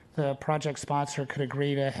the project sponsor could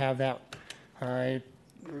agree to have that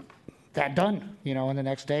done, in the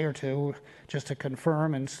next day or two, just to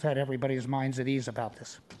confirm and set everybody's minds at ease about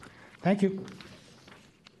this. Thank you.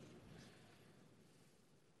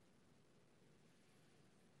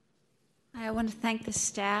 I want to thank the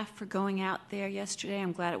staff for going out there yesterday.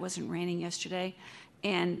 I'm glad it wasn't raining yesterday,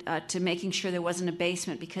 and to making sure there wasn't a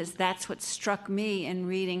basement, because that's what struck me in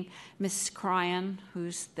reading Ms. Cryan,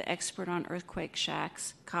 who's the expert on earthquake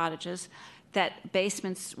shacks, cottages, that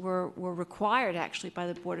basements were required actually by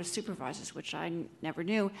the Board of Supervisors, which I never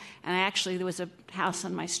knew. And there was a house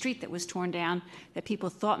on my street that was torn down that people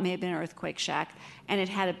thought may have been an earthquake shack, and it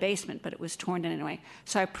had a basement, but it was torn down anyway.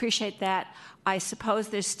 So I appreciate that. I suppose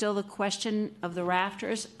there's still the question of the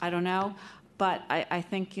rafters. I don't know. But I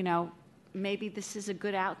think, maybe this is a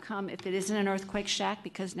good outcome if it isn't an earthquake shack,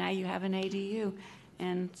 because now you have an ADU.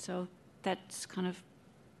 And so that's kind of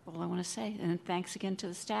all I want to say. And thanks again to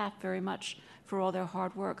the staff very much for all their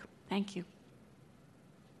hard work. Thank you.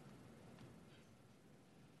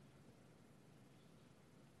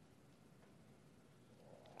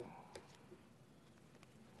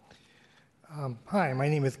 Hi, my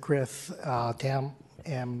name is Chris Tam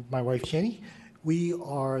and my wife Jenny. We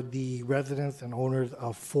are the residents and owners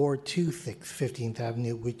of 426 15th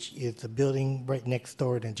Avenue, which is the building right next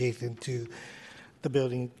door and adjacent to the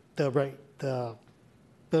building, the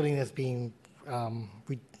building that's being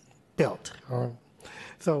rebuilt.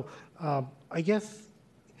 So I guess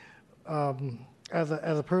as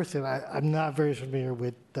a person, I'm not very familiar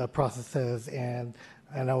with the processes, and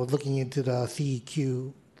I was looking into the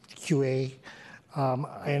CEQA.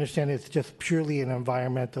 I understand it's just purely an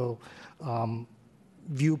environmental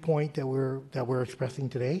viewpoint that we're expressing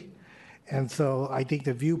today, and so I think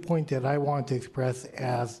the viewpoint that I want to express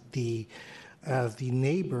as the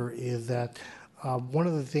neighbor is that one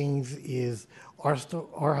of the things is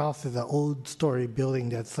our house is an old story building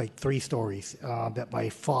that's like 3 stories that my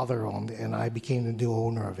father owned, and I became the new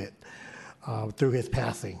owner of it through his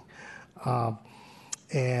passing.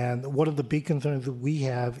 And one of the big concerns that we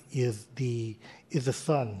have is the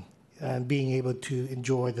sun, and being able to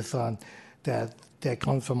enjoy the sun that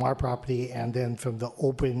comes from our property and then from the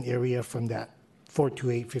open area from that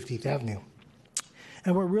 428 50th Avenue.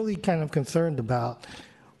 And we're really kind of concerned about,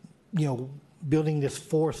 building this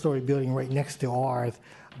 4-story building right next to ours,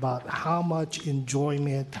 about how much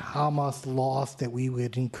enjoyment, how much loss that we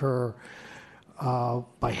would incur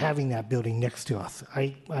by having that building next to us.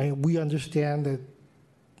 We understand that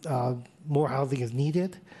more housing is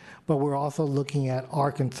needed, but we're also looking at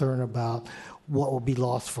our concern about what will be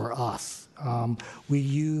lost for us.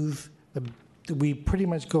 We pretty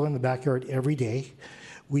much go in the backyard every day.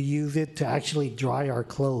 We use it to actually dry our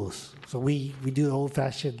clothes. So we do the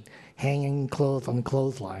old-fashioned hanging clothes on the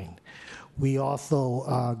clothesline. We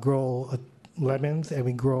also grow lemons, and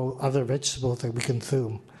we grow other vegetables that we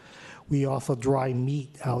consume. We also dry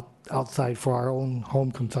meat outside for our own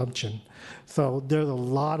home consumption. So there's a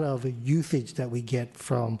lot of usage that we get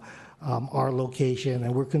from our location,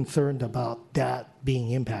 and we're concerned about that being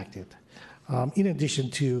impacted. In addition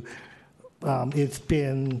to, it's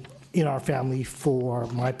been in our family for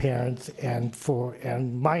my parents and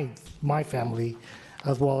my family,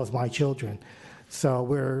 as well as my children. So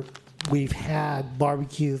we've had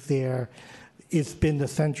barbecues there. It's been the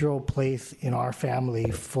central place in our family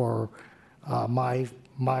for my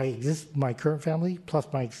current family, plus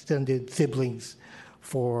my extended siblings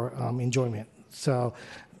for enjoyment. So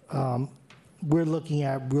we're looking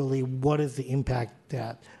at really what is the impact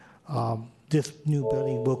that this new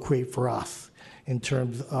building will create for us in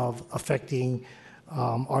terms of affecting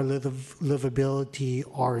our livability,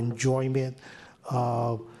 our enjoyment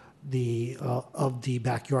of the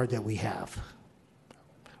backyard that we have.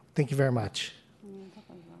 Thank you very much.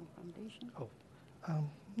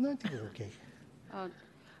 No, I think we're okay.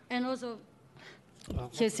 And also,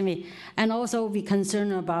 Excuse me. And also be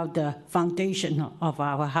concerned about the foundation of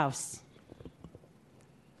our house.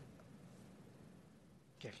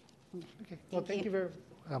 Okay. Well, thank you very.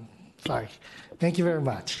 Sorry. Thank you very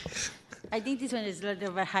much. I think this one is a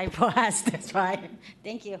little bit high for us. That's why.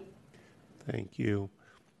 Thank you. Thank you.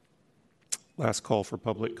 Last call for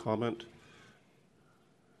public comment. If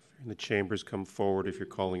you're in the chambers, come forward. If you're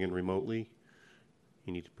calling in remotely,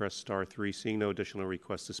 you need to press *3. Seeing no additional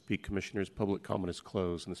requests to speak, Commissioners, public comment is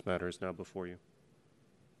closed, and this matter is now before you.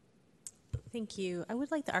 Thank you. I would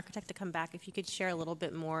like the architect to come back. If you could share a little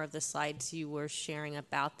bit more of the slides you were sharing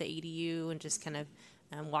about the ADU and just kind of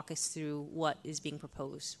walk us through what is being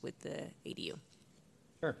proposed with the ADU.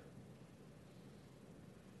 Sure.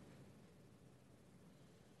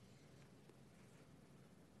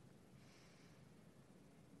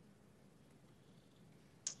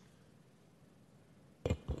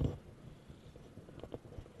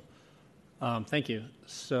 Thank you.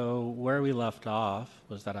 So where we left off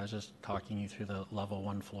was that I was just talking you through the level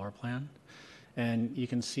 1 floor plan. And you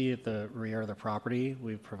can see at the rear of the property,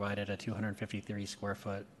 we've provided a 253 square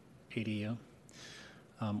foot ADU.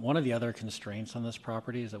 One of the other constraints on this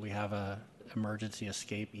property is that we have a emergency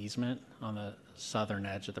escape easement on the southern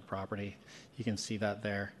edge of the property. You can see that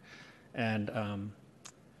there. And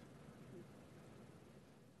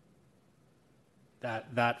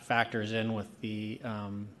that factors in with the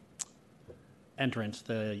entrance,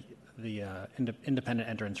 the independent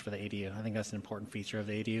entrance for the ADU. I think that's an important feature of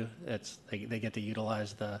the ADU. They get to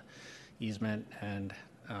utilize the easement and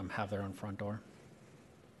have their own front door.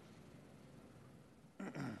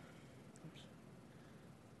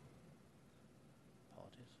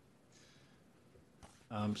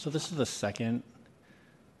 Apologies. So this is the second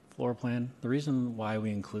floor plan. The reason why we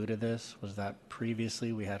included this was that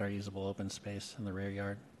previously we had our usable open space in the rear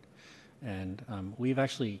yard. And we've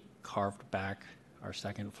actually carved back our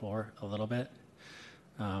second floor a little bit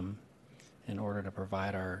in order to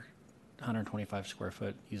provide our 125 square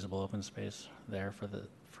foot usable open space there for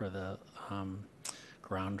the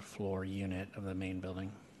ground floor unit of the main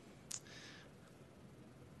building.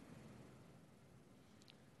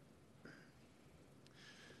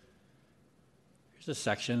 Here's a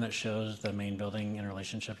section that shows the main building in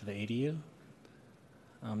relationship to the ADU.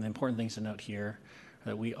 The important things to note here are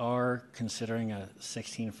that we are considering a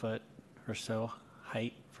 16-foot or so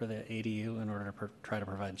height for the ADU in order to try to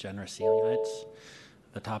provide generous ceiling heights.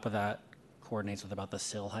 The top of that coordinates with about the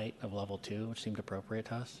sill height of level 2, which seemed appropriate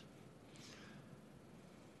to us.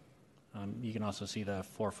 You can also see the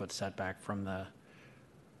 4-foot setback from the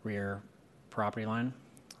rear property line.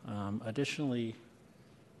 Additionally,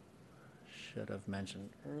 should have mentioned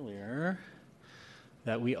earlier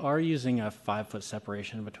that we are using a 5-foot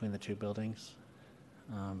separation between the two buildings.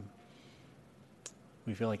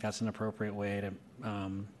 We feel like that's an appropriate way to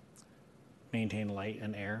maintain light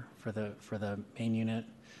and air for the main unit.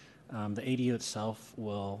 The ADU itself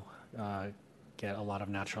will get a lot of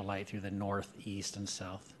natural light through the north, east, and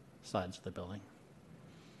south sides of the building.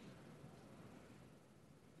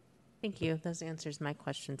 Thank you. Those answers my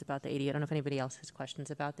questions about the ADU. I don't know if anybody else has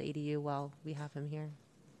questions about the ADU while we have him here.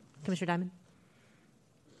 Commissioner Diamond?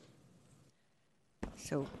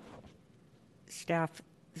 So, staff,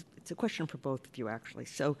 it's a question for both of you, actually.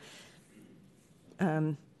 So,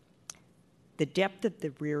 the depth of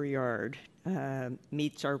the rear yard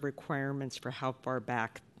meets our requirements for how far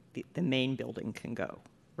back the main building can go,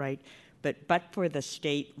 right? But for the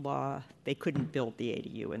state law, they couldn't build the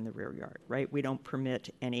ADU in the rear yard, right? We don't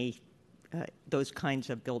permit any those kinds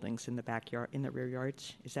of buildings in the backyard, in the rear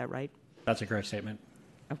yards. Is that right? That's a correct statement.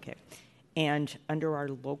 Okay. And under our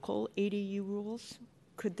local ADU rules,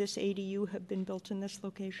 could this ADU have been built in this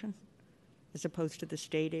location as opposed to the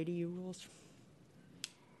state ADU rules?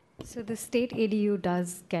 So the state ADU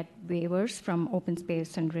does get waivers from open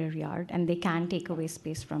space and rear yard, and they can take away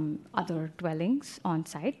space from other dwellings on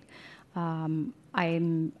site.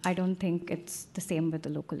 I don't think it's the same with the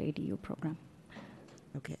local ADU program.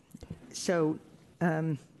 Okay. So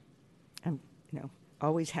I'm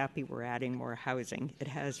always happy we're adding more housing. It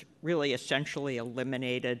has really essentially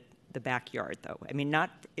eliminated the backyard, though. I mean,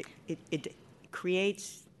 it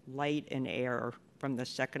creates light and air from the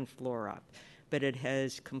second floor up, but it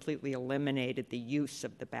has completely eliminated the use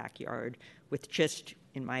of the backyard with just,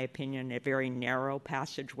 in my opinion, a very narrow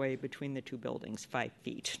passageway between the two buildings, 5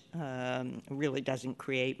 feet. It really doesn't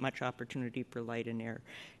create much opportunity for light and air.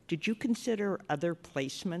 Did you consider other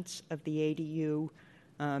placements of the ADU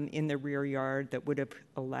in the rear yard that would have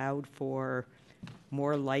allowed for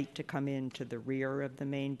more light to come into the rear of the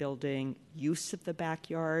main building, use of the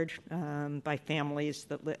backyard by families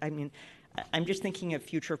that I'm just thinking of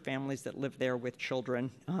future families that live there with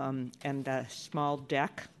children, and the small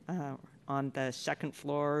deck on the second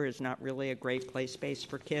floor is not really a great play space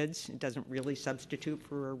for kids. It doesn't really substitute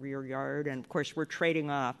for a rear yard, and of course we're trading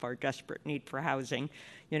off our desperate need for housing,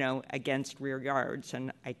 against rear yards,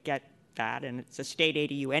 and I get that, and it's a state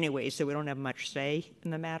ADU anyway, so we don't have much say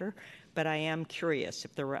in the matter. But I am curious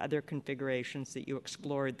if there were other configurations that you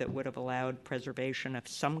explored that would have allowed preservation of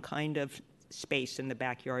some kind of space in the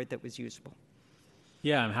backyard that was usable.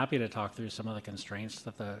 Yeah, I'm happy to talk through some of the constraints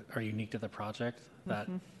that are unique to the project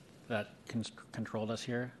that controlled us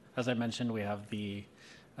here. As I mentioned, we have the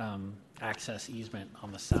access easement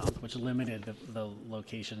on the south, which limited the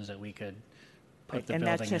locations that we could put the and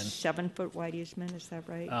building in. that's a 7-foot wide easement, is that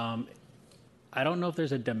right? I don't know if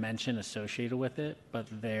there's a dimension associated with it, but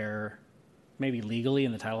there maybe legally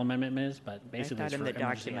in the title amendment is, but basically it's for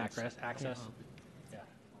emergency access. Yeah.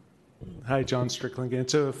 Hi, John Strickland again.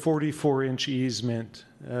 It's a 44-inch easement,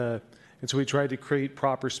 and so we tried to create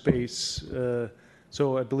proper space.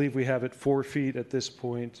 So I believe we have it 4 feet at this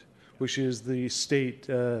point, which is the state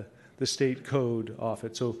code off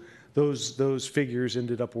it. So those figures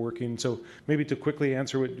ended up working. So maybe to quickly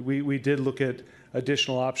answer what we did look at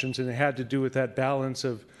additional options, and it had to do with that balance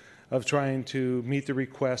of trying to meet the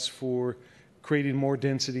requests for creating more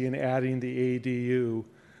density and adding the ADU,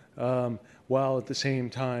 while at the same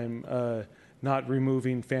time not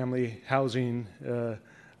removing family housing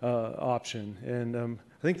option. And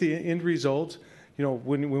I think the end result,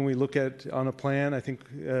 when we look at on a plan, I think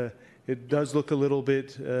it does look a little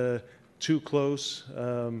bit too close.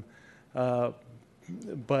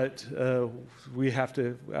 But we have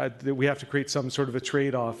to create some sort of a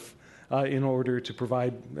trade-off in order to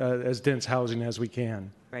provide as dense housing as we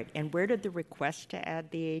can. Right. And where did the request to add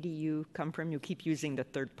the ADU come from? You keep using the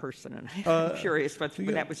third person, and I'm curious, but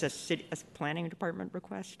that was a planning department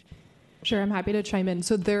request? Sure, I'm happy to chime in.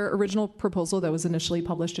 So their original proposal that was initially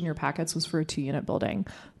published in your packets was for a 2-unit building,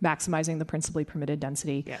 maximizing the principally permitted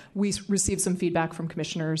density. Yeah. We received some feedback from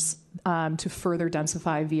commissioners to further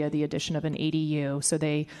densify via the addition of an ADU. So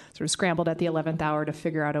they sort of scrambled at the 11th hour to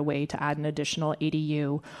figure out a way to add an additional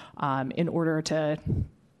ADU in order to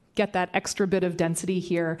get that extra bit of density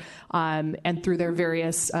here. And through their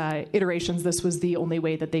various iterations, this was the only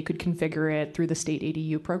way that they could configure it through the state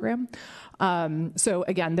ADU program. So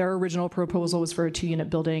again, their original proposal was for a 2-unit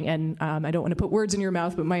building, and I don't want to put words in your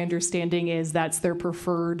mouth, but my understanding is that's their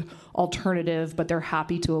preferred alternative, but they're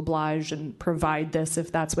happy to oblige and provide this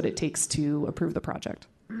if that's what it takes to approve the project.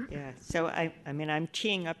 Yeah, so I'm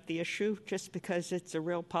teeing up the issue just because it's a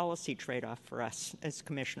real policy trade-off for us as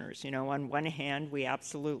commissioners. On one hand, we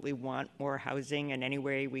absolutely want more housing, and any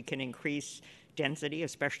way we can increase density,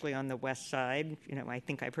 especially on the west side. I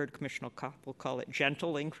think I've heard Commissioner Koppel call it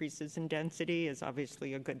gentle increases in density is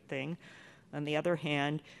obviously a good thing. On the other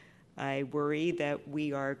hand, I worry that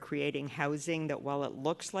we are creating housing that, while it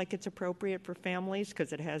looks like it's appropriate for families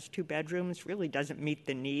because it has 2 bedrooms, really doesn't meet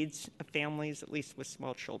the needs of families, at least with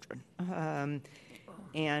small children.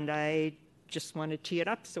 And I just want to tee it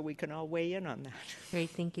up so we can all weigh in on that.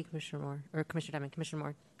 Great, thank you, Commissioner Moore. Or Commissioner Diamond. Commissioner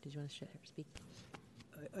Moore, did you want to speak?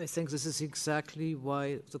 I think this is exactly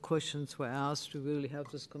why the questions were asked to really have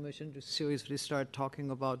this commission to seriously start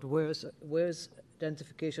talking about where's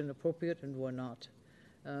identification appropriate and where not.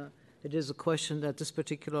 It is a question that this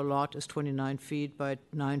particular lot is 29 feet by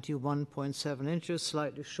 91.7 inches,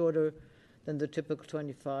 slightly shorter than the typical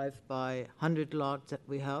 25 by 100 lot that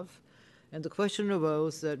we have. And the question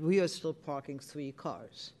arose that we are still parking 3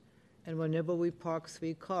 cars. And whenever we park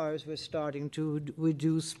 3 cars, we're starting to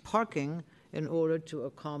reduce parking in order to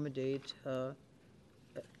accommodate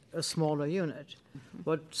a smaller unit.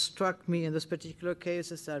 What struck me in this particular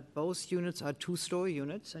case is that both units are 2-story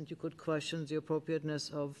units, and you could question the appropriateness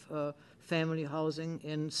of family housing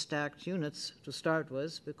in stacked units to start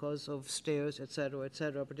with because of stairs, et cetera,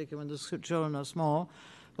 particularly when the children are small.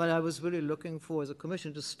 But I was really looking for the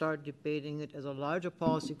commission to start debating it as a larger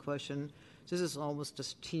policy question. This is almost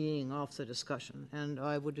just teeing off the discussion, and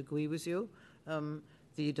I would agree with you.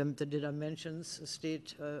 The dimensions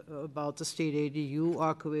about the state ADU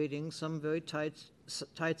are creating some very tight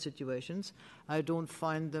situations. I don't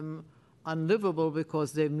find them unlivable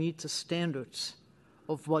because they meet the standards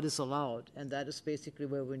of what is allowed, and that is basically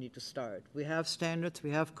where we need to start. We have standards.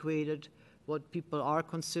 We have created what people are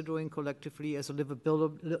considering collectively as a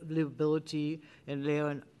livability and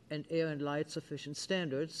air and light sufficient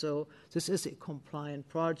standards. So this is a compliant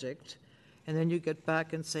project. And then you get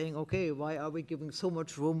back and saying, okay, why are we giving so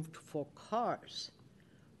much room for cars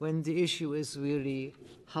when the issue is really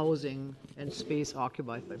housing and space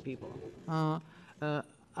occupied by people?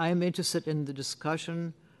 I'm interested in the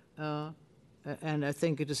discussion And I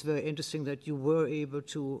think it is very interesting that you were able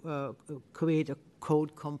to create a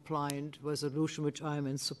code-compliant resolution, which I am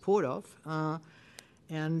in support of.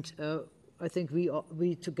 And I think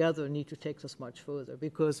we together need to take this much further,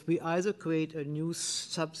 because we either create a new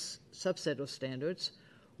subset of standards,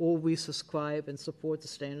 or we subscribe and support the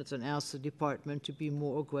standards and ask the department to be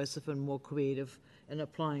more aggressive and more creative in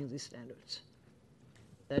applying these standards.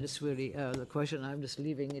 That is really the question. I'm just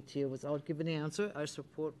leaving it here without giving the answer. I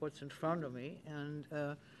support what's in front of me and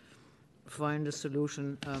find a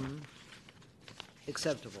solution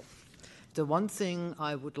acceptable. The one thing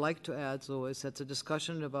I would like to add, though, is that the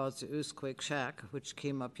discussion about the earthquake shack, which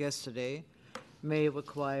came up yesterday, may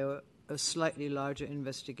require a slightly larger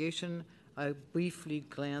investigation. I briefly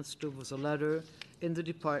glanced over the letter. In the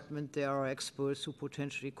department, there are experts who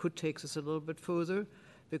potentially could take this a little bit further,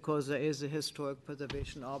 because there is a historic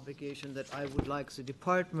preservation obligation that I would like the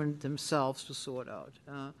department themselves to sort out.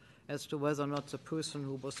 As to whether or not the person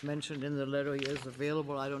who was mentioned in the letter is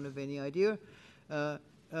available, I don't have any idea.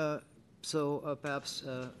 So perhaps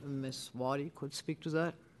Ms. Waddy could speak to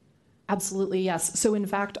that. Absolutely, yes. So in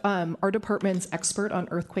fact, our department's expert on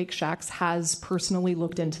earthquake shacks has personally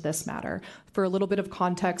looked into this matter. For a little bit of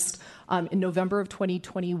context, in November of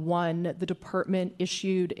 2021, the department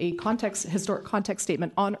issued a historic context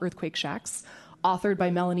statement on earthquake shacks, authored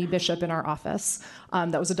by Melanie Bishop in our office,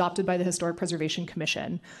 that was adopted by the Historic Preservation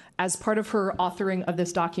Commission. As part of her authoring of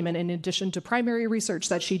this document, in addition to primary research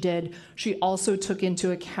that she did, she also took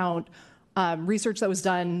into account research that was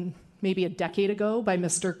done maybe a decade ago by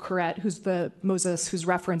Mr. Corrett, Moses, who's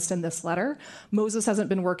referenced in this letter. Moses hasn't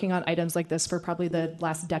been working on items like this for probably the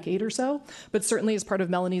last decade or so, but certainly as part of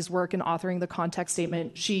Melanie's work in authoring the context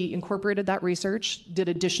statement, she incorporated that research, did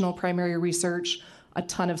additional primary research, a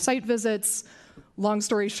ton of site visits. Long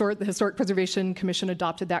story short, the Historic Preservation Commission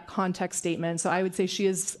adopted that context statement. So I would say she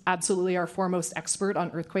is absolutely our foremost expert on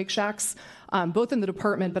earthquake shacks, both in the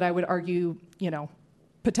department, but I would argue,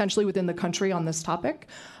 potentially within the country on this topic.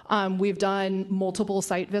 We've done multiple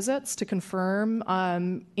site visits to confirm,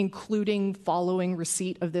 including following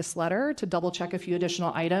receipt of this letter, to double check a few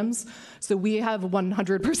additional items. So we have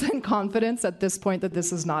 100% confidence at this point that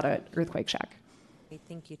this is not an earthquake shack. Great,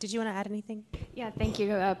 thank you. Did you want to add anything? Yeah, thank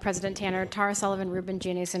you, President Tanner. Tara Sullivan, Ruben,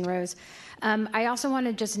 Janice, and Rose. I also want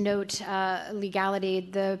to just note legality.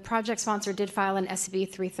 The project sponsor did file an SB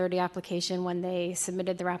 330 application when they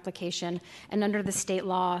submitted their application, and under the state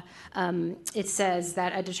law, it says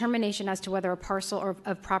that a determination as to whether a parcel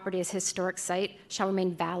of property is historic site shall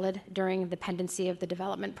remain valid during the pendency of the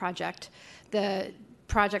development project. The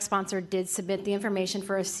project sponsor did submit the information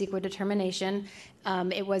for a CEQA determination.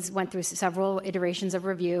 It went through several iterations of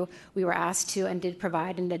review. We were asked to and did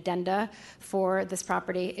provide an addenda for this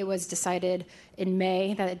property. It was decided in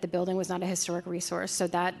May that the building was not a historic resource, so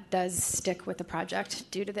that does stick with the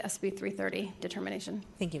project due to the SB 330 determination.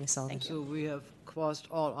 Thank you, Ms. Sullivan. So we have crossed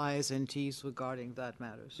all I's and T's regarding that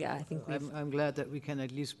matter. So yeah, I think I'm glad that we can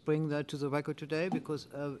at least bring that to the record today, because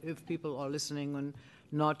if people are listening and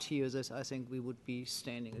not hear this, I think we would be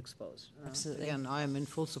standing exposed. Absolutely. Again, I am in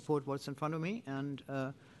full support of what's in front of me, and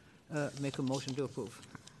make a motion to approve.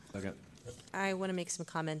 Okay. I want to make some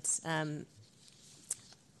comments.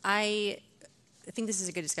 I think this is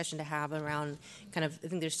a good discussion to have around I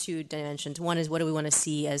think there's two dimensions. One is, what do we want to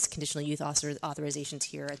see as conditional use authorizations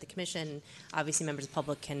here at the Commission? Obviously, members of the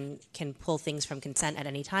public can pull things from consent at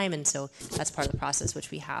any time, and so that's part of the process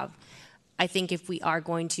which we have. I think if we are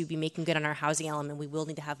going to be making good on our housing element, we will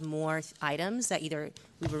need to have more items that either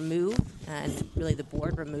we remove, and really the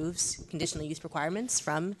board removes conditional use requirements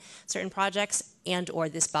from certain projects, and or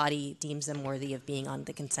this body deems them worthy of being on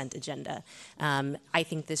the consent agenda. I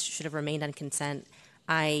think this should have remained on consent.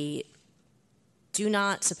 I do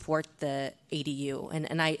not support the ADU,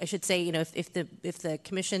 and I should say, if the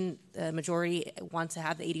Commission majority wants to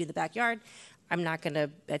have the ADU in the backyard, I'm not going to,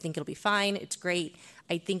 I think it'll be fine. It's great.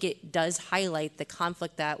 I think it does highlight the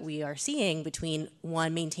conflict that we are seeing between,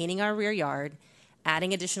 one, maintaining our rear yard,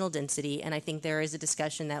 adding additional density, and I think there is a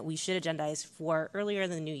discussion that we should agendize for earlier in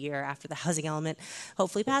the new year after the housing element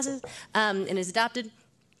hopefully passes and is adopted,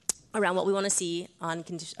 around what we want to see on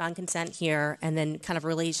consent here, and then kind of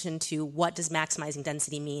relation to what does maximizing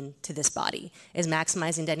density mean to this body. Is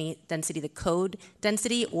maximizing density the code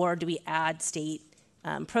density, or do we add state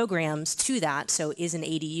programs to that. So is an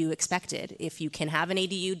ADU expected? If you can have an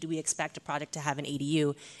ADU, do we expect a project to have an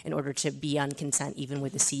ADU in order to be on consent even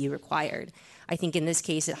with the CU required? I think in this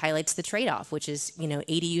case it highlights the trade-off, which is,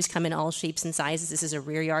 ADUs come in all shapes and sizes. This is a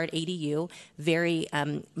rear yard ADU, very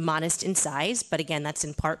modest in size, but again, that's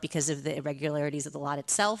in part because of the irregularities of the lot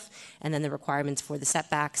itself and then the requirements for the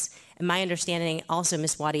setbacks. And my understanding also,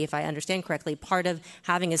 Ms. Waddy, if I understand correctly, part of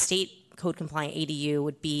having a state code compliant ADU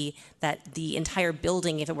would be that the entire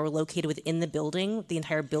building, if it were located within the building, the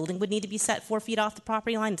entire building would need to be set 4 feet off the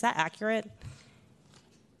property line. Is that accurate?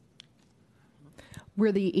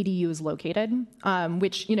 Where the ADU is located,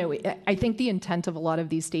 which, I think the intent of a lot of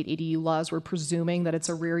these state ADU laws were presuming that it's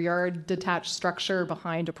a rear yard detached structure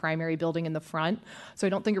behind a primary building in the front. So I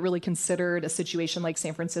don't think it really considered a situation like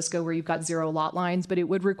San Francisco where you've got 0 lot lines, but it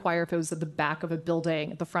would require, if it was at the back of a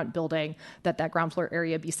building, the front building, that ground floor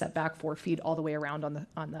area be set back 4 feet all the way around on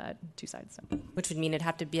the 2 sides. So. Which would mean it'd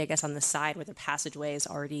have to be, I guess, on the side where the passageway is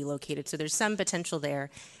already located. So there's some potential there.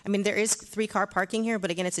 I mean, there is 3-car parking here, but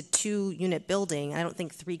again, it's a 2-unit building. I don't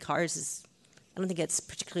think 3 cars is, I don't think it's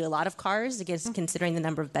particularly a lot of cars. I guess considering the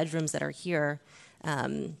number of bedrooms that are here,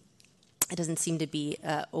 it doesn't seem to be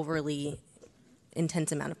overly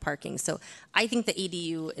intense amount of parking. So I think the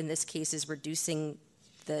ADU in this case is reducing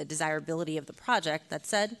the desirability of the project. That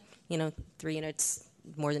said, 3 units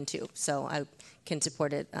more than 2. So I can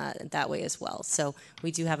support it that way as well. So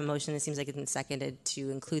we do have a motion. It seems like it's been seconded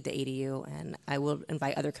to include the ADU, and I will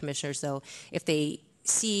invite other commissioners, though, if they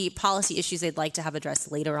see policy issues they'd like to have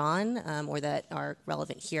addressed later on or that are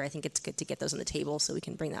relevant here, I think it's good to get those on the table so we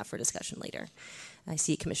can bring that for discussion later. I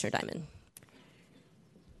see Commissioner Diamond.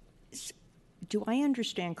 Do I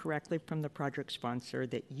understand correctly from the project sponsor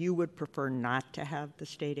that you would prefer not to have the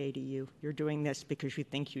state ADU? You're doing this because you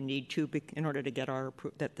think you need to in order to get our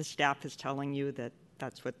approval, that the staff is telling you that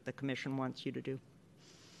that's what the commission wants you to do?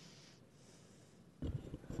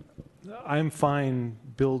 I'm fine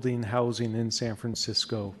building housing in San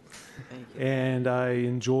Francisco, and I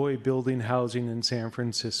enjoy building housing in San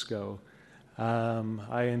Francisco.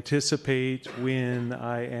 I anticipate when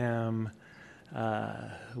I am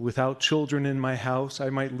without children in my house, I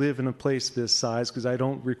might live in a place this size because I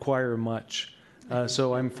don't require much.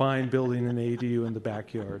 So I'm fine building an ADU in the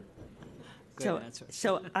backyard.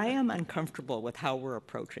 So I am uncomfortable with how we're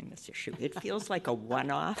approaching this issue. It feels like a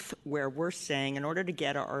one-off where we're saying in order to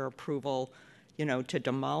get our approval, to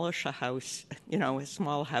demolish a house, a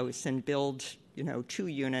small house and build, 2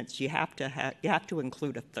 units, you have to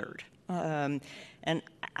include a third. And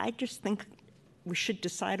I just think we should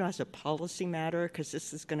decide as a policy matter, because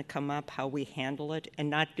this is going to come up, how we handle it, and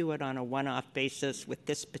not do it on a one-off basis with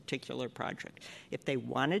this particular project. If they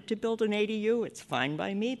wanted to build an ADU, it's fine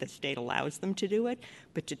by me. The state allows them to do it.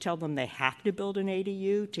 But to tell them they have to build an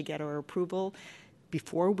ADU to get our approval,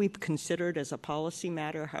 before we've considered as a policy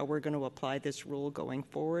matter how we're going to apply this rule going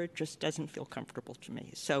forward, just doesn't feel comfortable to me.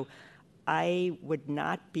 So I would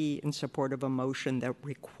not be in support of a motion that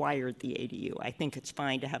required the ADU. I think it's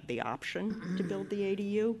fine to have the option to build the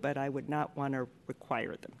ADU, but I would not want to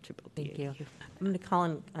require them to build the ADU. Thank you. I'm going to call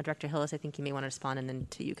on Director Hillis. I think you may want to respond, and then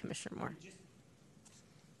to you, Commissioner Moore.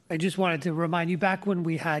 I just wanted to remind you, back when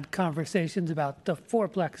we had conversations about the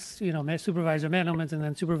fourplex, Supervisor Mandelman's and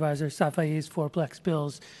then Supervisor Safai's fourplex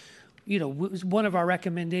bills, one of our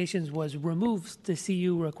recommendations was remove the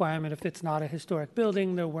CU requirement if it's not a historic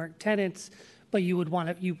building, there weren't tenants, but we would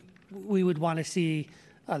want to see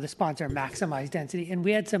the sponsor maximize density. And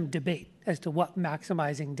we had some debate as to what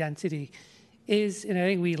maximizing density is, and I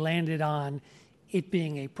think we landed on it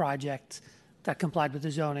being a project that complied with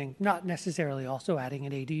the zoning, not necessarily also adding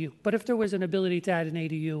an ADU. But if there was an ability to add an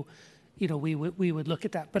ADU, we would look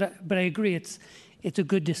at that. But I agree, it's a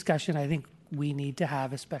good discussion I think we need to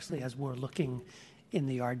have, especially as we're looking in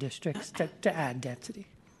the R districts to add density.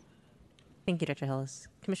 Thank you, Dr. Hillis.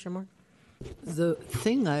 Commissioner Moore? The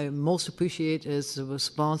thing I most appreciate is the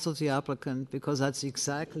response of the applicant, because that's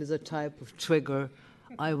exactly the type of trigger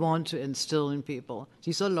I want to instill in people.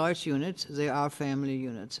 These are large units. They are family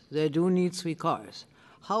units. They do need 3 cars.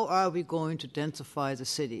 How are we going to densify the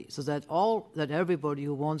city so that everybody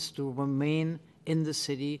who wants to remain in the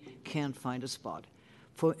city can find a spot?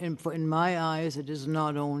 In my eyes, it is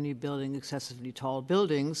not only building excessively tall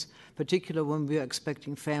buildings, particularly when we are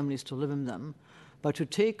expecting families to live in them, but to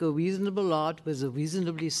take a reasonable lot with a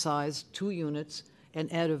reasonably sized 2 units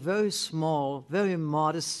and add a very small, very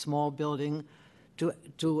modest small building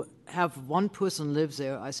to have one person live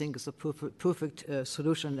there, I think is a perfect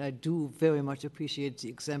solution. I do very much appreciate the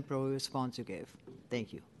exemplary response you gave.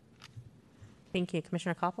 Thank you. Thank you.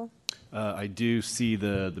 Commissioner Koppel? I do see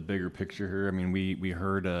the bigger picture here. I mean, we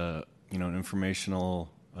heard an informational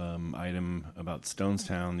item about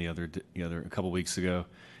Stonestown a couple weeks ago,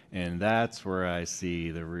 and that's where I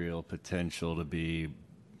see the real potential to be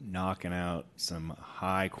knocking out some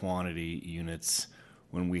high quantity units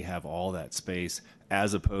when we have all that space,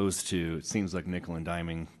 as opposed to, it seems like nickel and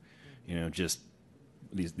diming, just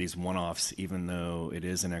these one-offs. Even though it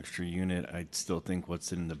is an extra unit, I still think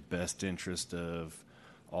what's in the best interest of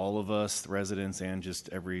all of us, the residents, and just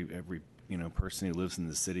every person who lives in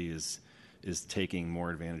the city is taking more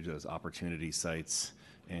advantage of those opportunity sites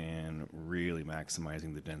and really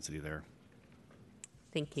maximizing the density there.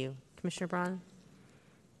 Thank you. Commissioner Braun?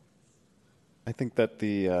 I think that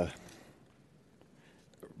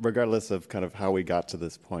regardless of kind of how we got to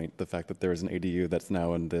this point, the fact that there is an ADU that's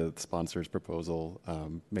now in the sponsor's proposal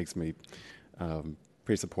makes me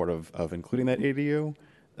pretty supportive of including that ADU.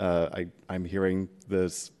 I'm hearing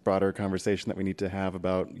this broader conversation that we need to have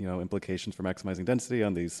about implications for maximizing density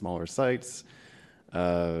on these smaller sites.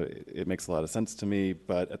 It makes a lot of sense to me,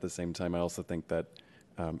 but at the same time, I also think that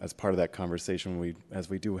as part of that conversation, as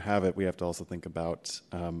we do have it, we have to also think about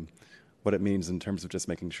what it means in terms of just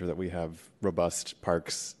making sure that we have robust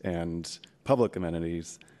parks and public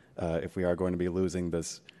amenities if we are going to be losing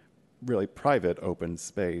this really private open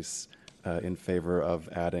space in favor of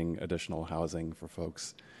adding additional housing for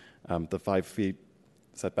folks. The 5 feet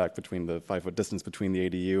setback between the 5 foot distance between the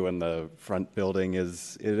ADU and the front building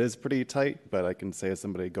is pretty tight, but I can say as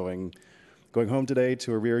somebody going home today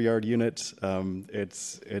to a rear yard unit,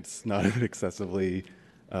 it's not an excessively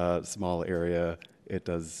small area. It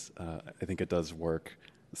does, I think it does work.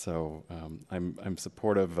 So I'm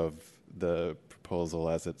supportive of the proposal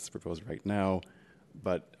as it's proposed right now,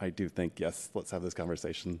 but I do think, yes, let's have this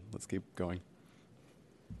conversation. Let's keep going.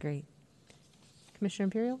 Great. Commissioner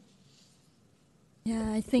Imperial?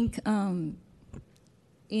 Yeah, I think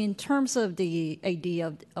in terms of the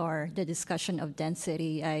idea or the discussion of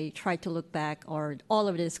density, I tried to look back or all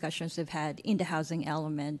of the discussions we've had in the housing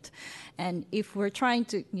element. And if we're trying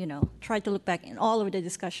to, try to look back in all of the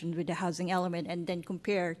discussions with the housing element and then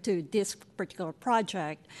compare to this particular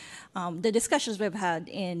project, the discussions we've had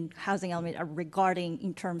in housing element are regarding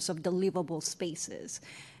in terms of the livable spaces.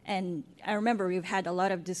 And I remember we've had a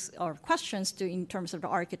lot of questions in terms of the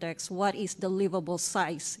architects, what is the livable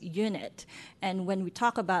size unit? And when we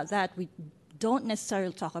talk about that, we don't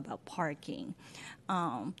necessarily talk about parking.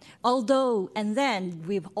 And then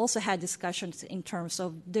we've also had discussions in terms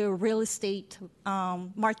of the real estate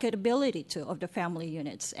marketability too of the family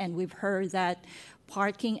units. And we've heard that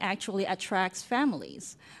parking actually attracts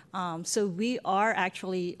families. So we are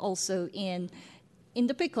actually also in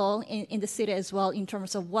the pickle in the city as well in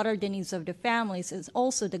terms of what are the needs of the families is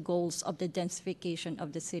also the goals of the densification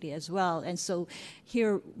of the city as well. And so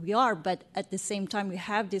here we are, but at the same time we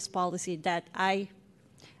have this policy that I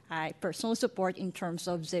personally support in terms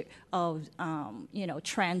of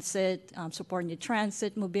transit, supporting the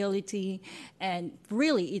transit mobility, and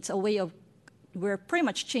really it's a way of we're pretty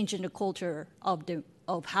much changing the culture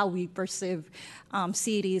of how we perceive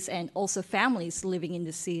cities and also families living in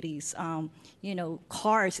the cities.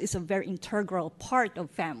 Cars is a very integral part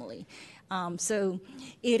of family. So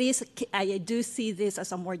it is, I do see this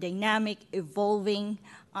as a more dynamic, evolving,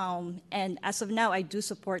 and as of now, I do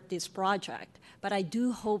support this project. But I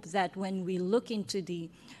do hope that when we look into to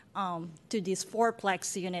these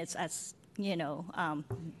fourplex units as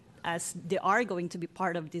they are going to be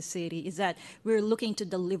part of this city, is that we're looking to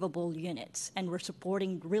the livable units and we're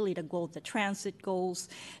supporting really the goal, the transit goals,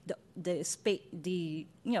 the space,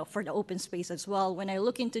 for the open space as well. When I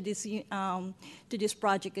look into this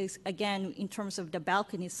project, is again in terms of the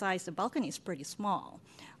balcony size, the balcony is pretty small.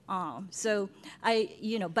 But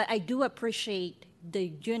I do appreciate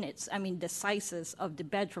the units. I mean the sizes of the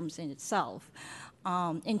bedrooms in itself.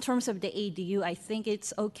 In terms of the ADU, I think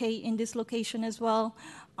it's okay in this location as well.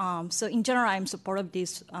 So in general, I'm supportive of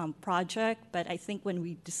this project, but I think when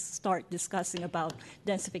we start discussing about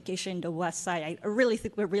densification in the west side, I really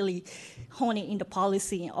think we're really honing in the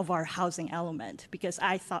policy of our housing element, because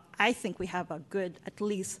I think we have a good, at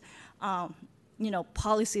least,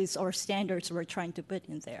 policies or standards we're trying to put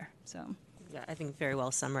in there. So. Yeah, I think very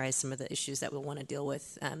well summarized some of the issues that we'll want to deal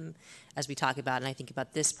with as we talk about. And I think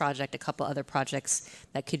about this project, a couple other projects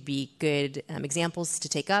that could be good examples to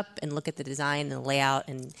take up and look at the design and the layout,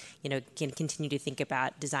 and can continue to think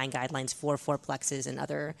about design guidelines for fourplexes and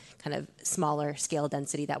other kind of smaller scale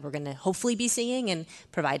density that we're going to hopefully be seeing, and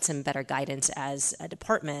provide some better guidance as a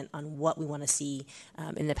department on what we want to see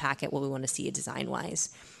in the packet, what we want to see design-wise.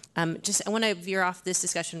 I want to veer off this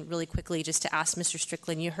discussion really quickly just to ask Mr.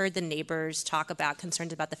 Strickland, you heard the neighbors talk about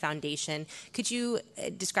concerns about the foundation. Could you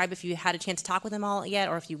describe if you had a chance to talk with them all yet,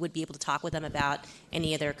 or if you would be able to talk with them about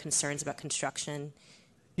any other concerns about construction?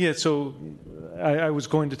 Yeah, so I was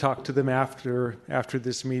going to talk to them after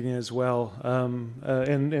this meeting as well,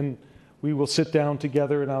 and we will sit down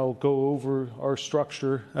together and I'll go over our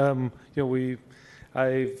structure.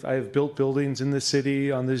 I've built buildings in the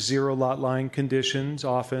city on the zero lot line conditions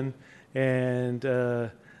often, and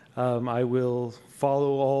I will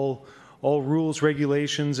follow all rules,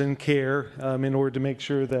 regulations, and care in order to make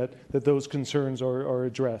sure that those concerns are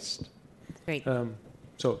addressed. Great.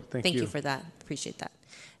 So thank you. Thank you for that. Appreciate that.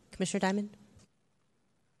 Commissioner Diamond?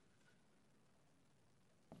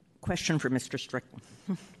 Question for Mr. Strickland.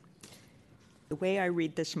 The way I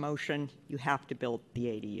read this motion, you have to build the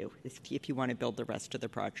ADU if you want to build the rest of the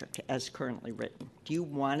project as currently written. Do you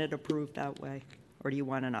want it approved that way, or do you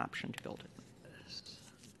want an option to build it?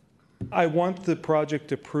 I want the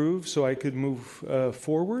project approved so I could move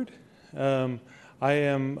forward. I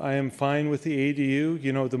am fine with the ADU.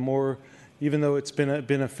 You know, the more, even though it's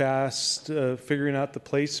been a fast figuring out the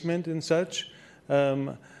placement and such.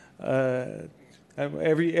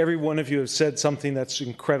 Every one of you have said something that's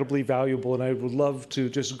incredibly valuable, and I would love to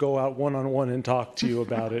just go out one-on-one and talk to you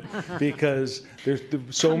about it, because there's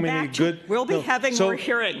so many good. We'll be having more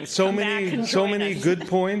hearings. So many good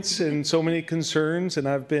points and so many concerns, and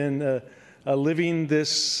I've been living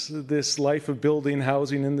this life of building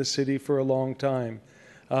housing in the city for a long time.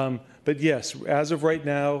 But yes, as of right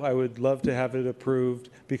now, I would love to have it approved,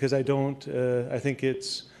 because I think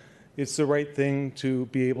it's the right thing to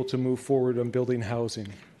be able to move forward on building housing.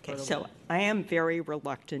 Okay, so I am very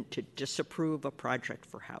reluctant to disapprove a project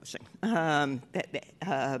for housing.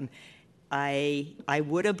 I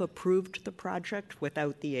would have approved the project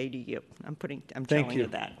without the ADU. I'm telling you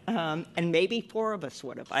that. And maybe 4 of us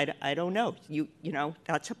would have. I don't know. You know,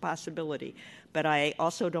 that's a possibility. But I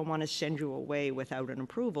also don't want to send you away without an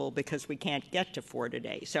approval, because we can't get to 4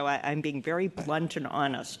 today. So I'm being very blunt and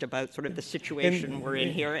honest about sort of the situation we're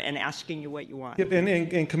in here and asking you what you want. Yep,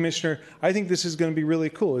 and Commissioner, I think this is going to be really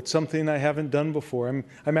cool. It's something I haven't done before.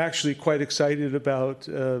 I'm actually quite excited about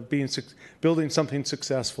building something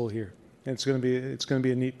successful here. And it's going to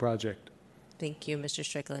be a neat project. Thank you, Mr.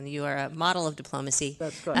 Strickland. You are a model of diplomacy.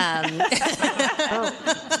 That's good. And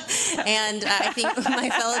I think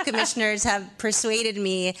my fellow commissioners have persuaded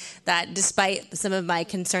me that despite some of my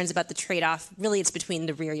concerns about the trade-off, really it's between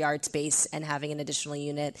the rear yard space and having an additional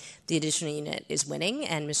unit. The additional unit is winning,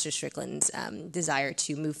 and Mr. Strickland's desire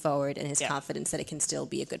to move forward and his confidence that it can still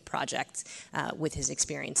be a good project with his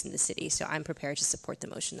experience in the city. So I'm prepared to support the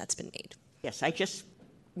motion that's been made. Yes, I just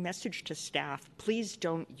message to staff, please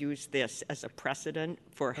don't use this as a precedent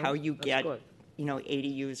for how you get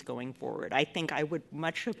ADUs going forward. I think I would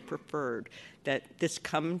much have preferred that this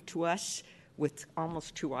come to us with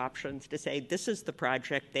almost 2 options to say, this is the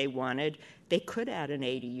project they wanted. They could add an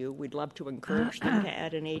ADU. We'd love to encourage them to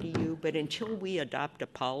add an ADU, but until we adopt a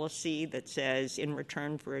policy that says, in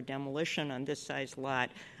return for a demolition on this size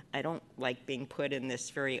lot, I don't like being put in this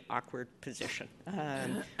very awkward position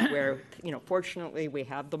where, fortunately we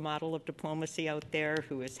have the model of diplomacy out there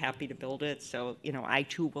who is happy to build it. So, I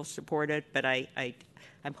too will support it, but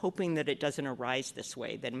I'm hoping that it doesn't arise this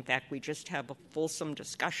way, that in fact we just have a fulsome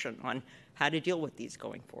discussion on how to deal with these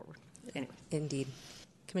going forward. Anyway. Indeed.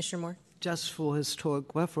 Commissioner Moore? Just for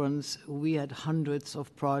historic reference, we had hundreds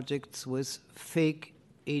of projects with fake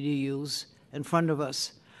ADUs in front of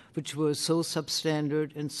us, which were so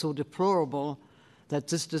substandard and so deplorable that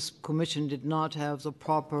this commission did not have the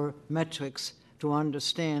proper metrics to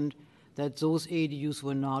understand that those ADUs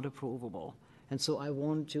were not approvable. And so I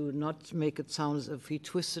want to not make it sound as if he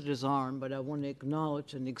twisted his arm, but I want to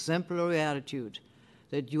acknowledge an exemplary attitude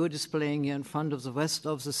that you are displaying here in front of the rest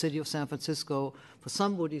of the city of San Francisco. For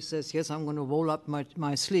somebody who says, yes, I'm going to roll up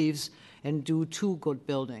my sleeves and do 2 good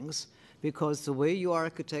buildings, because the way your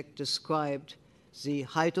architect described the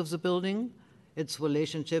height of the building, its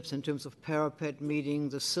relationships in terms of parapet meeting,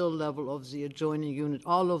 the sill level of the adjoining unit,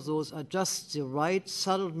 all of those are just the right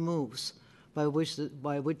subtle moves by which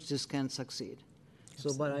this can succeed.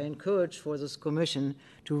 So, but I encourage for this commission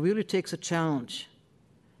to really take the challenge,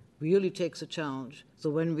 So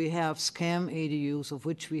when we have scam ADUs, of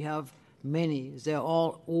which we have many, they're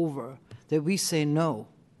all over, that we say no.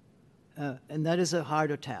 And that is a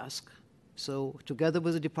harder task. So together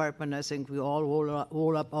with the department, I think we all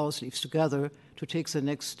roll up our sleeves together to take the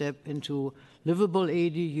next step into livable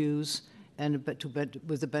ADUs and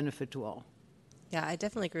with the benefit to all. Yeah, I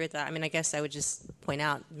definitely agree with that. I mean, I guess I would just point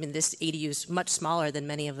out, I mean, this ADU is much smaller than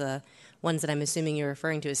many of the ones that I'm assuming you're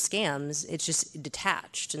referring to as scams. It's just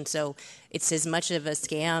detached. And so it's as much of a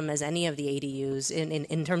scam as any of the ADUs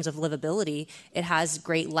in terms of livability. It has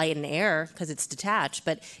great light and air because it's detached.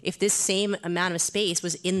 But if this same amount of space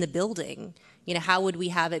was in the building, you know, how would we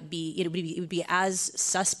have it be? It would be as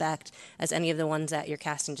suspect as any of the ones that you're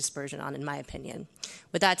casting dispersion on, in my opinion.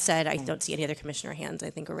 With that said, I don't see any other commissioner hands.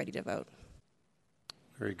 I think we're ready to vote.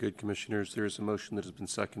 Very good, Commissioners. There is a motion that has been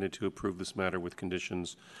seconded to approve this matter with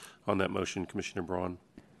conditions. On that motion, Commissioner Braun?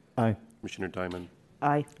 Aye. Commissioner Diamond?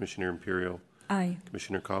 Aye. Commissioner Imperial? Aye.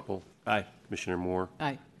 Commissioner Koppel? Aye. Commissioner Moore?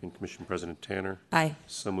 Aye. And Commission President Tanner? Aye.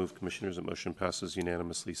 So moved, Commissioners. The motion passes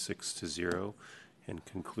unanimously 6-0 and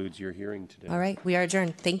concludes your hearing today. All right, we are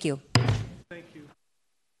adjourned. Thank you.